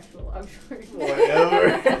instead of actual laboratory?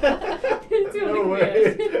 Whatever. It's No only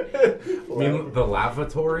way. I mean, the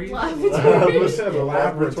lavatory? Lavatory. Listen, the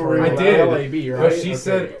laboratory. I did. LAB, right? But she Okay.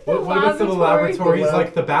 said, what if the Lavatory. lavatory is The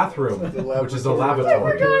like the bathroom, the which is a laboratory.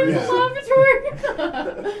 I forgot lavatory? it's a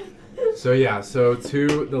lavatory. So yeah, so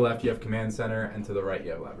to the left you have command center, and to the right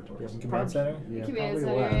you have laboratories. Command center? Yeah, Command probably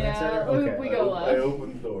center, left. yeah. center? We- Okay. We go I left.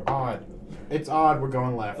 opened the door. Odd. It's odd. We're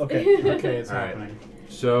going left. Okay. Okay, it's All right. happening.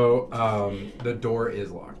 So the door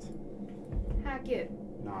is locked. Hack it.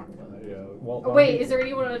 Knock. Yeah. Walt Oh, wait, Bobby? is there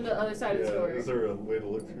anyone on the other side of the Yeah, door? is there a way to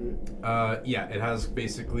look through it? Yeah, it has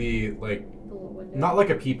basically like The little window? not like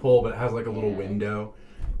a peephole, but it has like a little Yeah. window.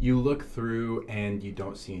 You look through and you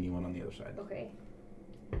don't see anyone on the other side. Okay.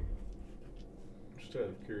 Just out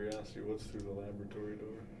of curiosity, what's through the laboratory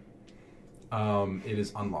door? It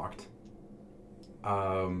is unlocked.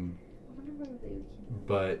 I wonder whether they would keep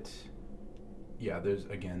But yeah,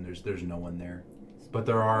 there's no one there. But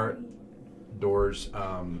there are doors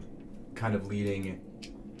kind of leading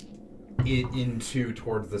it into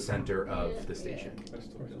towards the center of the station. I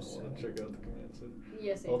still kind of want to check out the command center.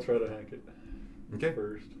 Yes. I'll try to hack it. Okay.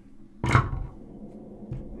 First.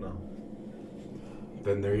 No.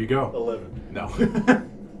 Then there you go. 11. No. Can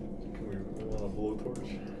we want a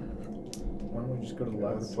blowtorch? Why don't we just go to the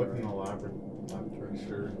Let's look in laboratory? the laboratory.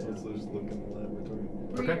 Sure. Let's just look in the laboratory.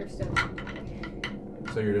 Okay. Reader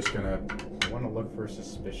stuff. So you're just gonna. I want to look for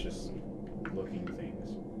suspicious looking things.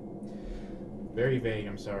 Very vague,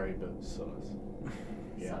 I'm sorry, but Sus.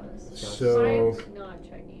 yeah. Sus. So. Vibe's not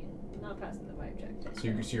checking. Not passing the vibe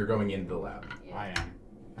check. So you're going into the lab. Yeah. I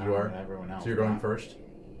am. You are? And everyone else. So you're going first.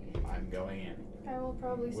 I'm going in. I will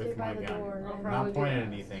probably stay With by my the gun. door. I'll and- probably Not do pointing that.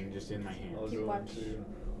 at anything, just in my hand. I'll Keep go watch. into.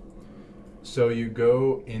 So you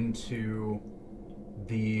go into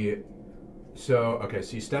the. So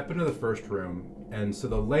you step into the first room, and so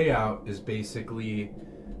the layout is basically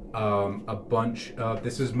a bunch of.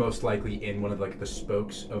 This is most likely in one of like the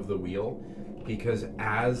spokes of the wheel, because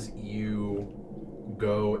as you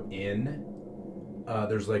go in,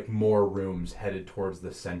 there's like more rooms headed towards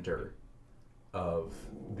the center of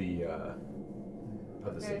the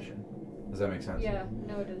Okay. station. Does that make sense? Yeah,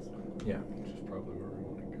 no, it is. Yeah. Which is probably where we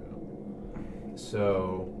want to go.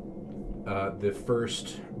 So, the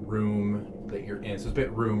first room that you're in, so it's a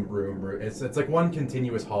bit room. It's like one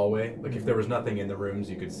continuous hallway. Like if there was nothing in the rooms,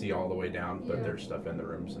 you could see all the way down, but Yeah. there's stuff in the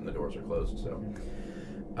rooms and the doors are closed. So,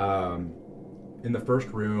 in the first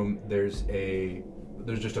room, there's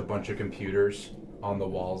just a bunch of computers on the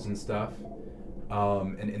walls and stuff.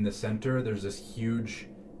 And in the center, there's this huge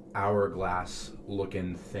hourglass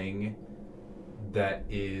looking thing that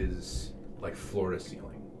is like floor to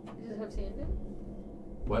ceiling. Does it have sand in it?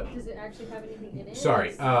 What? Does it actually have anything in it? Sorry,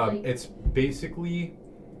 It's like- it's basically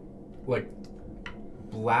like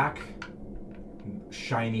black,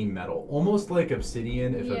 shiny metal, almost like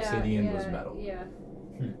obsidian if obsidian was metal. Yeah.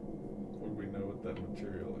 Would we know what that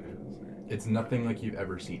material is? Or? It's nothing like you've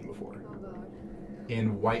ever seen before. Oh god.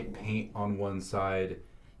 In white paint on one side,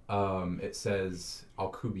 it says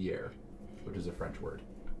Alcubierre, which is a French word.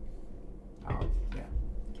 Yeah.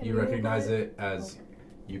 Can You we recognize Google it as,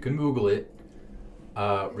 you can Google it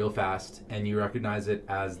real fast, and you recognize it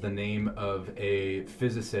as the name of a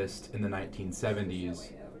physicist in the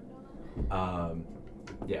 1970s.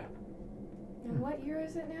 Yeah, And what year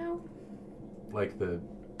is it now? like the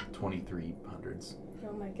 2300s.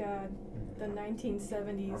 Oh my god, the I'm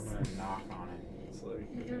 1970s. gonna knock on it. It's like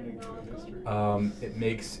You're ancient not history. It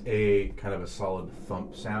makes a kind of a solid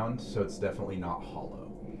thump sound, so it's definitely not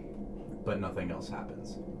hollow, but nothing else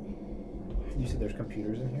happens. You said there's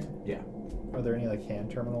computers in here? Yeah. Are there any like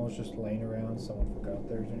hand terminals just laying around? Someone forgot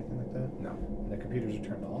theirs or anything like that? No, And the computers are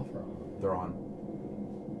turned off or on? they're on.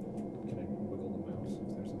 Can I wiggle the mouse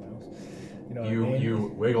if there's a mouse? You know what You I mean?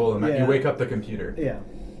 you wiggle them. Yeah. You wake up the computer, Yeah.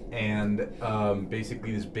 and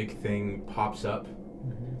basically this big thing pops up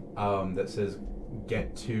that says,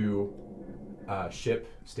 "Get to ship.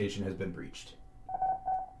 Station has been breached."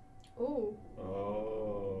 Ooh.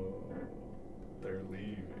 Oh, they're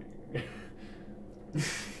leaving.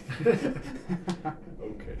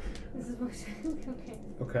 Okay. This is what okay.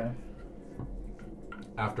 Okay.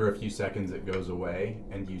 After a few seconds, it goes away,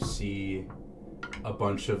 and you see a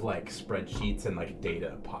bunch of like spreadsheets and like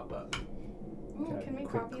data pop up. Ooh, I can we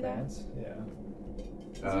quick copy that? glance?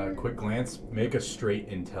 Yeah. Quick glance. Make a straight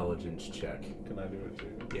intelligence check. Can I do it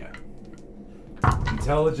too? Yeah.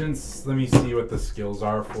 Intelligence. Let me see what the skills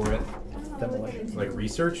are for it. Demolition. Like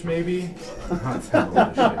research, maybe. Not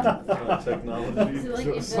demolition. Technology. Is it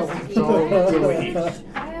like So-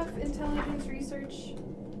 investigation? I have intelligence research.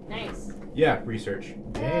 Nice. Yeah, research.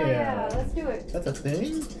 Yeah, yeah, let's do it. That's a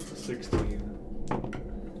thing? 16.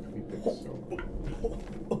 We picked so.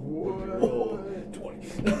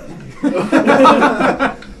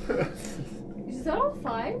 Is that all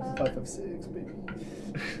 5? 5 of 6, baby.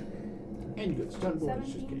 And you got stun bonus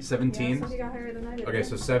just 17. 17. Yeah, somebody got higher than I did. Okay,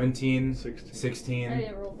 so 17, 16. 16, I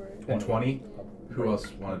didn't roll for it. and 20. Yeah. Who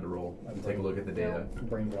else wanted to roll and take a look at the data?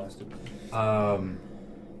 Brain blasted.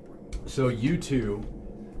 So you two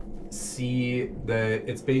see that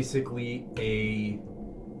it's basically a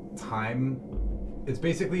time.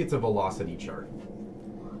 It's a velocity chart.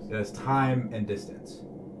 It has time and distance.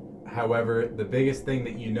 However, the biggest thing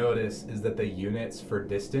that you notice is that the units for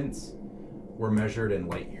distance were measured in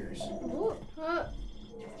light years. Ooh,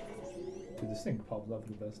 Dude, this thing pops up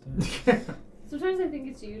at the best time. Sometimes I think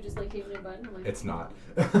it's you just like hitting a button. I'm like, It's not.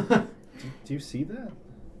 Do you see that?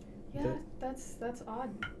 Yeah, that's odd.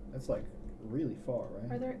 That's like really far, Are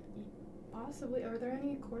right? there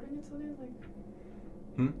any coordinates on it? Like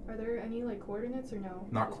Are there any like coordinates or no?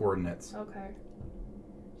 Not coordinates. Okay.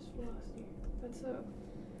 Just velocity. That's a.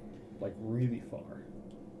 Like really far.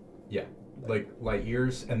 Yeah, like light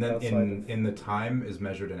years, and then Outside of- in the time is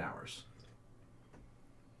measured in hours.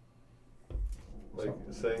 Like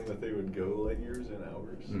saying that they would go light years in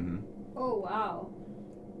hours. Mm-hmm. Oh wow.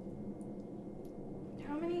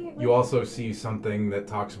 How many? You also see something that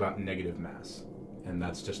talks about negative mass, and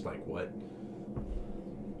that's just like what?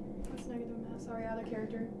 What's negative mass? Sorry, other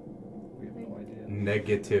character. We have no idea.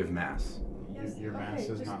 Negative mass. Yes, Your okay, mass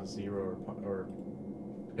is just- not zero or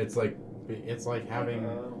It's like it's like having.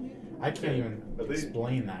 I can't even Are they-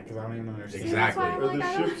 explain that because I don't even understand. Exactly. That's why Are I'm the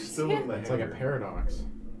like, I don't ships still in the It's like a hangar? paradox.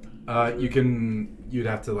 you'd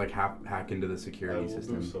have to like hack into the I security will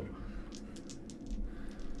system. do so.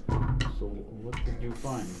 So what did you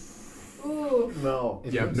find? Ooh. No.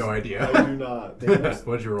 It You have looks- no I idea. do not.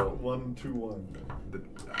 What'd you roll? 1, 2, 1.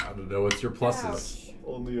 I don't know. What's your pluses? Ouch.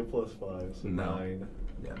 Only a +5, so No. 9.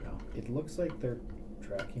 Yeah, no. It looks like they're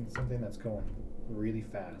tracking something that's going really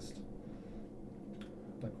fast.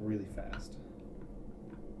 Like really fast.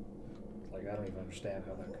 Like I don't even understand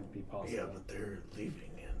how that could be possible. Yeah, but they're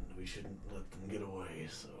leaving and we shouldn't let them get away,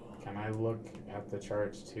 so. Can I look at the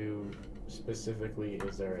charts too? Specifically,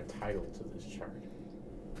 is there a title to this chart?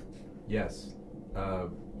 Yes.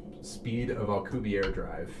 Speed of Alcubierre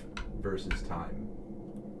drive versus time.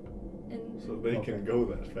 And So they Okay. can go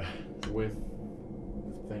that fast. With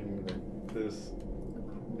the thing that This,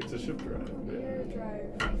 it's a ship drive. Air Yeah.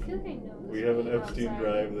 drive. I feel like I know this. We have an name Epstein outside.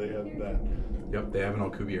 drive, they have that. Yep, they have an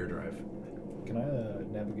Alcubierre drive. Can I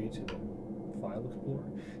navigate to the file explorer?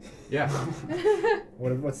 Yeah.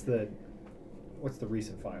 What's the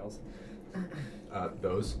recent files?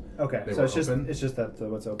 Those. Okay, They so were it's open? just that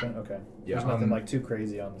what's open. Okay. Yeah, There's nothing on- like too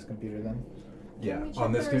crazy on this computer then. Yeah. Can we check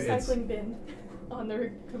On this, the it's recycling bin on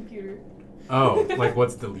their computer? oh, like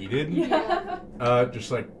what's deleted? Yeah.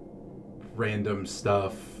 Just like random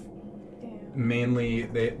stuff. Damn. Mainly,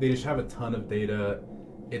 they just have a ton of data.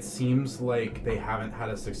 It seems like they haven't had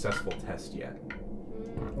a successful test yet.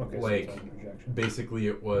 Okay. Like, so it's on projection. Basically,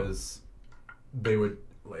 it was they would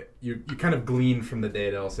like you kind of glean from the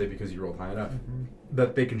data. I'll say because you rolled high enough Mhm.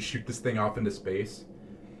 that they can shoot this thing off into space,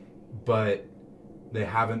 but they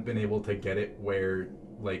haven't been able to get it where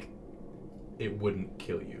like it wouldn't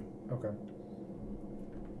kill you. Okay.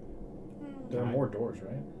 Hmm. There are more doors,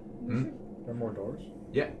 right? Hmm? There are more doors.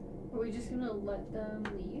 Yeah. Are we just gonna let them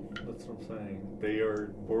leave? That's what I'm saying. They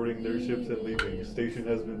are boarding their ships and leaving. Station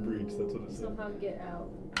has been breached. That's what it said. Somehow get out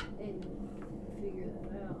and figure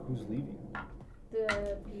that out. Who's leaving?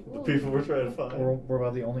 The people. The people we're trying to find. We're by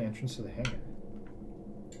the only entrance to the hangar.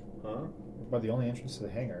 Huh? We're by the only entrance to the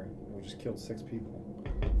hangar. We just killed 6 people.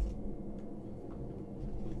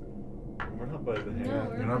 We're not by the No, hangar.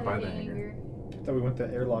 we're You're not by the hangar. I thought we went the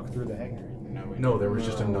airlock through the hangar. No, there was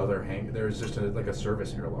just No. another there was just like a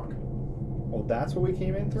service airlock. Oh, that's what we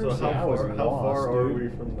came in through? So See, I how was far lost, are dude. we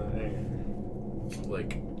from the hangar?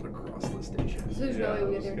 Like across the station. So there's Yeah, no I way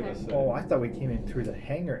we was get there gonna in time. say. Oh, I thought we came in through the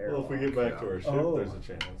hangar Well, airlock. if we get back to our ship, Oh. there's a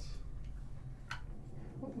chance.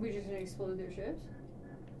 We're just gonna explode their ships?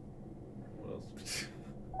 What else?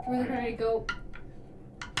 We're gonna go.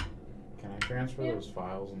 Can I transfer Yeah. those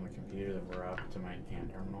files on the computer that were up to my hand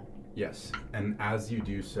terminal? Yes, and as you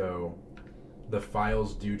do so, the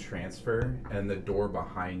files do transfer, and the door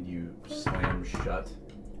behind you slams shut,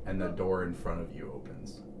 and the door in front of you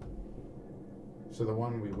opens. So the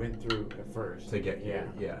one we went through at first. To get you,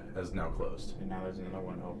 yeah, has now closed. And now there's another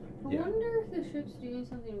one open. I Yeah. wonder if the ship's doing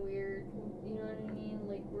something weird. You know what I mean?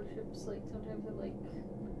 Like, where ships, like, sometimes have, like,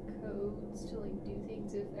 codes to, like, do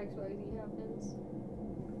things if XYZ happens.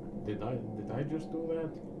 Did I just do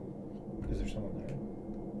that? Is there someone there?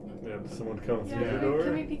 Yeah, did someone come Yeah, through the can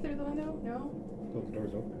door? we peek through the window? No? Oh, the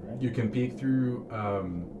door's open, right? You can peek through,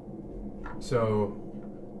 so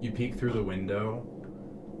you peek through the window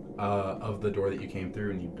of the door that you came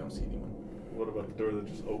through, and you don't see anyone. What about the door that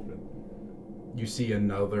just opened? You see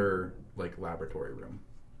another, like, laboratory room.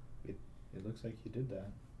 It looks like you did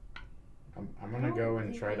that. I'm gonna go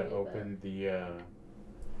and try to think I did open the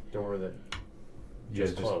door that Yeah,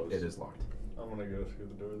 just closed. It is locked. I'm gonna go through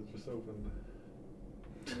the door that just opened.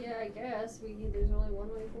 Yeah, I guess. There's only one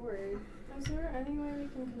way forward. Is there any way we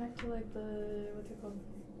can connect to like what's it called?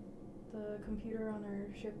 The computer on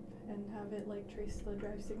our ship and have it like trace the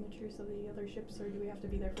drive signatures of the other ships, or do we have to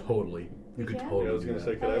be there for that? Totally. You could can? totally Yeah, I was do gonna that.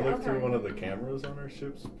 say, could Oh, I yeah, look through okay. one of the cameras on our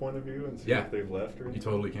ship's point of view and see Yeah. if they've left or You anything?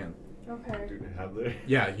 totally can. Okay. Dude, have they?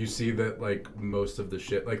 Yeah, you see that, like, most of the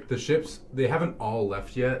the ships, they haven't all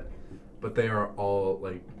left yet, but they are all,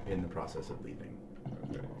 like, in the process of leaving.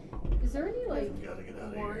 Okay. Is there any like We gotta get out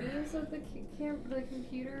of here. warnings that the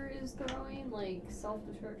computer is throwing, like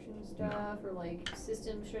self-destruction stuff, or like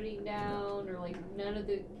system shutting down, or like none of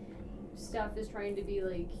the stuff is trying to be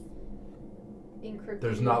like encrypted?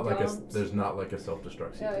 There's and not like dumped? there's not like a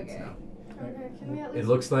self-destruct sequence Okay. now. Okay, can we at It least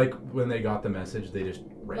looks like when they got the message, they just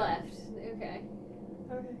ran. Left. Okay.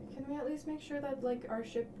 Okay, can we at least make sure that like our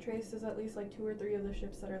ship traces at least like 2 or 3 of the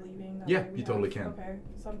ships that are leaving? That Yeah, way we you totally have- can. Okay,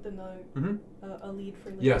 something to Mhm. a lead for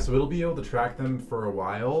later. Yeah, so it'll be able to track them for a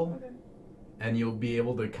while, Okay. and you'll be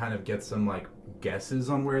able to kind of get some like guesses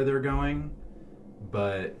on where they're going,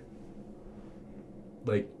 but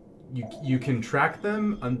like you can track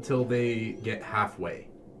them until they get halfway.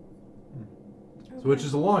 So, which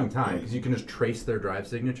is a long time because you can just trace their drive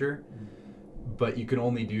signature, but you can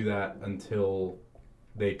only do that until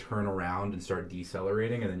they turn around and start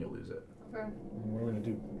decelerating, and then you'll lose it. Okay. What are we gonna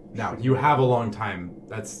do? Now you have a long time.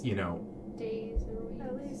 That's Days or weeks.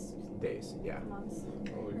 At least days. Yeah. months.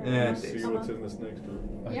 Well, we Yeah, can and see it's- what's in this next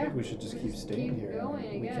room. I Yeah. think we should just We keep just staying keep here. going,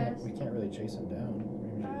 I we guess. can't really chase him down. Maybe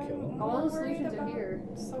we should kill him. All the more worried solutions are about here.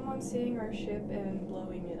 someone seeing our ship and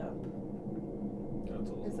blowing it up. That's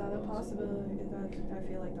also Is that a possibility? I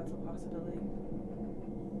feel like that's a possibility.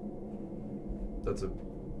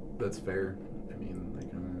 That's fair. I mean,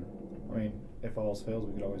 like, I mean, if all else fails,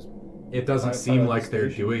 we could always. it doesn't Outside seem of the like they're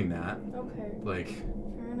station. doing that. Okay, Like,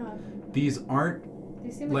 fair enough. these aren't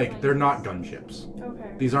They seem like they're not scientists. gunships.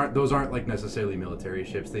 Okay. Those aren't like necessarily military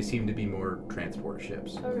ships. They seem to be more transport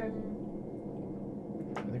ships. Okay.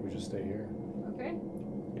 I think we should stay here. Okay.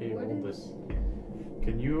 Hey, What hold is- this.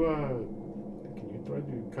 Can you try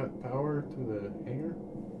to cut power to the hangar?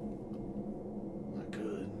 I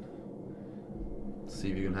could. See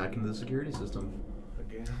if you can hack into the security system.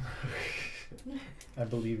 Again. I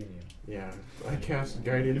believe in you. Yeah, I cast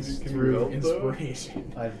guidance Can you through help, though?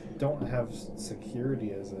 inspiration. I don't have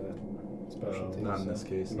security as a specialty. Not in so this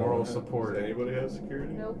case. Moral Does support. anybody have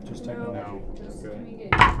security? Nope. Just No. technology. Just Okay.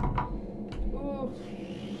 communicate. Ooh,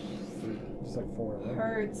 Just like 4 of them.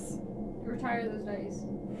 hurts. Retire those dice.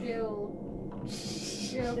 Jail.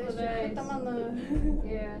 Jail for Put the dice. them on the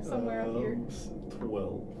Yeah. somewhere up here.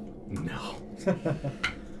 12. No.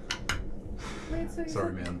 Wait, so you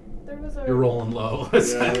Sorry, said man. there was a You're rolling low.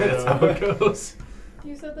 That's Yeah. how it goes.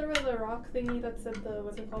 You said there was a rock thingy that said the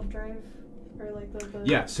what's it called, drive, or like the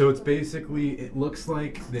Yeah, so it's basically, it looks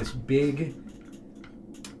like this big,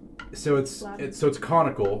 so it's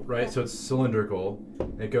conical, right? Yeah. So it's cylindrical.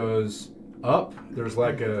 It goes up, there's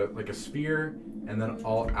like a sphere, and then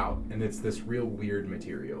all out. And it's this real weird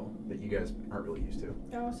material that you guys aren't really used to.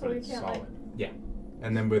 Oh, so But we it's can't solid. Yeah.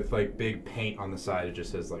 And then with like big paint on the side, it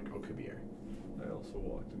just says like Okubier. I also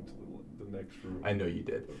walked into the next room. I know you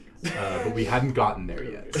did. But we hadn't gotten there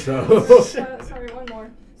yet. like. So Sorry, one more.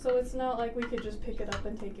 So it's not like we could just pick it up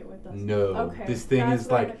and take it with us. no, Okay. this thing that's is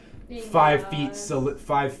what like Being 5 feet loud.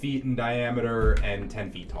 5 feet in diameter and 10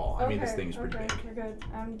 feet tall. I mean, this thing's pretty okay, big. You're good.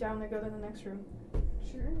 I'm down to go to the next room.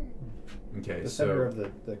 Sure. Okay, The center so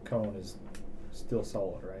of the cone is still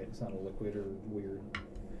solid, right? It's not a liquid or weird.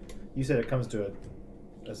 You said it comes to a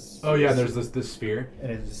oh yeah, there's this sphere.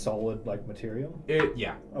 and it's solid like material.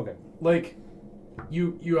 Yeah, Okay. like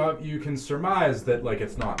you can surmise that like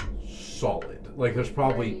it's not solid. Like there's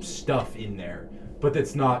probably Right. stuff in there, but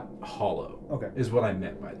it's not hollow. Okay. Is what I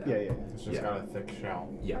meant by that. Yeah. It's just Yeah. got a thick shell.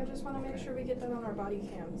 Yeah. I just want to make sure we get that on our body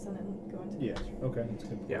cams and then go into the Yeah. next room. Okay. That's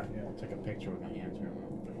good. Yeah. I'll take a picture with my hands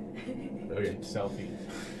right Okay. Selfie.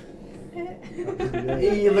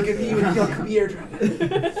 Hey, look at me when you be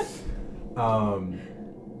airdrop.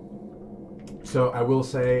 So I will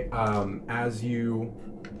say, as you,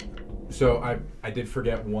 so I did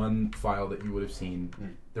forget one file that you would have seen.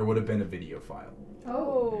 There would have been a video file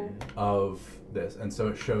Oh. of this, and so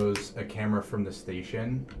it shows a camera from the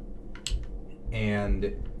station, and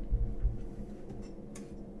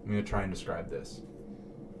I'm gonna try and describe this.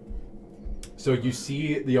 So you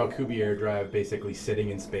see the Alcubierre drive basically sitting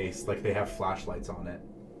in space, like they have flashlights on it.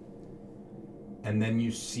 And then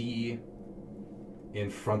you see in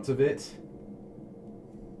front of it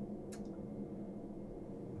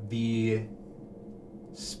the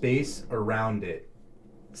space around it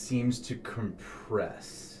seems to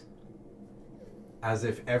compress, as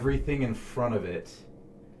if everything in front of it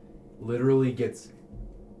literally gets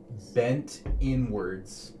bent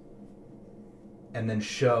inwards and then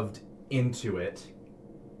shoved into it,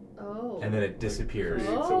 Oh. and then it disappears.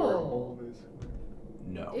 Creates a Oh. wormhole, basically.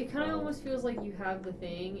 No. It kind of almost feels like you have the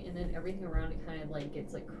thing, and then everything around it kind of like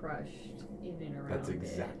gets like crushed in and around. That's it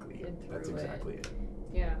exactly. and That's through it. exactly it.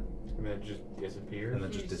 Yeah. And then it just disappears. And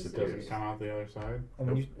then just Just disappears. Doesn't come out the other side.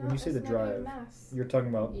 When you say the drive, you're talking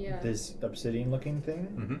about Yeah. this obsidian-looking thing.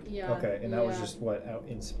 Mm-hmm. Yeah. Okay, and that was yeah. just what out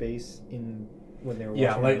in space when they were.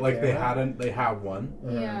 Yeah, watching the like they camera? have one.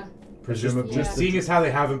 Yeah. Presumably, Yeah. seeing as how they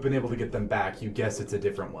haven't been able to get them back, you guess it's a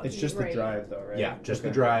different one. It's just Right. the drive, though, right? Yeah, just the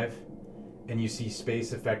Okay. drive, and you see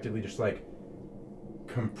space effectively just like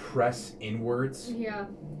compress inwards Yeah.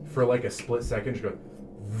 for like a split second, just go,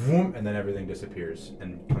 vroom, and then everything disappears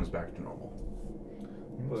and comes back to normal.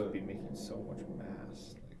 You must But- be making so much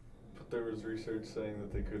mass. But there was research saying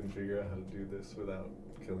that they couldn't figure out how to do this without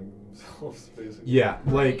killing themselves, basically. Yeah,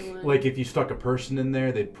 like Anyone. like if you stuck a person in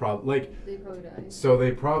there, they'd probably like. They probably die. So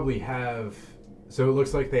they probably have. So it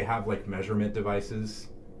looks like they have like measurement devices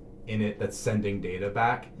in it that's sending data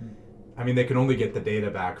back. I mean, they can only get the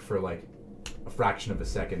data back for like a fraction of a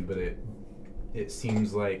second, but it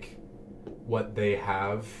seems like what they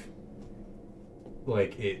have,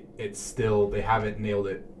 like it's still, they haven't nailed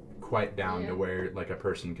it quite down Yeah. to where like a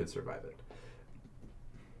person could survive it.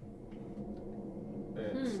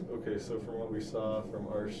 And, okay, so from what we saw from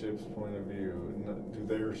our ship's point of view, do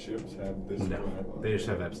their ships have this? No, drive? they just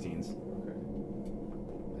have Epstein's. Okay.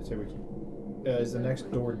 I say we keep. Is the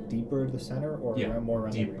next door deeper to the center or Yeah, more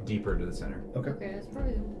around the ring? deeper to the center. Okay. Okay, that's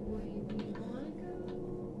probably the way we want to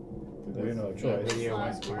go. There's no The choice. video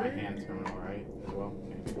went Last to my word? hand terminal, right? As well. I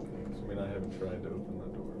mean, I haven't tried to open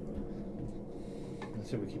that door, Let's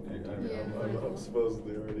say we keep but going. Yeah. I'm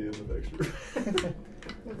supposedly already in the next room.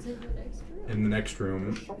 What's in the next room? In the next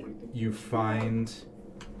room, you find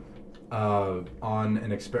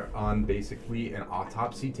on basically an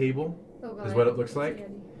autopsy table Oh god. is what it looks It's a like.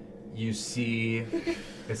 Yeti. You see,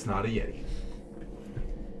 it's not a Yeti.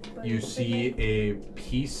 But You it's see a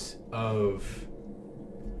piece of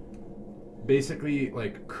basically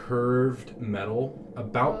like curved metal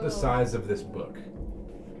about the Oh. size of this book,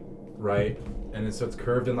 right? And so it's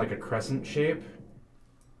curved in like a crescent shape,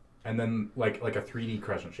 and then like a 3D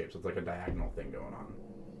crescent shape, so it's like a diagonal thing going on.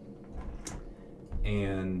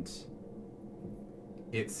 And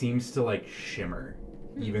it seems to like shimmer,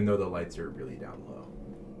 even though the lights are really down low.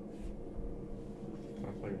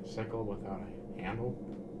 Sounds like a sickle without a handle.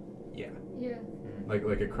 Yeah, Yeah. like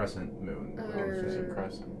a crescent moon. Oh, it's just a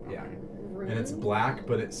crescent. Yeah. Okay. And it's Room? black,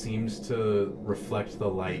 but it seems to reflect the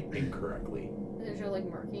light incorrectly. And there's no like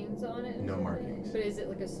markings on it? or No something? markings. But is it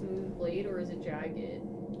like a smooth blade or is it jagged?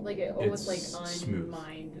 Like it almost It's like smooth.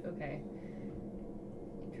 unmined. Okay.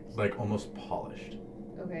 Interesting. Like almost polished.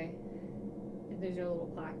 Okay. And there's no little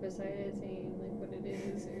plaque beside it saying like what it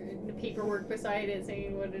is, or the paperwork beside it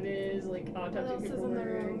saying what it is, like What autopsy else is in the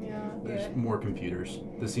paperwork. room? Yeah. There's Yeah. more computers.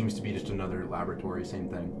 This seems to be just another laboratory, same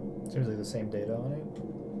thing. Seems like the same data on it.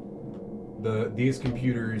 These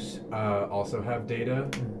computers also have data.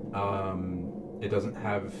 It doesn't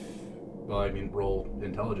have, well, I mean, roll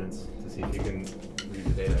intelligence to see if you can read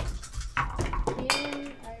the data.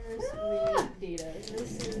 Can Iris read data?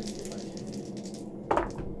 This is the question.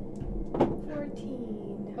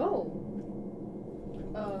 14. Oh.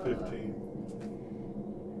 15.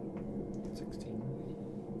 16.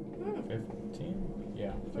 15?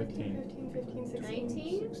 Yeah, 15. 15, 15, 16.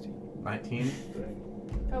 19? 16. 19,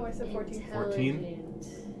 Oh, I said 14. 14?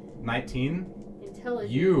 19.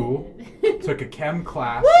 Intelligent. You took a chem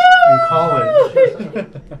class Woo! in college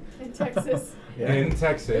In Texas. Yeah. in It's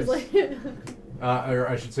Texas, like or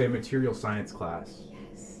I should say, a material science class.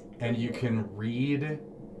 yes. And you can read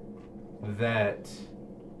that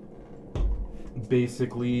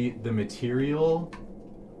basically the material,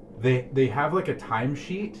 they have like a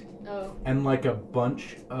timesheet Oh. and like a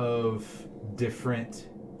bunch of different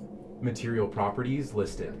material properties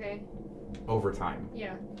listed Okay. over time,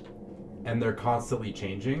 Yeah. and they're constantly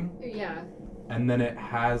changing. Yeah. And then it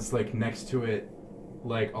has like next to it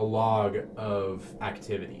like a log of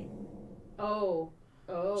activity. Oh.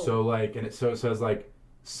 Oh. So like, and it says like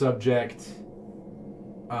subject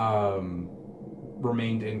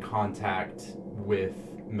remained in contact with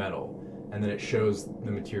metal, and then it shows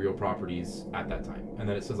the material properties at that time, and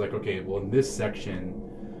then it says like, okay, well in this section,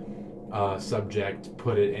 subject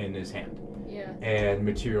put it in his hand, Yeah. and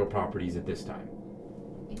material properties at this time.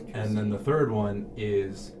 And then the third one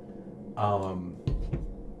is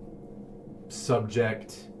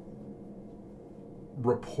subject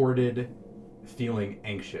reported feeling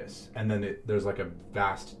anxious, and then there's like a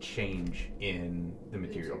vast change in the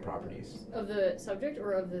material properties Of the subject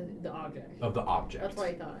or of the object? of the object. That's what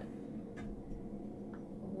I thought.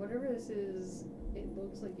 Whatever this is, it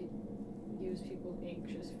looks like it gives people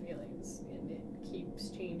anxious feelings and it keeps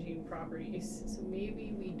changing properties. So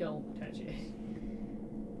maybe we don't touch it.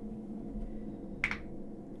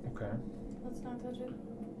 Okay. Let's not touch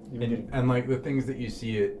it. And like the things that you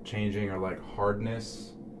see it changing are like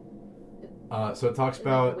hardness. So it talks And,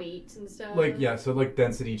 about like, weight and stuff. like so like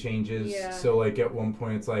density changes. Yeah. So like at one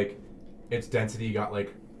point it's like its density got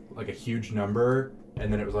like a huge number,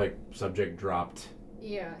 and then it was like subject dropped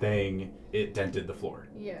Yeah. thing, it dented the floor.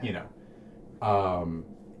 Yeah. You know.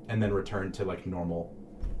 And then returned to like normal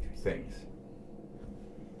things.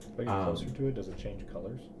 But you're closer to it, does it change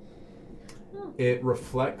colors? Oh. It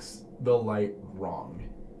reflects the light wrong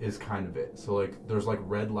is kind of it. So like there's like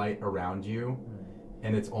red light around you,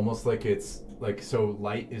 and it's almost like it's like so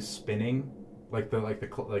light is spinning, like the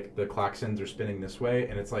klaxons are spinning this way,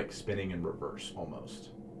 and it's like spinning in reverse almost.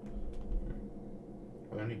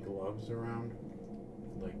 Are there any gloves around?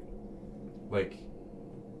 Like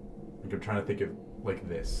I'm trying to think of like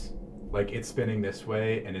this. Like it's spinning this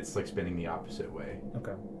way and it's like spinning the opposite way.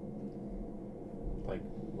 Okay. Like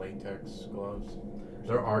latex gloves?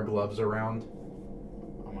 There are gloves around.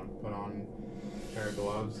 I'm gonna put on a pair of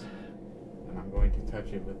gloves and I'm going to touch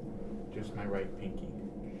it with just my right pinky.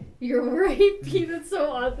 You're right, Pete. That's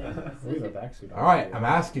so odd. We have a back suit on. All right, I'm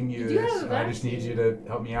asking you You this. have a And I just need vaccine. you to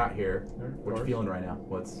help me out here. Of What you course. feeling right now?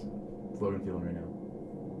 What's Logan feeling right now?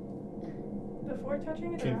 Before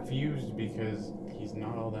touching it, or after? Confused because he's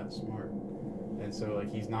not all that smart. And so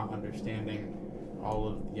like he's not understanding all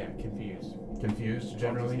of confused. Confused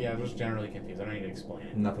generally? Yeah, just generally confused. I don't need to explain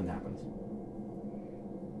it. Nothing happens.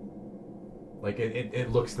 Like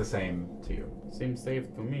it looks the same to you. Seems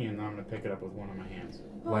safe to me, and then I'm gonna pick it up with one of my hands.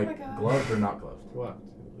 Oh like my god. gloved or not gloved? What?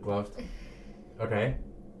 Gloved. Okay.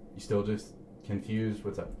 You still just confused?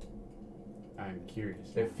 What's up? I'm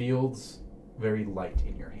curious. It feels very light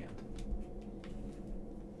in your hand.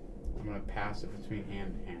 I'm gonna pass it between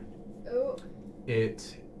hand and hand. Oh.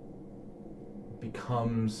 It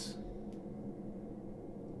becomes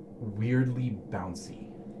weirdly bouncy.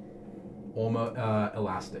 Almost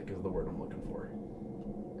elastic is the word I'm looking for.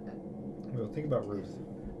 Well, think about Ruth.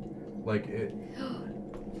 Like it.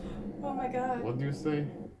 Oh my god. What do you say?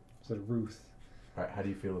 Is it Ruth? All right. How do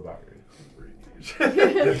you feel about it?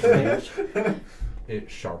 It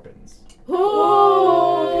sharpens.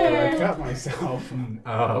 Oh. I Okay. got myself.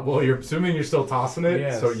 Well, you're assuming you're still tossing it,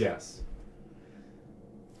 Yes. so yes.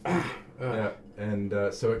 Yeah, and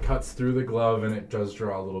so it cuts through the glove, and it does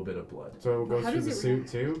draw a little bit of blood. So it goes How through does the it suit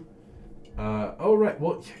react? too? Oh right.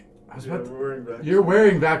 Well, I was about to, we're wearing back. you're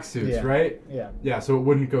wearing vac suits, Yeah. right? Yeah. Yeah. So it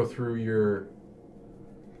wouldn't go through your.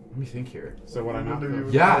 Let me think here. So would I not Wouldn't go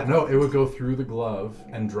you- Yeah, no, it would go through the glove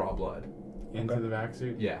and draw blood. into the vac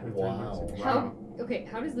suit? Yeah. With Wow. my- How? Okay.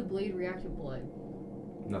 How does the blade react to blood?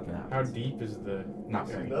 Nothing happens. How deep is the? Not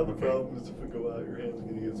Okay. very. Now the Okay. problem is if we go out, your hand's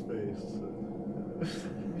gonna get spaced.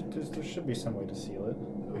 There should be some way to seal it.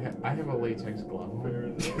 I have a latex glove. Fair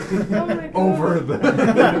enough. Oh my god. Over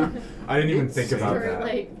the. I didn't even think about Or, that.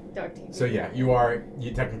 like duct tape. So yeah,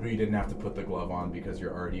 you technically didn't have to put the glove on because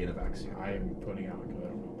you're already in a vac suit. I am putting it on because I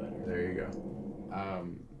don't know better. There you go.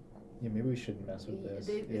 Yeah, maybe we shouldn't mess with this.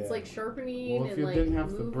 It's Yeah. like sharpening Well, if and you like didn't have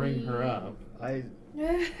to bring moving. her up,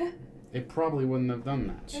 it probably wouldn't have done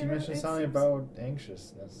that. She It- mentioned it something seems- about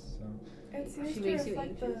anxiousness. So. It seems She to makes you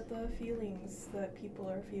reflect the anxious. feelings that people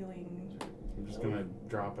are feeling. I'm just gonna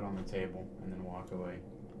drop it on the table and then walk away.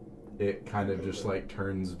 It kind of just like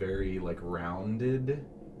turns very like rounded,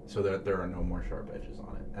 so that there are no more sharp edges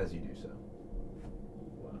on it as you do so,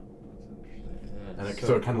 Wow, that's interesting. and That's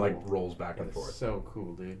so it kind of cool. like rolls back and That's forth. so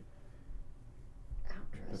cool, dude. Ow,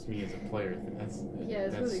 That's trust me as a player. That's Yeah,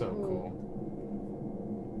 it's that's really so cool.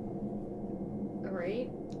 All right.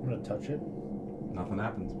 I'm gonna touch it. Nothing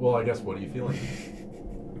happens. Well, I guess what are you feeling?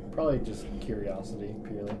 Probably just curiosity,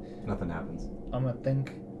 purely. Nothing happens. I'm gonna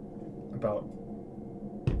think about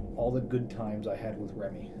all the good times I had with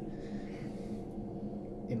Remy.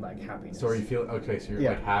 In like happiness. So are you feel okay? So you're Yeah.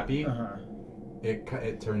 like happy. Uh-huh.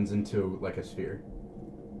 It turns into like a sphere.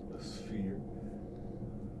 A sphere.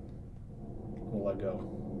 We'll let go.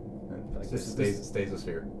 And Like it this is- stays a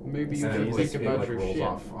sphere. Maybe you And can it, think it about like your rolls shit.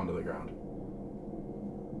 off onto the ground.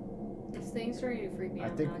 This thing's starting to freak me I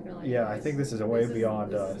out. think, I'm not gonna lie. yeah, I guys. think this is a way This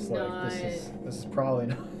beyond this us. is Like not. this is probably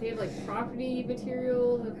not. They have like property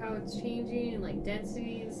materials of how it's changing and like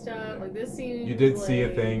density and stuff. Like this seems. You did see a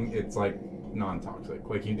like- thing. It's like non-toxic.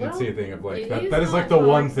 Like you did Well, see a thing of like it that. is That is like the one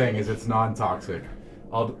non-toxic. thing is it's non-toxic.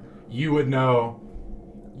 You would know.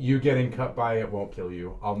 You getting cut by it won't kill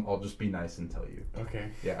you. I'll just be nice and tell you.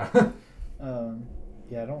 Okay. Yeah.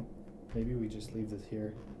 Yeah, I don't. Maybe we just leave this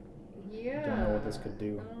here. Yeah. Don't know what this could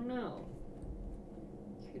do. I don't know.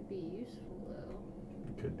 Could be useful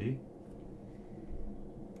though. Could be.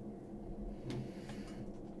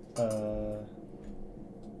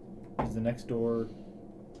 Is the next door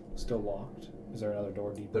still locked? Is there another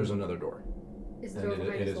door deeper? There's another door. Is the And door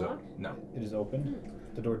behind us is locked? no. It is open?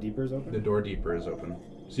 The door deeper is open? The door deeper is open.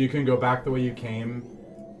 So you can go back the way you came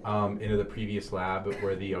into the previous lab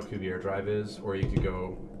where the Alcubierre drive is, or you could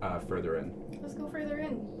go further in. Let's go further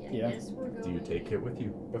in. Yeah. Yes, we're going. Do you take it with you?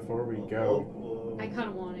 Before we go, I kind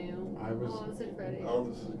of want to. I was- Oh, such a bad idea.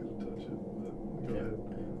 Aldous is gonna touch it. But go Yeah. ahead.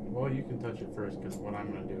 well, you can touch it first because what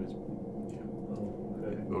I'm gonna do is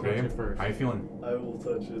Okay. Okay. Touch it first. How you feeling? I will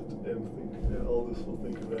touch it and think. And Aldous will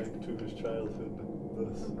think back to his childhood.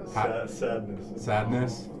 The God. sadness.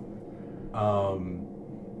 Sadness.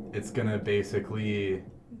 It's gonna basically,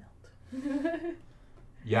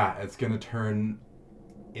 yeah, it's gonna turn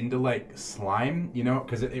into like slime, you know,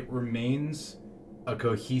 because it remains a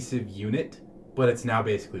cohesive unit, but it's now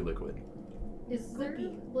basically liquid. Is there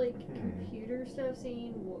like computer stuff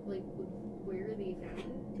saying what, like where they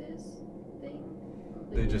found this thing?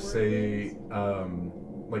 Like, They just where it say, is?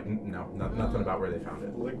 nothing about where they found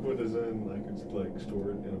it. Liquid is in like it's like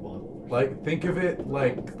stored in a bottle. Or Like, think of it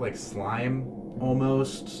like slime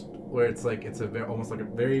almost, where it's like it's almost like a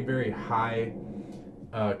very, very high,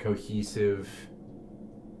 cohesive,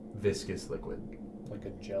 viscous liquid. Like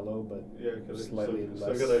a jello, but yeah, slightly so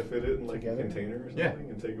less could I fit it in like together? a container or something Yeah.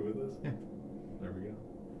 and take it with us? Yeah. There we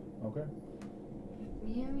go. okay.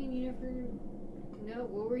 Yeah, I mean, you never know.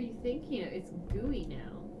 What were you thinking? It's gooey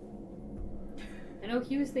now. I know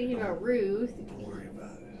he was thinking about Ruth. Don't worry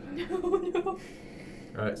about it. No, no.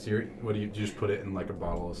 All right, so what do you just put it in like a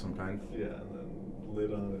bottle of some kind? Yeah, and then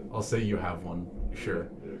lid on it. I'll say you have one. Sure.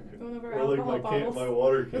 Yeah, okay. One of our Or like alcohol my bottles. my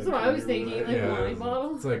water can. That's what I was thinking, like Yeah, wine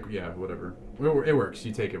bottle. It's like, yeah, whatever. It works.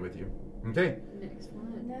 You take it with you. Okay. Next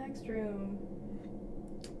one. Next room.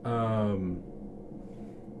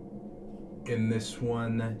 In this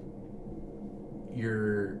one,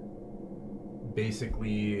 you're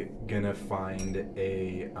basically gonna find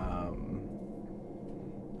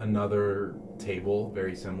another table,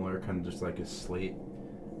 very similar, kind of just like a slate.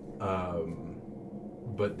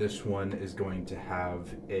 But this one is going to have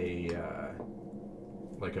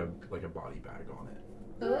like a body bag on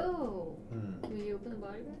it. Oh. Can we open the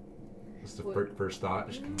body bag? That's the What? first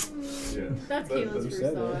thought. Just Yeah. That's That- Caitlin's you first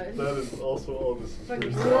said it. thought. That is also all this is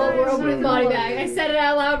Fucking first cool. We're thought. opening the body bag. I said it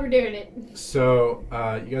out loud. We're doing it. So,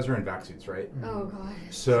 you guys are in vac suits, right? Oh god.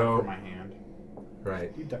 for So, my hand.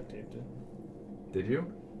 right. You duct taped it. Did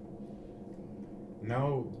you?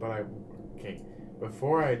 No, but okay.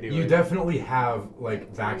 Before I do You it, definitely have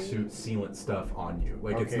like vac suit sealant stuff on you.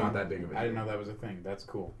 Like it's Okay. not that big of a I didn't deal. know that was a thing. That's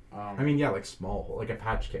cool. I mean, yeah, like small, like a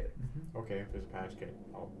patch kit. Okay, if there's a patch kit,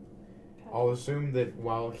 I'll assume that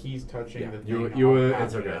while he's touching Yeah, the thing, you, I'll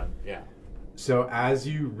it's patch it okay. up. Yeah. So as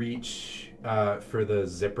you reach for the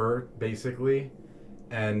zipper, basically,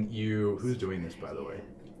 and who's doing this, by the way?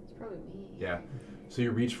 It's probably me. Yeah. So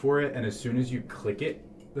you reach for it, and as soon as you click it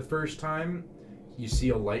the first time, you see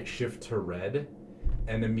a light shift to red,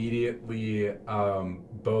 and immediately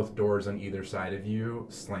both doors on either side of you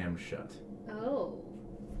slam shut. Oh.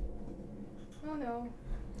 Oh no.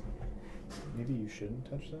 Maybe you shouldn't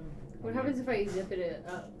touch that? What happens if I zip it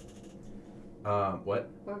up? What?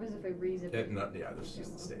 What happens if I re-zip it? Yeah, this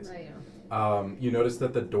just stays. I know. You notice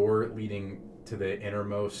that the door leading to the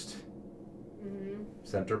innermost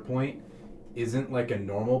center point isn't like a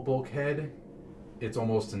normal bulkhead. It's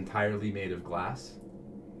almost entirely made of glass.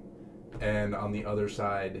 And on the other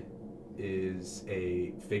side is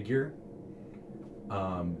a figure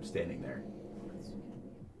standing there.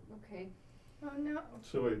 Okay. Oh no.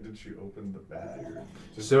 So wait, did she open the bag? Or?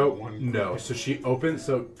 Just So, one no. click. So she opens,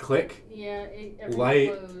 so click, Yeah, everything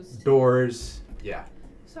light, closed. doors, yeah.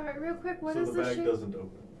 Sorry, real quick, what so is the the bag shape? doesn't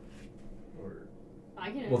open. Or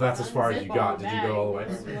I can Well, that's as far as unzip you all got. the Did you go all the way?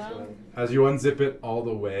 bags as well. As you unzip it all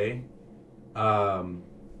the way,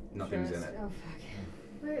 nothing's in Just- it. Oh fuck.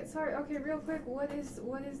 Wait, sorry, okay, real quick, what is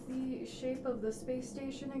the shape of the space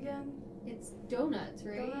station again? It's donuts,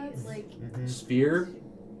 right? Donuts? Like Mhm. Sphere,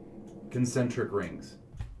 concentric rings.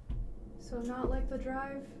 So not like the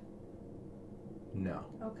drive? No.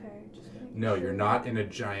 Okay, just making No, sure. you're not in a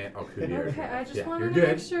giant Alcubierre. Okay, I just yeah, wanted you're to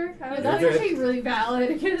good. make sure. I was that's good. actually really valid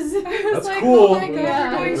because That's like, cool. oh my god,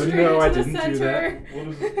 Yeah. we're going But straight no, I into the didn't do center. what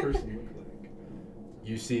does this person look like?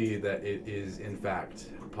 You see that it is, in fact,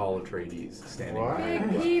 Paul Atreides standing What? there.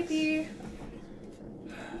 Big peepee.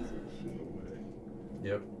 No way.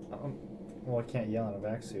 Yep. Well, I can't yell in a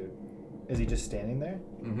vac suit. Is he just standing there?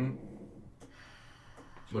 Mm-hmm.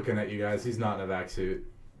 Looking at you guys. He's not in a vac suit.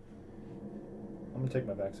 I'm gonna take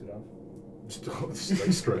my vac suit off. Just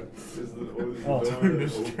like strip. Is the Oh. door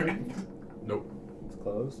open? Nope. It's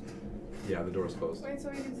closed. Yeah, the door's closed. Wait, so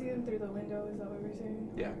we can see them through the window? Is that what we're saying?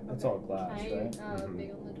 Yeah. It's all glass, Can I right?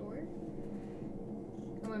 bang on the door?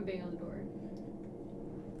 I'm gonna bang on the door.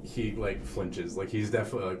 He like flinches, like he's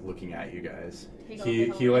definitely like looking at you guys. Take off He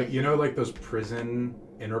the he like helmet. you know like those prison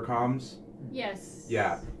intercoms. Yes.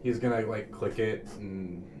 Yeah, he's gonna like click it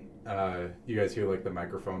and you guys hear like the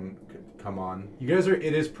microphone come on. You guys are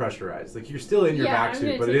it is pressurized. Like you're still in your Yeah, back I'm suit,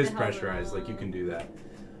 gonna but it take is the helmet pressurized. Like you off. can do that.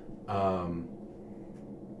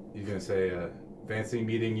 He's gonna say, "Fancy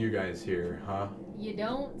meeting you guys here, huh?" You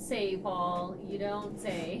don't say, Paul. You don't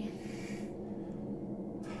say.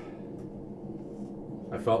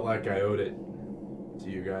 I felt like I owed it to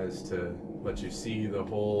you guys to let you see the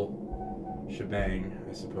whole shebang,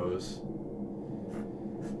 I suppose.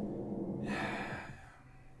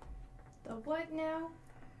 The what now?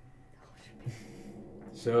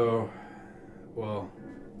 So, well,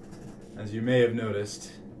 as you may have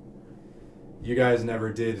noticed, you guys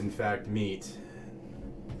never did, in fact, meet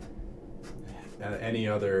any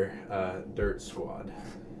other dirt squad.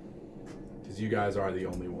 Because you guys are the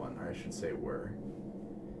only one, or I should say were.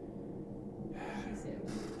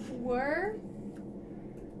 Were?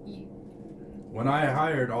 When I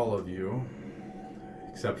hired all of you,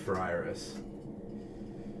 except for Iris,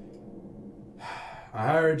 I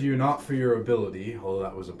hired you not for your ability, although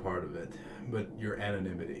that was a part of it, but your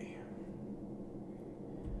anonymity.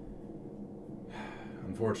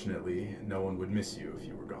 Unfortunately, no one would miss you if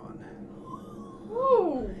you were gone.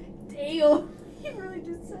 Ooh, damn. You really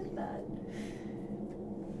just said that.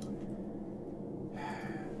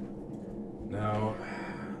 Now,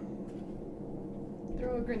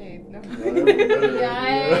 Throw a grenade. No.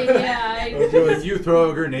 Yeah. if you throw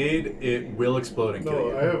a grenade, it will explode and kill No,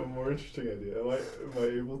 you. I have a more interesting idea. Am I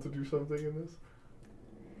able to do something in this?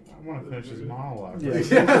 I want to finish his monologue. Yeah. Yes,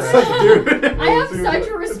 dude. I have It seems such like- a it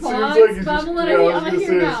seems response, like he's but just- I'm gonna yeah, I was I'm gonna gonna say,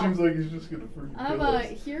 hear him it out. seems like he's just gonna freaking I'm kill gonna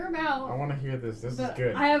us. hear him I out. want to hear this. This But is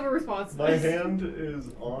good. I have a response. My hand is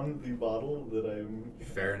on the bottle that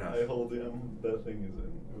Fair enough. I hold him. That thing is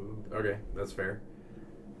in. Okay, that's fair.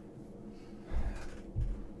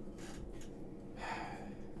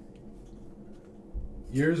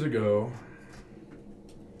 Years ago,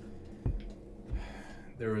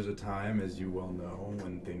 there was a time, as you well know,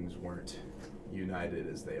 when things weren't united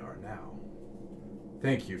as they are now.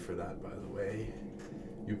 Thank you for that, by the way.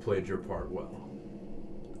 You played your part well.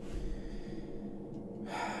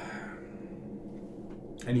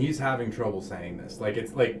 And he's having trouble saying this. Like,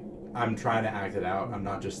 it's like I'm trying to act it out. I'm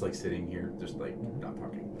not just like sitting here, just like not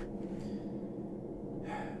talking.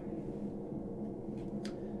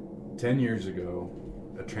 10 years ago,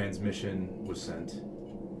 a transmission was sent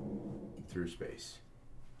through space.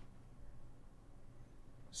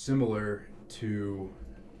 Similar to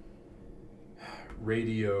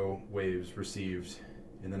radio waves received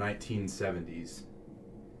in the 1970s.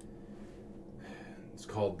 It's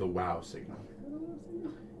called the WOW signal.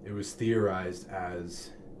 It was theorized as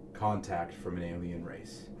contact from an alien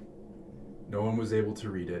race. No one was able to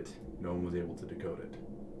read it, no one was able to decode it.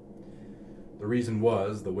 The reason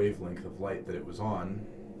was the wavelength of light that it was on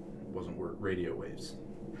wasn't radio waves,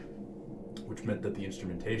 which meant that the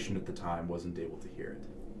instrumentation at the time wasn't able to hear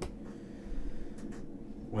it.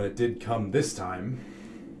 When it did come this time,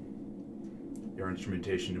 your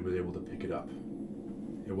instrumentation was able to pick it up.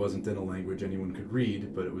 It wasn't in a language anyone could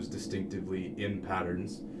read, but it was distinctively in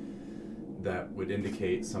patterns that would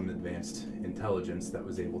indicate some advanced intelligence that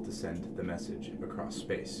was able to send the message across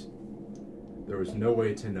space. There was no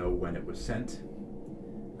way to know when it was sent,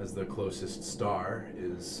 as the closest star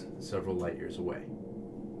is several light years away.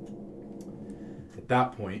 At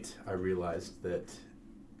that point, I realized that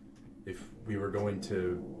if we were going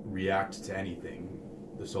to react to anything,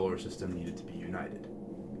 the solar system needed to be united.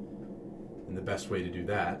 And the best way to do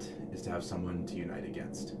that is to have someone to unite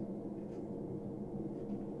against.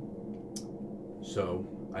 So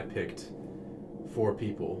I picked 4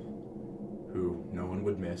 people who no one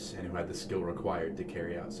would miss and who had the skill required to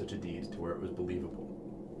carry out such a deed to where it was believable.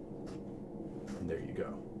 And there you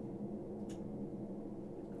go.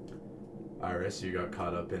 Iris, you got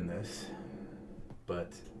caught up in this,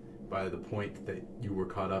 but by the point that you were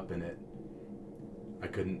caught up in it, I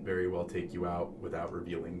couldn't very well take you out without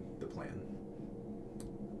revealing the plan.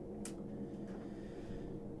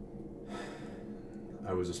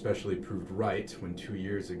 I was especially proved right when 2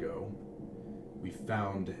 years ago we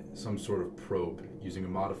found some sort of probe using a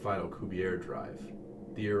modified Alcubierre drive,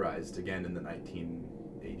 theorized again in the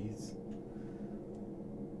 1980s.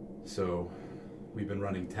 So we've been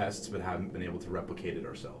running tests but haven't been able to replicate it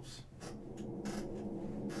ourselves.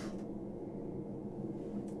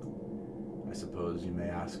 I suppose you may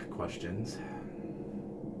ask questions,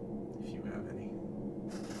 if you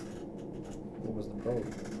was the probe?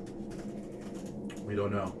 We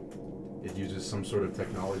don't know. It uses some sort of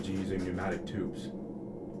technology using pneumatic tubes.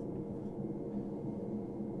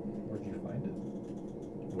 Where'd you find it?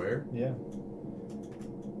 Where? Yeah.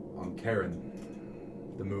 On Charon,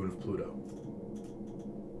 the moon of Pluto.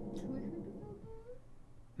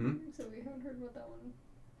 So we haven't heard about that one.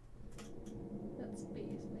 That's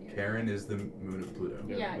space. Charon is the moon of Pluto.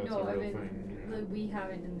 Yeah, that's no, a I real mean, thing. we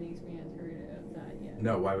haven't in the Expanse heard of that yet.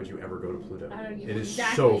 No, why would you ever go to Pluto? I don't even It is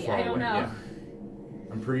exactly. so far I don't away. know. Yeah.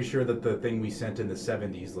 I'm pretty sure that the thing we sent in the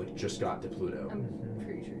 70s like just got to Pluto. I'm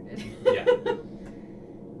pretty sure it did. Yeah.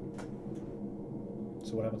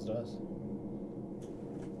 So what happens to us?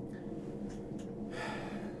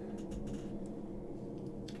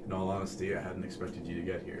 In all honesty, I hadn't expected you to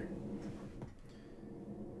get here.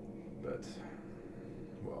 But,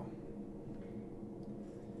 well.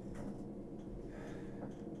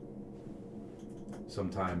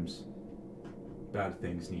 Sometimes bad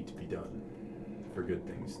things need to be done for good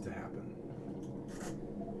things to happen.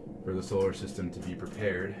 For the solar system to be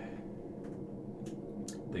prepared,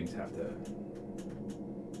 things have to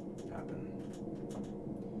happen.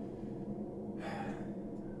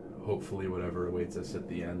 Hopefully whatever awaits us at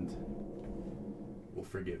the end will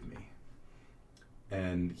forgive me.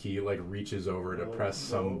 And he like reaches over to press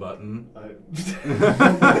some button. I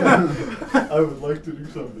would like to do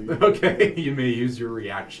something. Okay, you may use your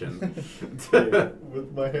reaction.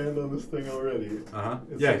 With my hand on this thing already. Uh-huh.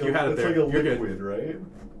 It's Yeah, like you had it it's there. like a You're good. liquid, right?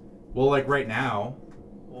 Well, like right now.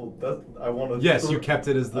 Well, I want to. Yes, you kept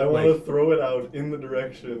it as the I want to like. throw it out in the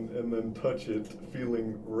direction and then touch it,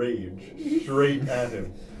 feeling rage straight at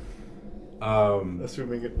him.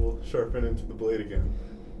 Assuming it will sharpen into the blade again.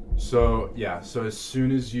 So yeah, so as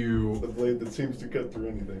soon as you. The blade that seems to cut through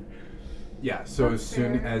anything. Yeah, so as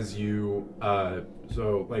soon as you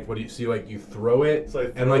so like what do you see? Like you throw it So I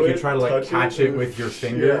and throw like you it, try to like touch catch it, it and with your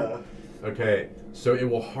finger. Yeah. Okay, so it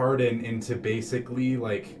will harden into basically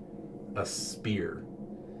like a spear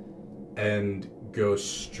and go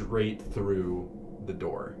straight through the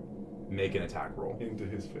door. Make an attack roll. Into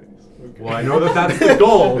his face. Okay. Well, I know that that's the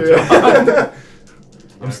goal, Yeah. John.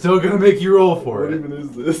 I'm still gonna make you roll for What it. even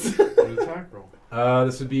is this? An attack roll.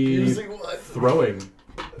 This would be Using what? throwing.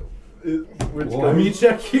 Which Let me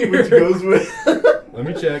check here. Which goes with. Let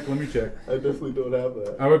me check. I definitely don't have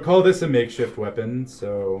that. I would call this a makeshift weapon,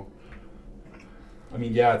 so. I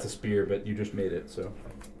mean, yeah, it's a spear, but you just made it, so.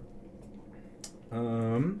 I've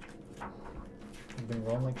been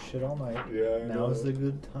rolling like shit all night. Yeah, I know. Now's a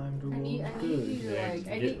good time to I roll need good. you to Yeah, like,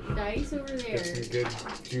 I get- need dice over Get there.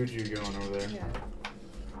 some good juju going over there. Yeah.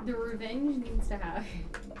 The revenge needs to happen.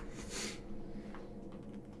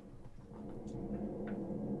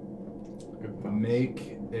 Good thoughts.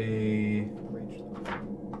 Make a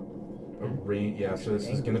range. Yeah, so this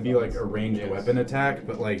is gonna be like a ranged Yes. weapon attack,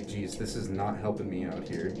 but like, geez, this is not helping me out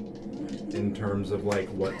here in terms of like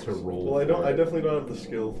what to roll. Well, I for it. definitely don't have the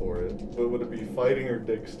skill for it. But would it be fighting or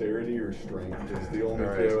dexterity or strength? Is the only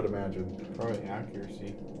Alright. thing I would imagine. Probably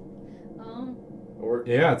accuracy. Or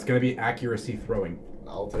Yeah, it's gonna be accuracy throwing.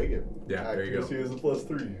 I'll take it. Yeah, there you go. Accuracy is a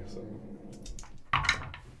 +3, so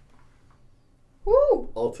Woo!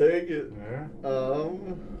 I'll take it. Yeah.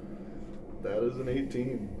 That is an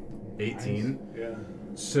 18. 18. Yeah.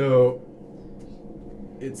 So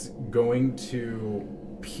it's going to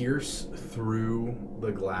pierce through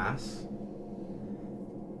the glass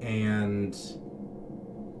and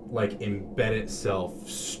like embed itself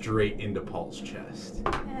straight into Paul's chest.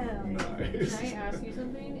 Hell. Nice. Can I ask you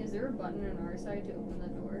something? Is there a button on our side to open the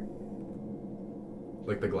door?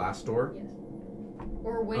 Like the glass door? Yes.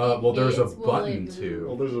 Or when Well, there's a hits, will button it- too.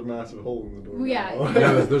 Well, there's a massive hole in the door. Well, yeah. now.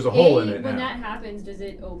 Yeah, there's a hole in it When now. that happens, does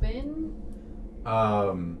it open?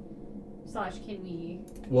 Slash, can we?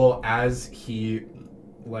 Well, as he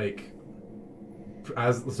like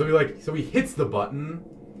so he hits the button,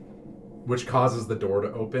 which causes the door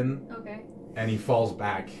to open, Okay. and he falls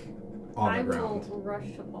back on the ground. I will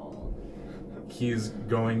rush to Paul. He's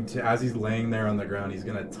going to, as he's laying there on the ground, he's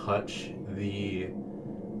gonna touch the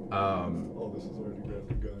Oh, this is already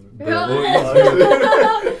grabbed a gun.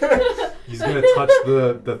 he's gonna touch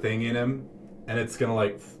the thing in him, and it's gonna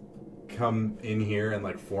like come in here and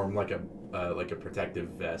like form like a protective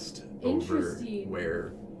vest over Interesting.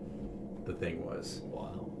 where the thing was.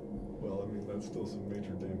 Wow. Well, I mean, that's still some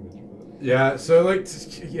major damage, but. Yeah, so like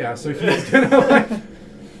so he's gonna like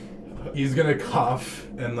he's gonna cough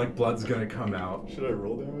and like blood's gonna come out. Should I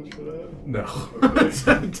roll damage for that? No.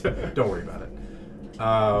 Okay. Don't worry about it.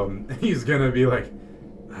 He's gonna be like,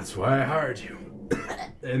 that's why I hired you.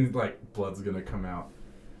 And like blood's gonna come out.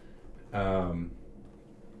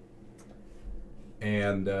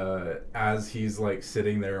 And as he's like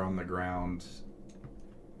sitting there on the ground,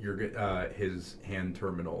 his hand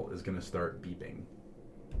terminal is gonna start beeping.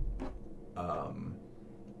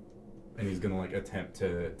 And he's gonna like attempt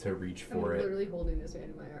to reach for I'm it. literally holding this man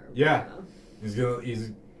in my arm. Yeah. Right now. He's gonna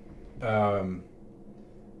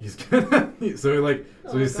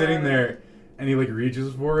Oh he's sitting God. there and he like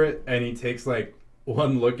reaches for it and he takes like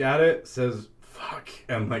one look at it, says fuck,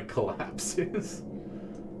 and like collapses.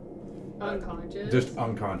 Unconscious. Just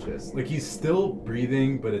unconscious. Like he's still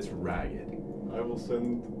breathing, but it's ragged. I will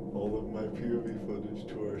send all of my POV footage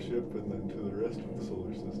to our ship and then to the rest of the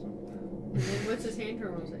solar system. And then what's his hand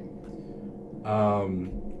terminal say?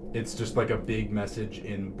 It's just like a big message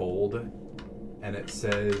in bold, and it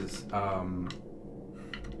says,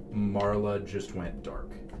 Marla just went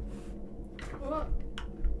dark. What?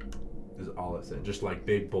 Is all it said. Just like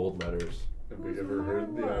big bold letters. Have we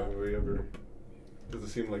ever does it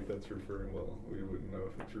seem like that's referring, well, we wouldn't know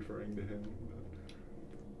if it's referring to him, but...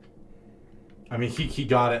 I mean, he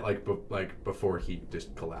got it like before he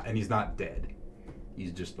just collapsed, and he's not dead.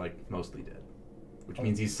 He's just like mostly dead, which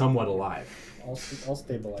means he's somewhat alive. I'll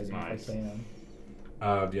stabilize him Nice. if I can.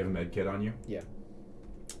 Do you have a med kit on you? Yeah.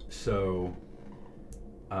 So,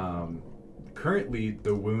 currently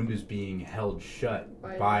the wound is being held shut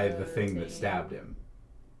by the thing that stabbed him.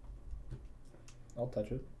 I'll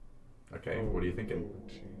touch it. Okay, what are you thinking? Oh,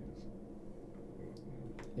 jeez.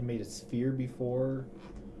 It made a sphere before.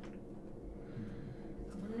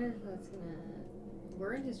 I wonder if that's gonna.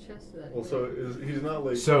 Where in his chest is that? Well, so he's not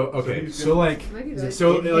like... So okay, he's so gonna- like, Might be Is bad.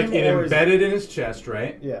 so in like him it or is embedded in his chest,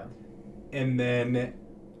 right? Yeah. And then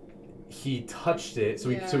he touched it. So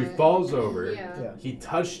he Yeah. falls over. Yeah. Yeah. He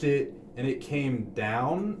touched it, and it came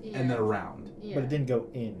down and then Yeah. around. Yeah. But it didn't go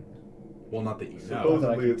in. Well, not that you know. that I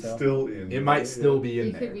Supposedly can it's tell. still in. It might still be in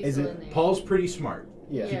It there. could be Is still it in there. Paul's pretty smart.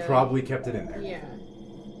 Yeah. He Yeah. probably kept it in there. Yeah.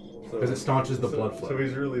 Because it staunches the blood flow. So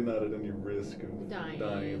he's really not at any risk of Dying.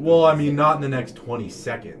 dying. Well, I mean, not in the next 20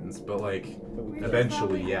 seconds, but like, But we We should eventually,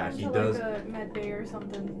 probably yeah, head he to, does. Like a med bay or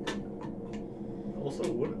something. Also,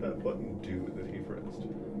 what did that button do that he pressed?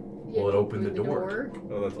 Well, it opened the door.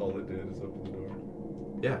 Oh, that's all it did is open the door.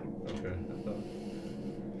 Yeah. Okay.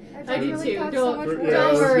 I did really too. thought Don't- so much For- more. Don't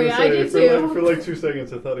I was gonna worry, I say, did for too. Like, for like 2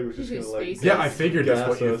 seconds, I thought he was just He's gonna like. space Yeah, I figured that's gas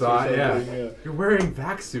what you us or thought. Yeah. something, yeah. You're wearing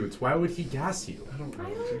vac suits. Why would he gas you? I don't I know.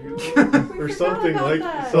 don't dude. know. We or forgot something about like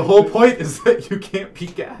that. The whole point is that you can't be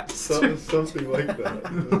gassed. something like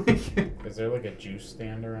that. Is there like a juice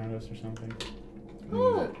stand around us or something?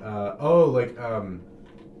 Oh.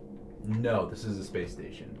 No, this is a space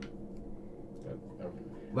station. Okay.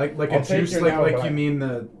 Like I'll a take juice, your like now, like but you I- mean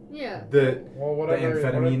the Yeah. Well, the whatever.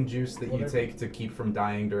 amphetamine juice that you whatever- take to keep from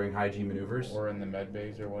dying during high G maneuvers. Or in the med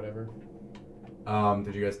bays or whatever.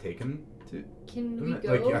 Did you guys take him to? Can we Like,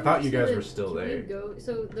 go? I thought you to guys the- were still can there. We go?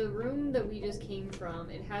 So the room that we just came from,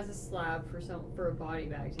 it has a slab for a body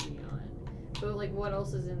bag to be on. But like, what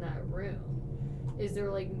else is in that room? Is there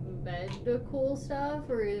like medical stuff,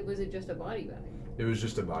 or was it just a body bag? It was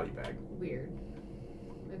just a body bag. Weird.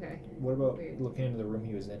 Okay. What about Weird. looking into the room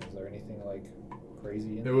he was in? Was there anything like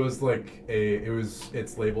crazy in It was like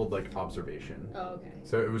it's labeled like observation. Oh, okay.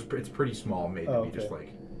 So it's pretty small, made to Oh, be okay. just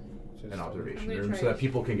like Just- an observation I'm gonna room, try so that to-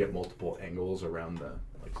 people can get multiple angles around the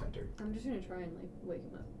like center. I'm just gonna try and like wake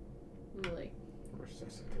him up. I'm gonna, like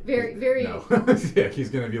Resuscitate. very. No, yeah, he's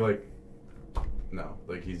gonna be like, no,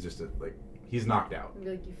 like he's just he's knocked out, I'm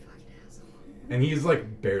gonna be like, you fucking asshole. and he's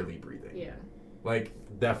like barely breathing. Yeah. Like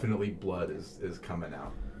definitely blood is coming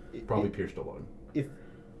out. Probably pierced a lung. If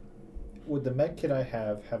would the med kit I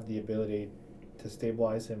have the ability to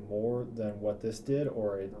stabilize him more than what this did,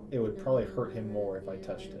 or it would probably hurt him more if I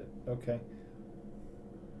touched it. Okay.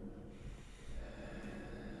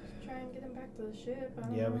 Try and get him back to the ship. I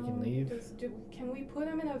don't Yeah, we can know. leave. Can we put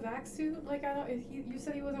him in a vac suit? Like I don't. You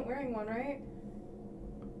said he wasn't wearing one, right?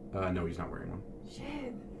 No, he's not wearing one.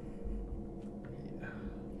 Shit.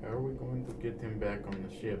 How are we going to get him back on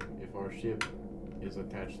the ship if our ship is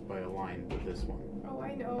attached by a line to this one? Oh,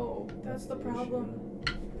 I know. That's the problem.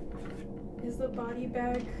 Is the body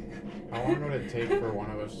bag? How long would it take for one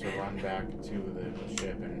of us to run back to the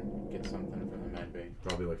ship and get something from the med bay?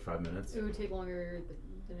 Probably like 5 minutes. It would take longer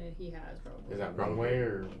than he has probably. Is that one way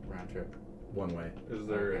or round trip? One way. Is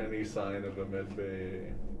there any sign of a med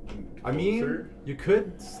bay? I mean, closer? you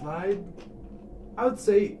could slide. I would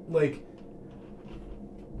say like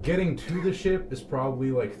getting to the ship is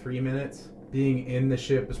probably like 3 minutes. Being in the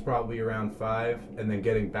ship is probably around 5, and then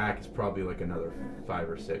getting back is probably like another 5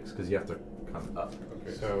 or 6 because you have to come up.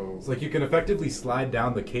 Okay. So, It's like you can effectively slide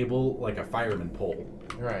down the cable like a fireman pole.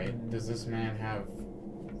 right, does this man have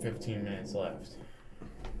 15 minutes left?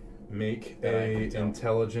 make That I a can tell.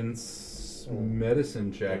 intelligence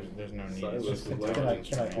medicine check. There's no need. Silas It's just is Can I,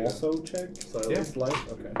 intelligence. also check Silas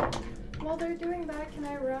life? Okay. While they're doing that, can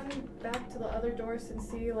I run back to the other doors and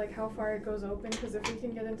see like how far it goes open? Because if we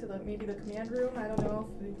can get into maybe the command room, I don't know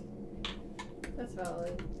if we, That's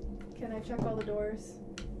valid. can I check all the doors?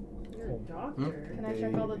 You're a doctor. Can I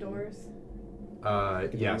check all the doors?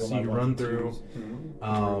 Yeah, so you run through. Hmm?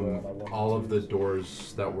 All of the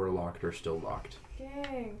doors that were locked are still locked.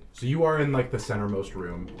 Dang. So you are in like the centermost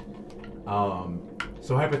room.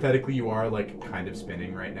 So hypothetically, you are like kind of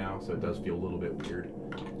spinning right now, so it does feel a little bit weird.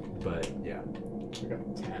 But yeah, I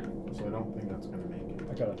got 10, so I don't think that's gonna make it.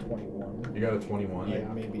 I got a 21. you got a 21. Yeah.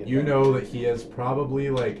 Maybe a You 10. know that he has probably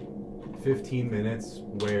like 15 minutes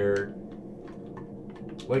where,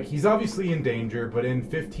 like, he's obviously in danger, but in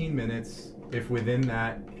 15 minutes, if within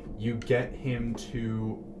that you get him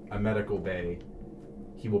to a medical bay,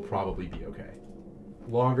 he will probably be okay.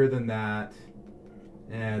 Longer than that,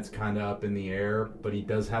 it's kind of up in the air, but he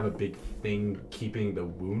does have a big thing keeping the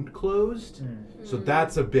wound closed, so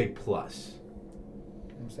that's a big plus.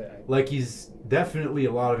 Like, he's definitely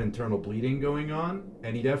a lot of internal bleeding going on,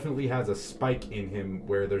 and he definitely has a spike in him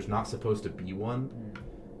where there's not supposed to be one,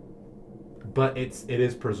 but it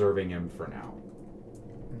is preserving him for now.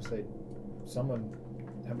 I'm say, someone,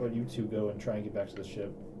 how about you two go and try and get back to the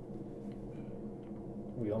ship?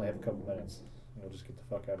 We only have a couple minutes. We'll just get the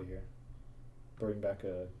fuck out of here. Bring back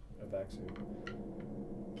a vac suit.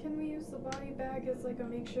 Can we use the body bag as like a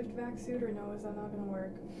makeshift vac suit, or no? Is that not gonna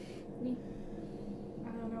work?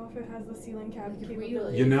 I don't know if it has the ceiling cap capability.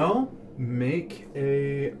 Really? You know, make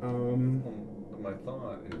a My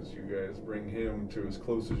thought is you guys bring him to as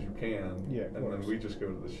close as you can, Yeah, of and then course. we just go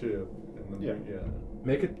to the ship, and then Yeah.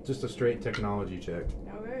 make it just a straight technology check.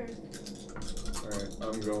 Okay. Alright,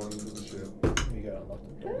 I'm going to the ship. You gotta unlock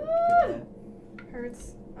the door. Ah! Get out.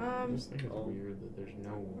 Hurts. I just think it's Oh. weird that there's no.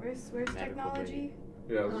 Where's medical technology?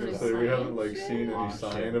 Yeah, I was On gonna a say we haven't science like ship? seen any Oh,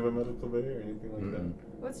 sign shit. of a medical bay or anything like Mm-mm.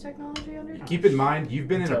 What's technology under? Keep in mind, you've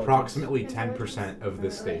been in Intelligence. approximately Intelligence? 10% of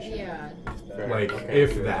this station. Yeah. Like, Okay.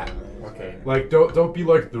 if that. Okay. Like, don't be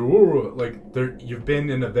like, "Ooh," like, there. You've been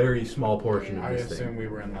in a very small portion of I this assume thing. we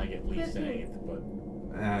were in like at least an eighth, but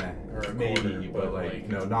or a Maybe, quarter, but like,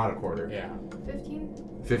 no, not a quarter. yeah.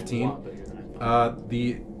 15? 15. A lot bigger than I thought.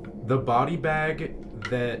 The body bag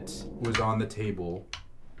that was on the table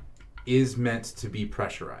is meant to be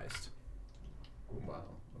pressurized. Wow.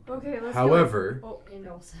 Okay, let's However, do it. Oh, And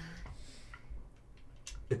also,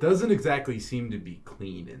 it doesn't exactly seem to be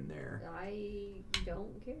clean in there. I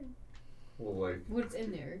don't care. Well, like, What's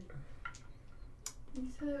in there? you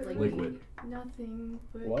said Like really liquid. Nothing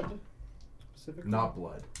but Blood? Specifically? Not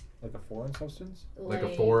blood. Like a foreign substance? Like a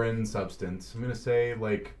foreign substance. I'm gonna say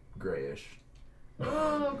like grayish.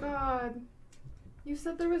 Oh god. You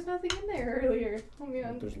said there was nothing in there earlier. Oh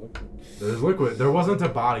man. There's liquid. There's liquid. There wasn't a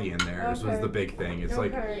body in there. This was Okay. the big thing. It's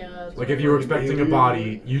Okay. Yeah, that's like what if you were I- expecting a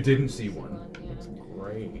body, you didn't see one. Yeah.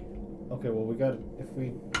 Great. Okay, well we got if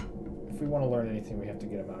we want to learn anything, we have to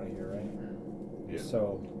get him out of here, right? yeah.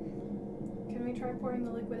 So Can we try pouring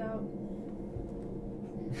the liquid out?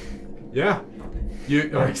 Yeah. You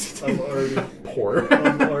I'm already poor.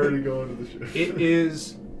 I'm already going to the ship. It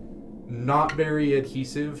is not very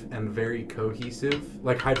adhesive and very cohesive,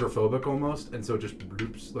 like hydrophobic almost, and so it just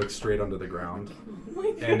bloops like straight onto the ground, Oh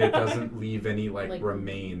my and it God. doesn't leave any like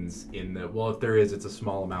remains in the. Well, if there is, it's a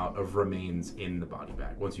small amount of remains in the body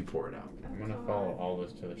bag once you pour it out. I'm gonna follow all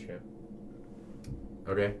this to the ship.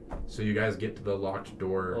 Okay, so you guys get to the locked I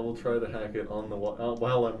door. will try to hack it on the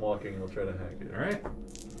while I'm walking. I'll try to hack it. All right,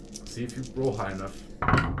 see if you roll high enough.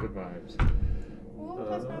 Good vibes. Well,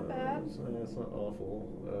 that's not bad. It's not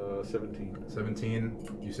awful. 17.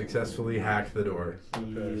 17. You successfully hack the door.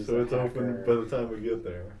 Okay, he's so a it's open hacker. by the time we get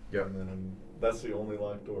there. Yep. And then that's the only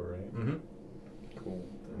locked door, right? Mm-hmm. Cool.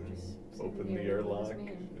 And Just open sitting the here airlock. with this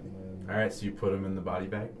man. And then All right, so you put him in the body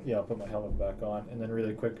bag. yeah, I'll put my helmet back on, and then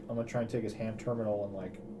really quick, I'm gonna try and take his hand terminal and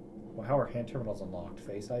like, well, how are hand terminals unlocked?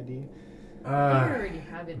 Face ID? I already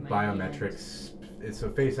have it in my Biometrics. It's a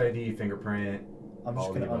Face ID, fingerprint. I'm All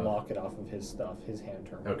just the gonna above. unlock it off of his stuff, his hand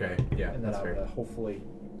terminal. Okay, yeah, And then that's I'm fair. gonna hopefully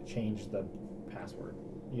change the password.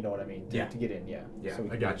 You know what I mean? Yeah. To get in, yeah. Yeah, So we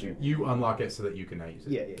I can got get you. in. You unlock it so that you can now use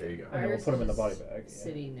it. Yeah, yeah, There you go. And then we'll Iris put him in the is body bag. Yeah.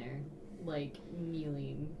 Sitting there, like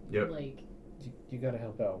kneeling. Yep. Like You gotta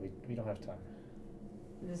help out. We don't have time.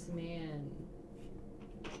 this man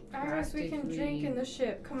Iris, we can drink in the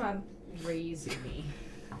ship. Come on. raised me,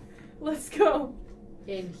 Let's go.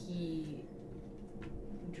 and he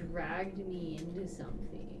dragged me into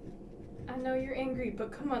something. I know you're angry,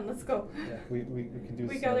 but come on, let's go. Yeah, we can do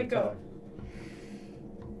this. We gotta another go. time.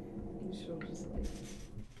 And she'll just like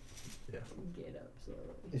Get up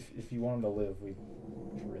slowly. If you want him to live, we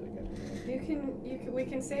really got to. We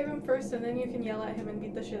can save him first, and then you can yell at him and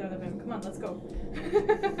beat the shit out of him. Come on, let's go.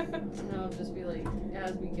 And I'll just be like,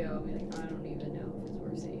 as we go, I'll be like, I don't even know if it's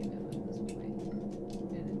worth saving him at this point.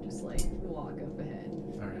 And then just like walk up ahead.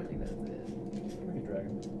 Alright. I think that's it. We can drag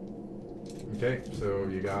him. Okay, so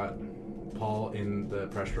you got Paul in the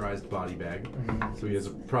pressurized body bag. Mhm. So he has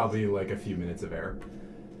probably like a few minutes of air.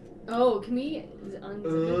 Oh, can we unzip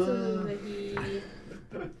it so that he...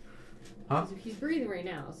 Huh? He's breathing right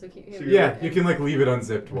now, so can So Yeah, you can like leave it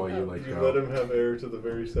unzipped while you like You go. let him have air to the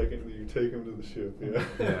very second that you take him to the ship, yeah?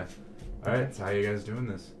 Yeah. Alright, so how you guys doing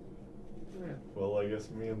this? Yeah. Well, I guess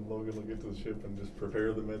me and Logan will get to the ship and just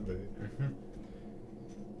prepare the med bay.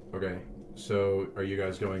 Okay, so are you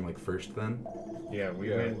guys going like first then? Yeah, we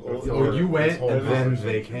Yeah, went. or- before Or you this went whole and then conversation.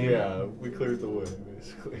 they came? Yeah, we cleared the way,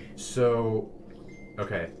 basically. So,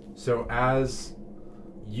 okay, so as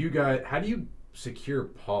you guys, how do you secure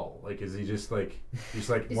Paul? Like, is he just like He's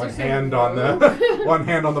one just a hand on the rope. one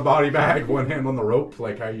hand on the body bag, one hand on the rope?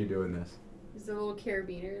 Like, how are you doing this? Is there a little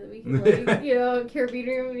carabiner that we can, like,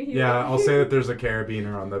 carabiner? He, Yeah, like, I'll say that there's a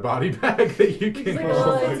carabiner on the body bag that you we can. just, like, Oh a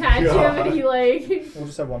little my attach him God. and he, like... We'll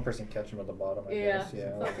just have one person catch him at the bottom, I Yeah, guess.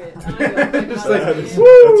 Yeah. fuck it. I don't give a fuck Just about like,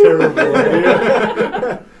 that. a terrible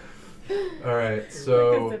idea. All right, Like a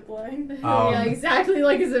so zip line. Yeah, exactly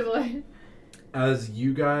like a zipline. as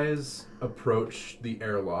you guys approach the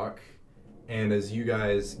airlock, and as you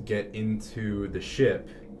guys get into the ship,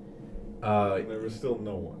 There was still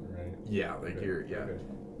no one, right? yeah, like Okay, you're, yeah. okay.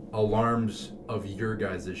 Alarms of your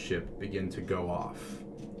guys' ship begin to go off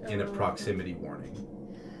in a Oh. proximity warning.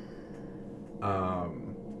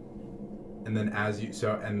 And then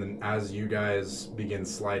as you guys begin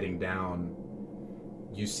sliding down,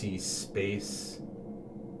 you see space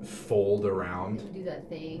fold around Do that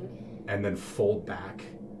thing. and then fold back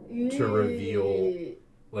to reveal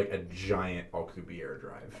like a giant Alkubi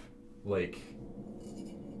drive, like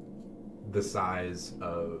the size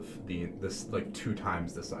of this like 2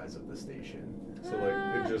 times the size of the station. So,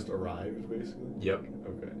 like, it just arrived, basically? Yep.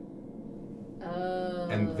 Okay.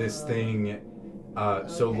 And this thing,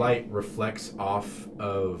 so Okay. light reflects off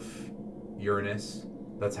of Uranus.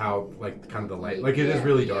 That's how, like, kind of the light, like, it is Yeah,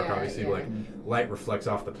 really dark, yeah, obviously, yeah. but, like, light reflects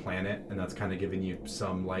off the planet, and that's kind of giving you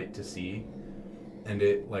some light to see. And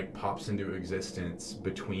it, like, pops into existence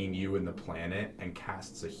between you and the planet and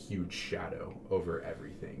casts a huge shadow over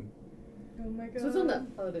everything. Oh my god. So it's on the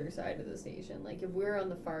other side of the station. Like if we're on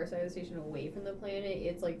the far side of the station away from the planet,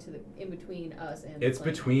 it's like to the in between us and It's the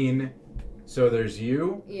planet. between, so there's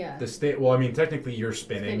you, Yeah. the state, well, I mean, technically you're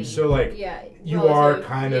spinning, Spinning. so, like, Yeah. you relative, are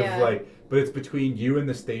kind of yeah. like, but it's between you and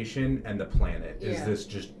the station and the planet. Is Yeah. this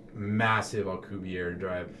just massive Alkubi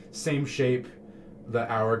drive? Same shape,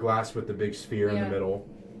 the hourglass with the big sphere in Yeah. the middle.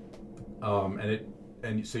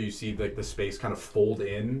 And so you see like the space kind of fold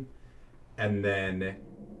in, and then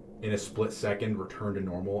in a split second return to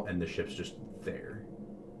normal, and the ship's just there,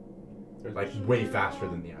 like way faster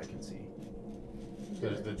than the eye can see.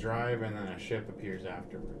 There's the drive, and then a ship appears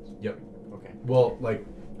afterwards. Yep. Okay. Well, like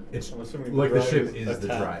it's I'm assuming like the drive ship is the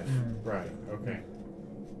attached. drive. Right. Okay.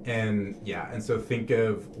 And yeah, and so think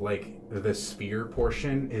of like the sphere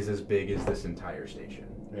portion is as big as this entire station.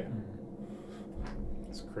 Yeah.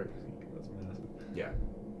 It's crazy. That's massive. Yeah.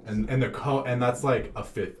 And and that's like a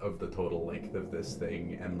fifth of the total length of this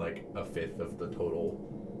thing, and like a fifth of the total.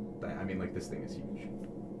 I mean, like this thing is huge.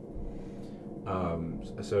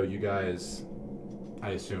 So you guys,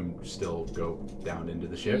 I assume, still go down into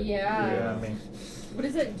the ship. Yeah. Yeah, I mean, What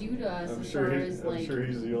does that do to us I'm as sure, far as like?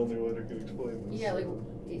 he's the only one who can explain this. Yeah, like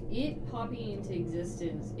it popping into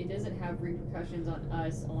existence. It doesn't have repercussions on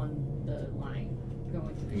us on the line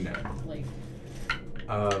going through the No. ship. Like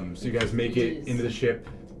So you guys make it Jeez. into the ship.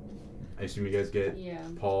 I assume you guys get yeah.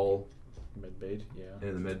 Paul mid-bait, yeah.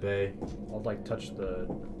 into the med bay. I'll like touch the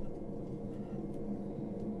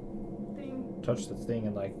thing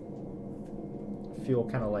and like feel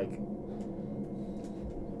kind of like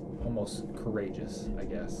almost courageous, I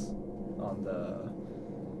guess, on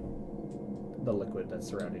the liquid that's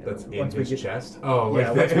surrounding him. That's in Once we his get- chest. Oh, Yeah,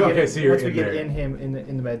 like once we okay. get, So you're once we in get there. in him in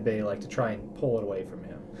the med bay, like to try and pull it away from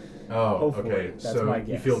him. Oh, Hopefully, okay. that's So my you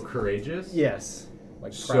guess. feel courageous. Yes,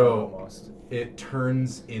 like proud So- almost. It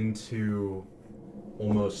turns into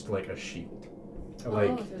almost like a shield,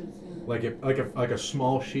 Okay. Oh, so it's, like a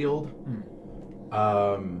small shield,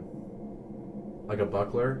 like a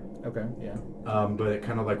buckler. Okay, yeah. But it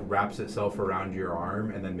kind of like wraps itself around your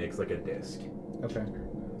arm and then makes like a disc. Okay.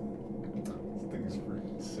 This thing's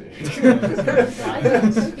freaking sick.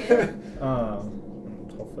 Okay.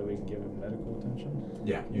 Hopefully we can give him medical attention.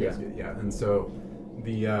 Yeah, you guys get and so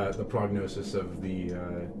the prognosis of the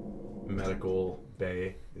medical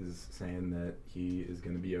bay is saying that he is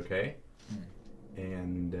going to be okay,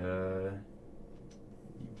 and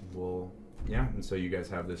and so you guys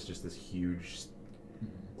have this huge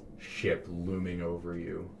ship looming over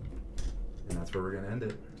you, and that's where we're going to end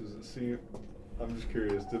it. Does it seem? I'm just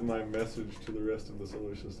curious. Did my message to the rest of the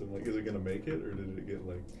solar system, like, is it gonna make it, or did it get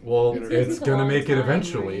like? Well, It's it's a going to long make it time,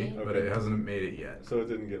 eventually, right? but Okay. it hasn't made it yet. So it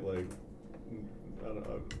didn't get like, I don't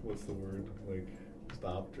know, what's the word? Like,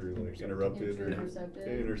 stopped or like interrupted or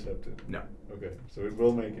intercepted. No. Okay, so it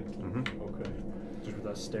will make it. Mm-hmm. Okay. Just with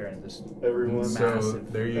us staring at this. Everyone. So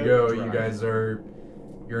Massive there you go. You drive. guys are.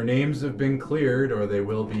 Your names have been cleared, or they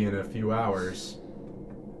will be in a few hours.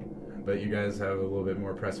 But you guys have a little bit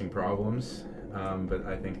more pressing problems. But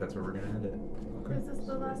I think that's where we're going to end it. Is this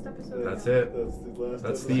the last episode? That's it. That's the last.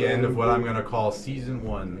 That's the end of what I'm going to call season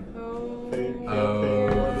 1 Oh.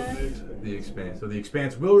 of The Expanse. So The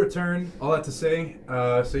Expanse will return. All that to say.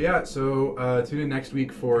 So tune in next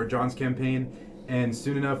week for John's campaign. And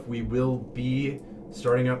soon enough, we will be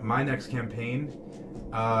starting up my next campaign,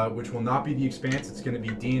 which will not be The Expanse. It's going to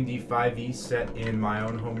be D&D 5e set in my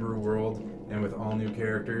own homebrew world and with all new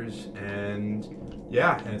characters. And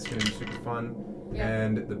it's going to be super fun. Yeah.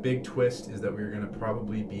 And the big twist is that we're going to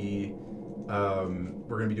probably be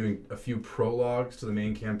doing a few prologues to the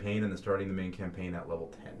main campaign and then starting the main campaign at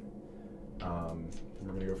level 10. And we're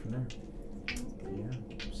going to go from there. Sounds good.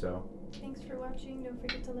 Yeah. So Thanks for watching. Don't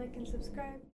forget to like and subscribe.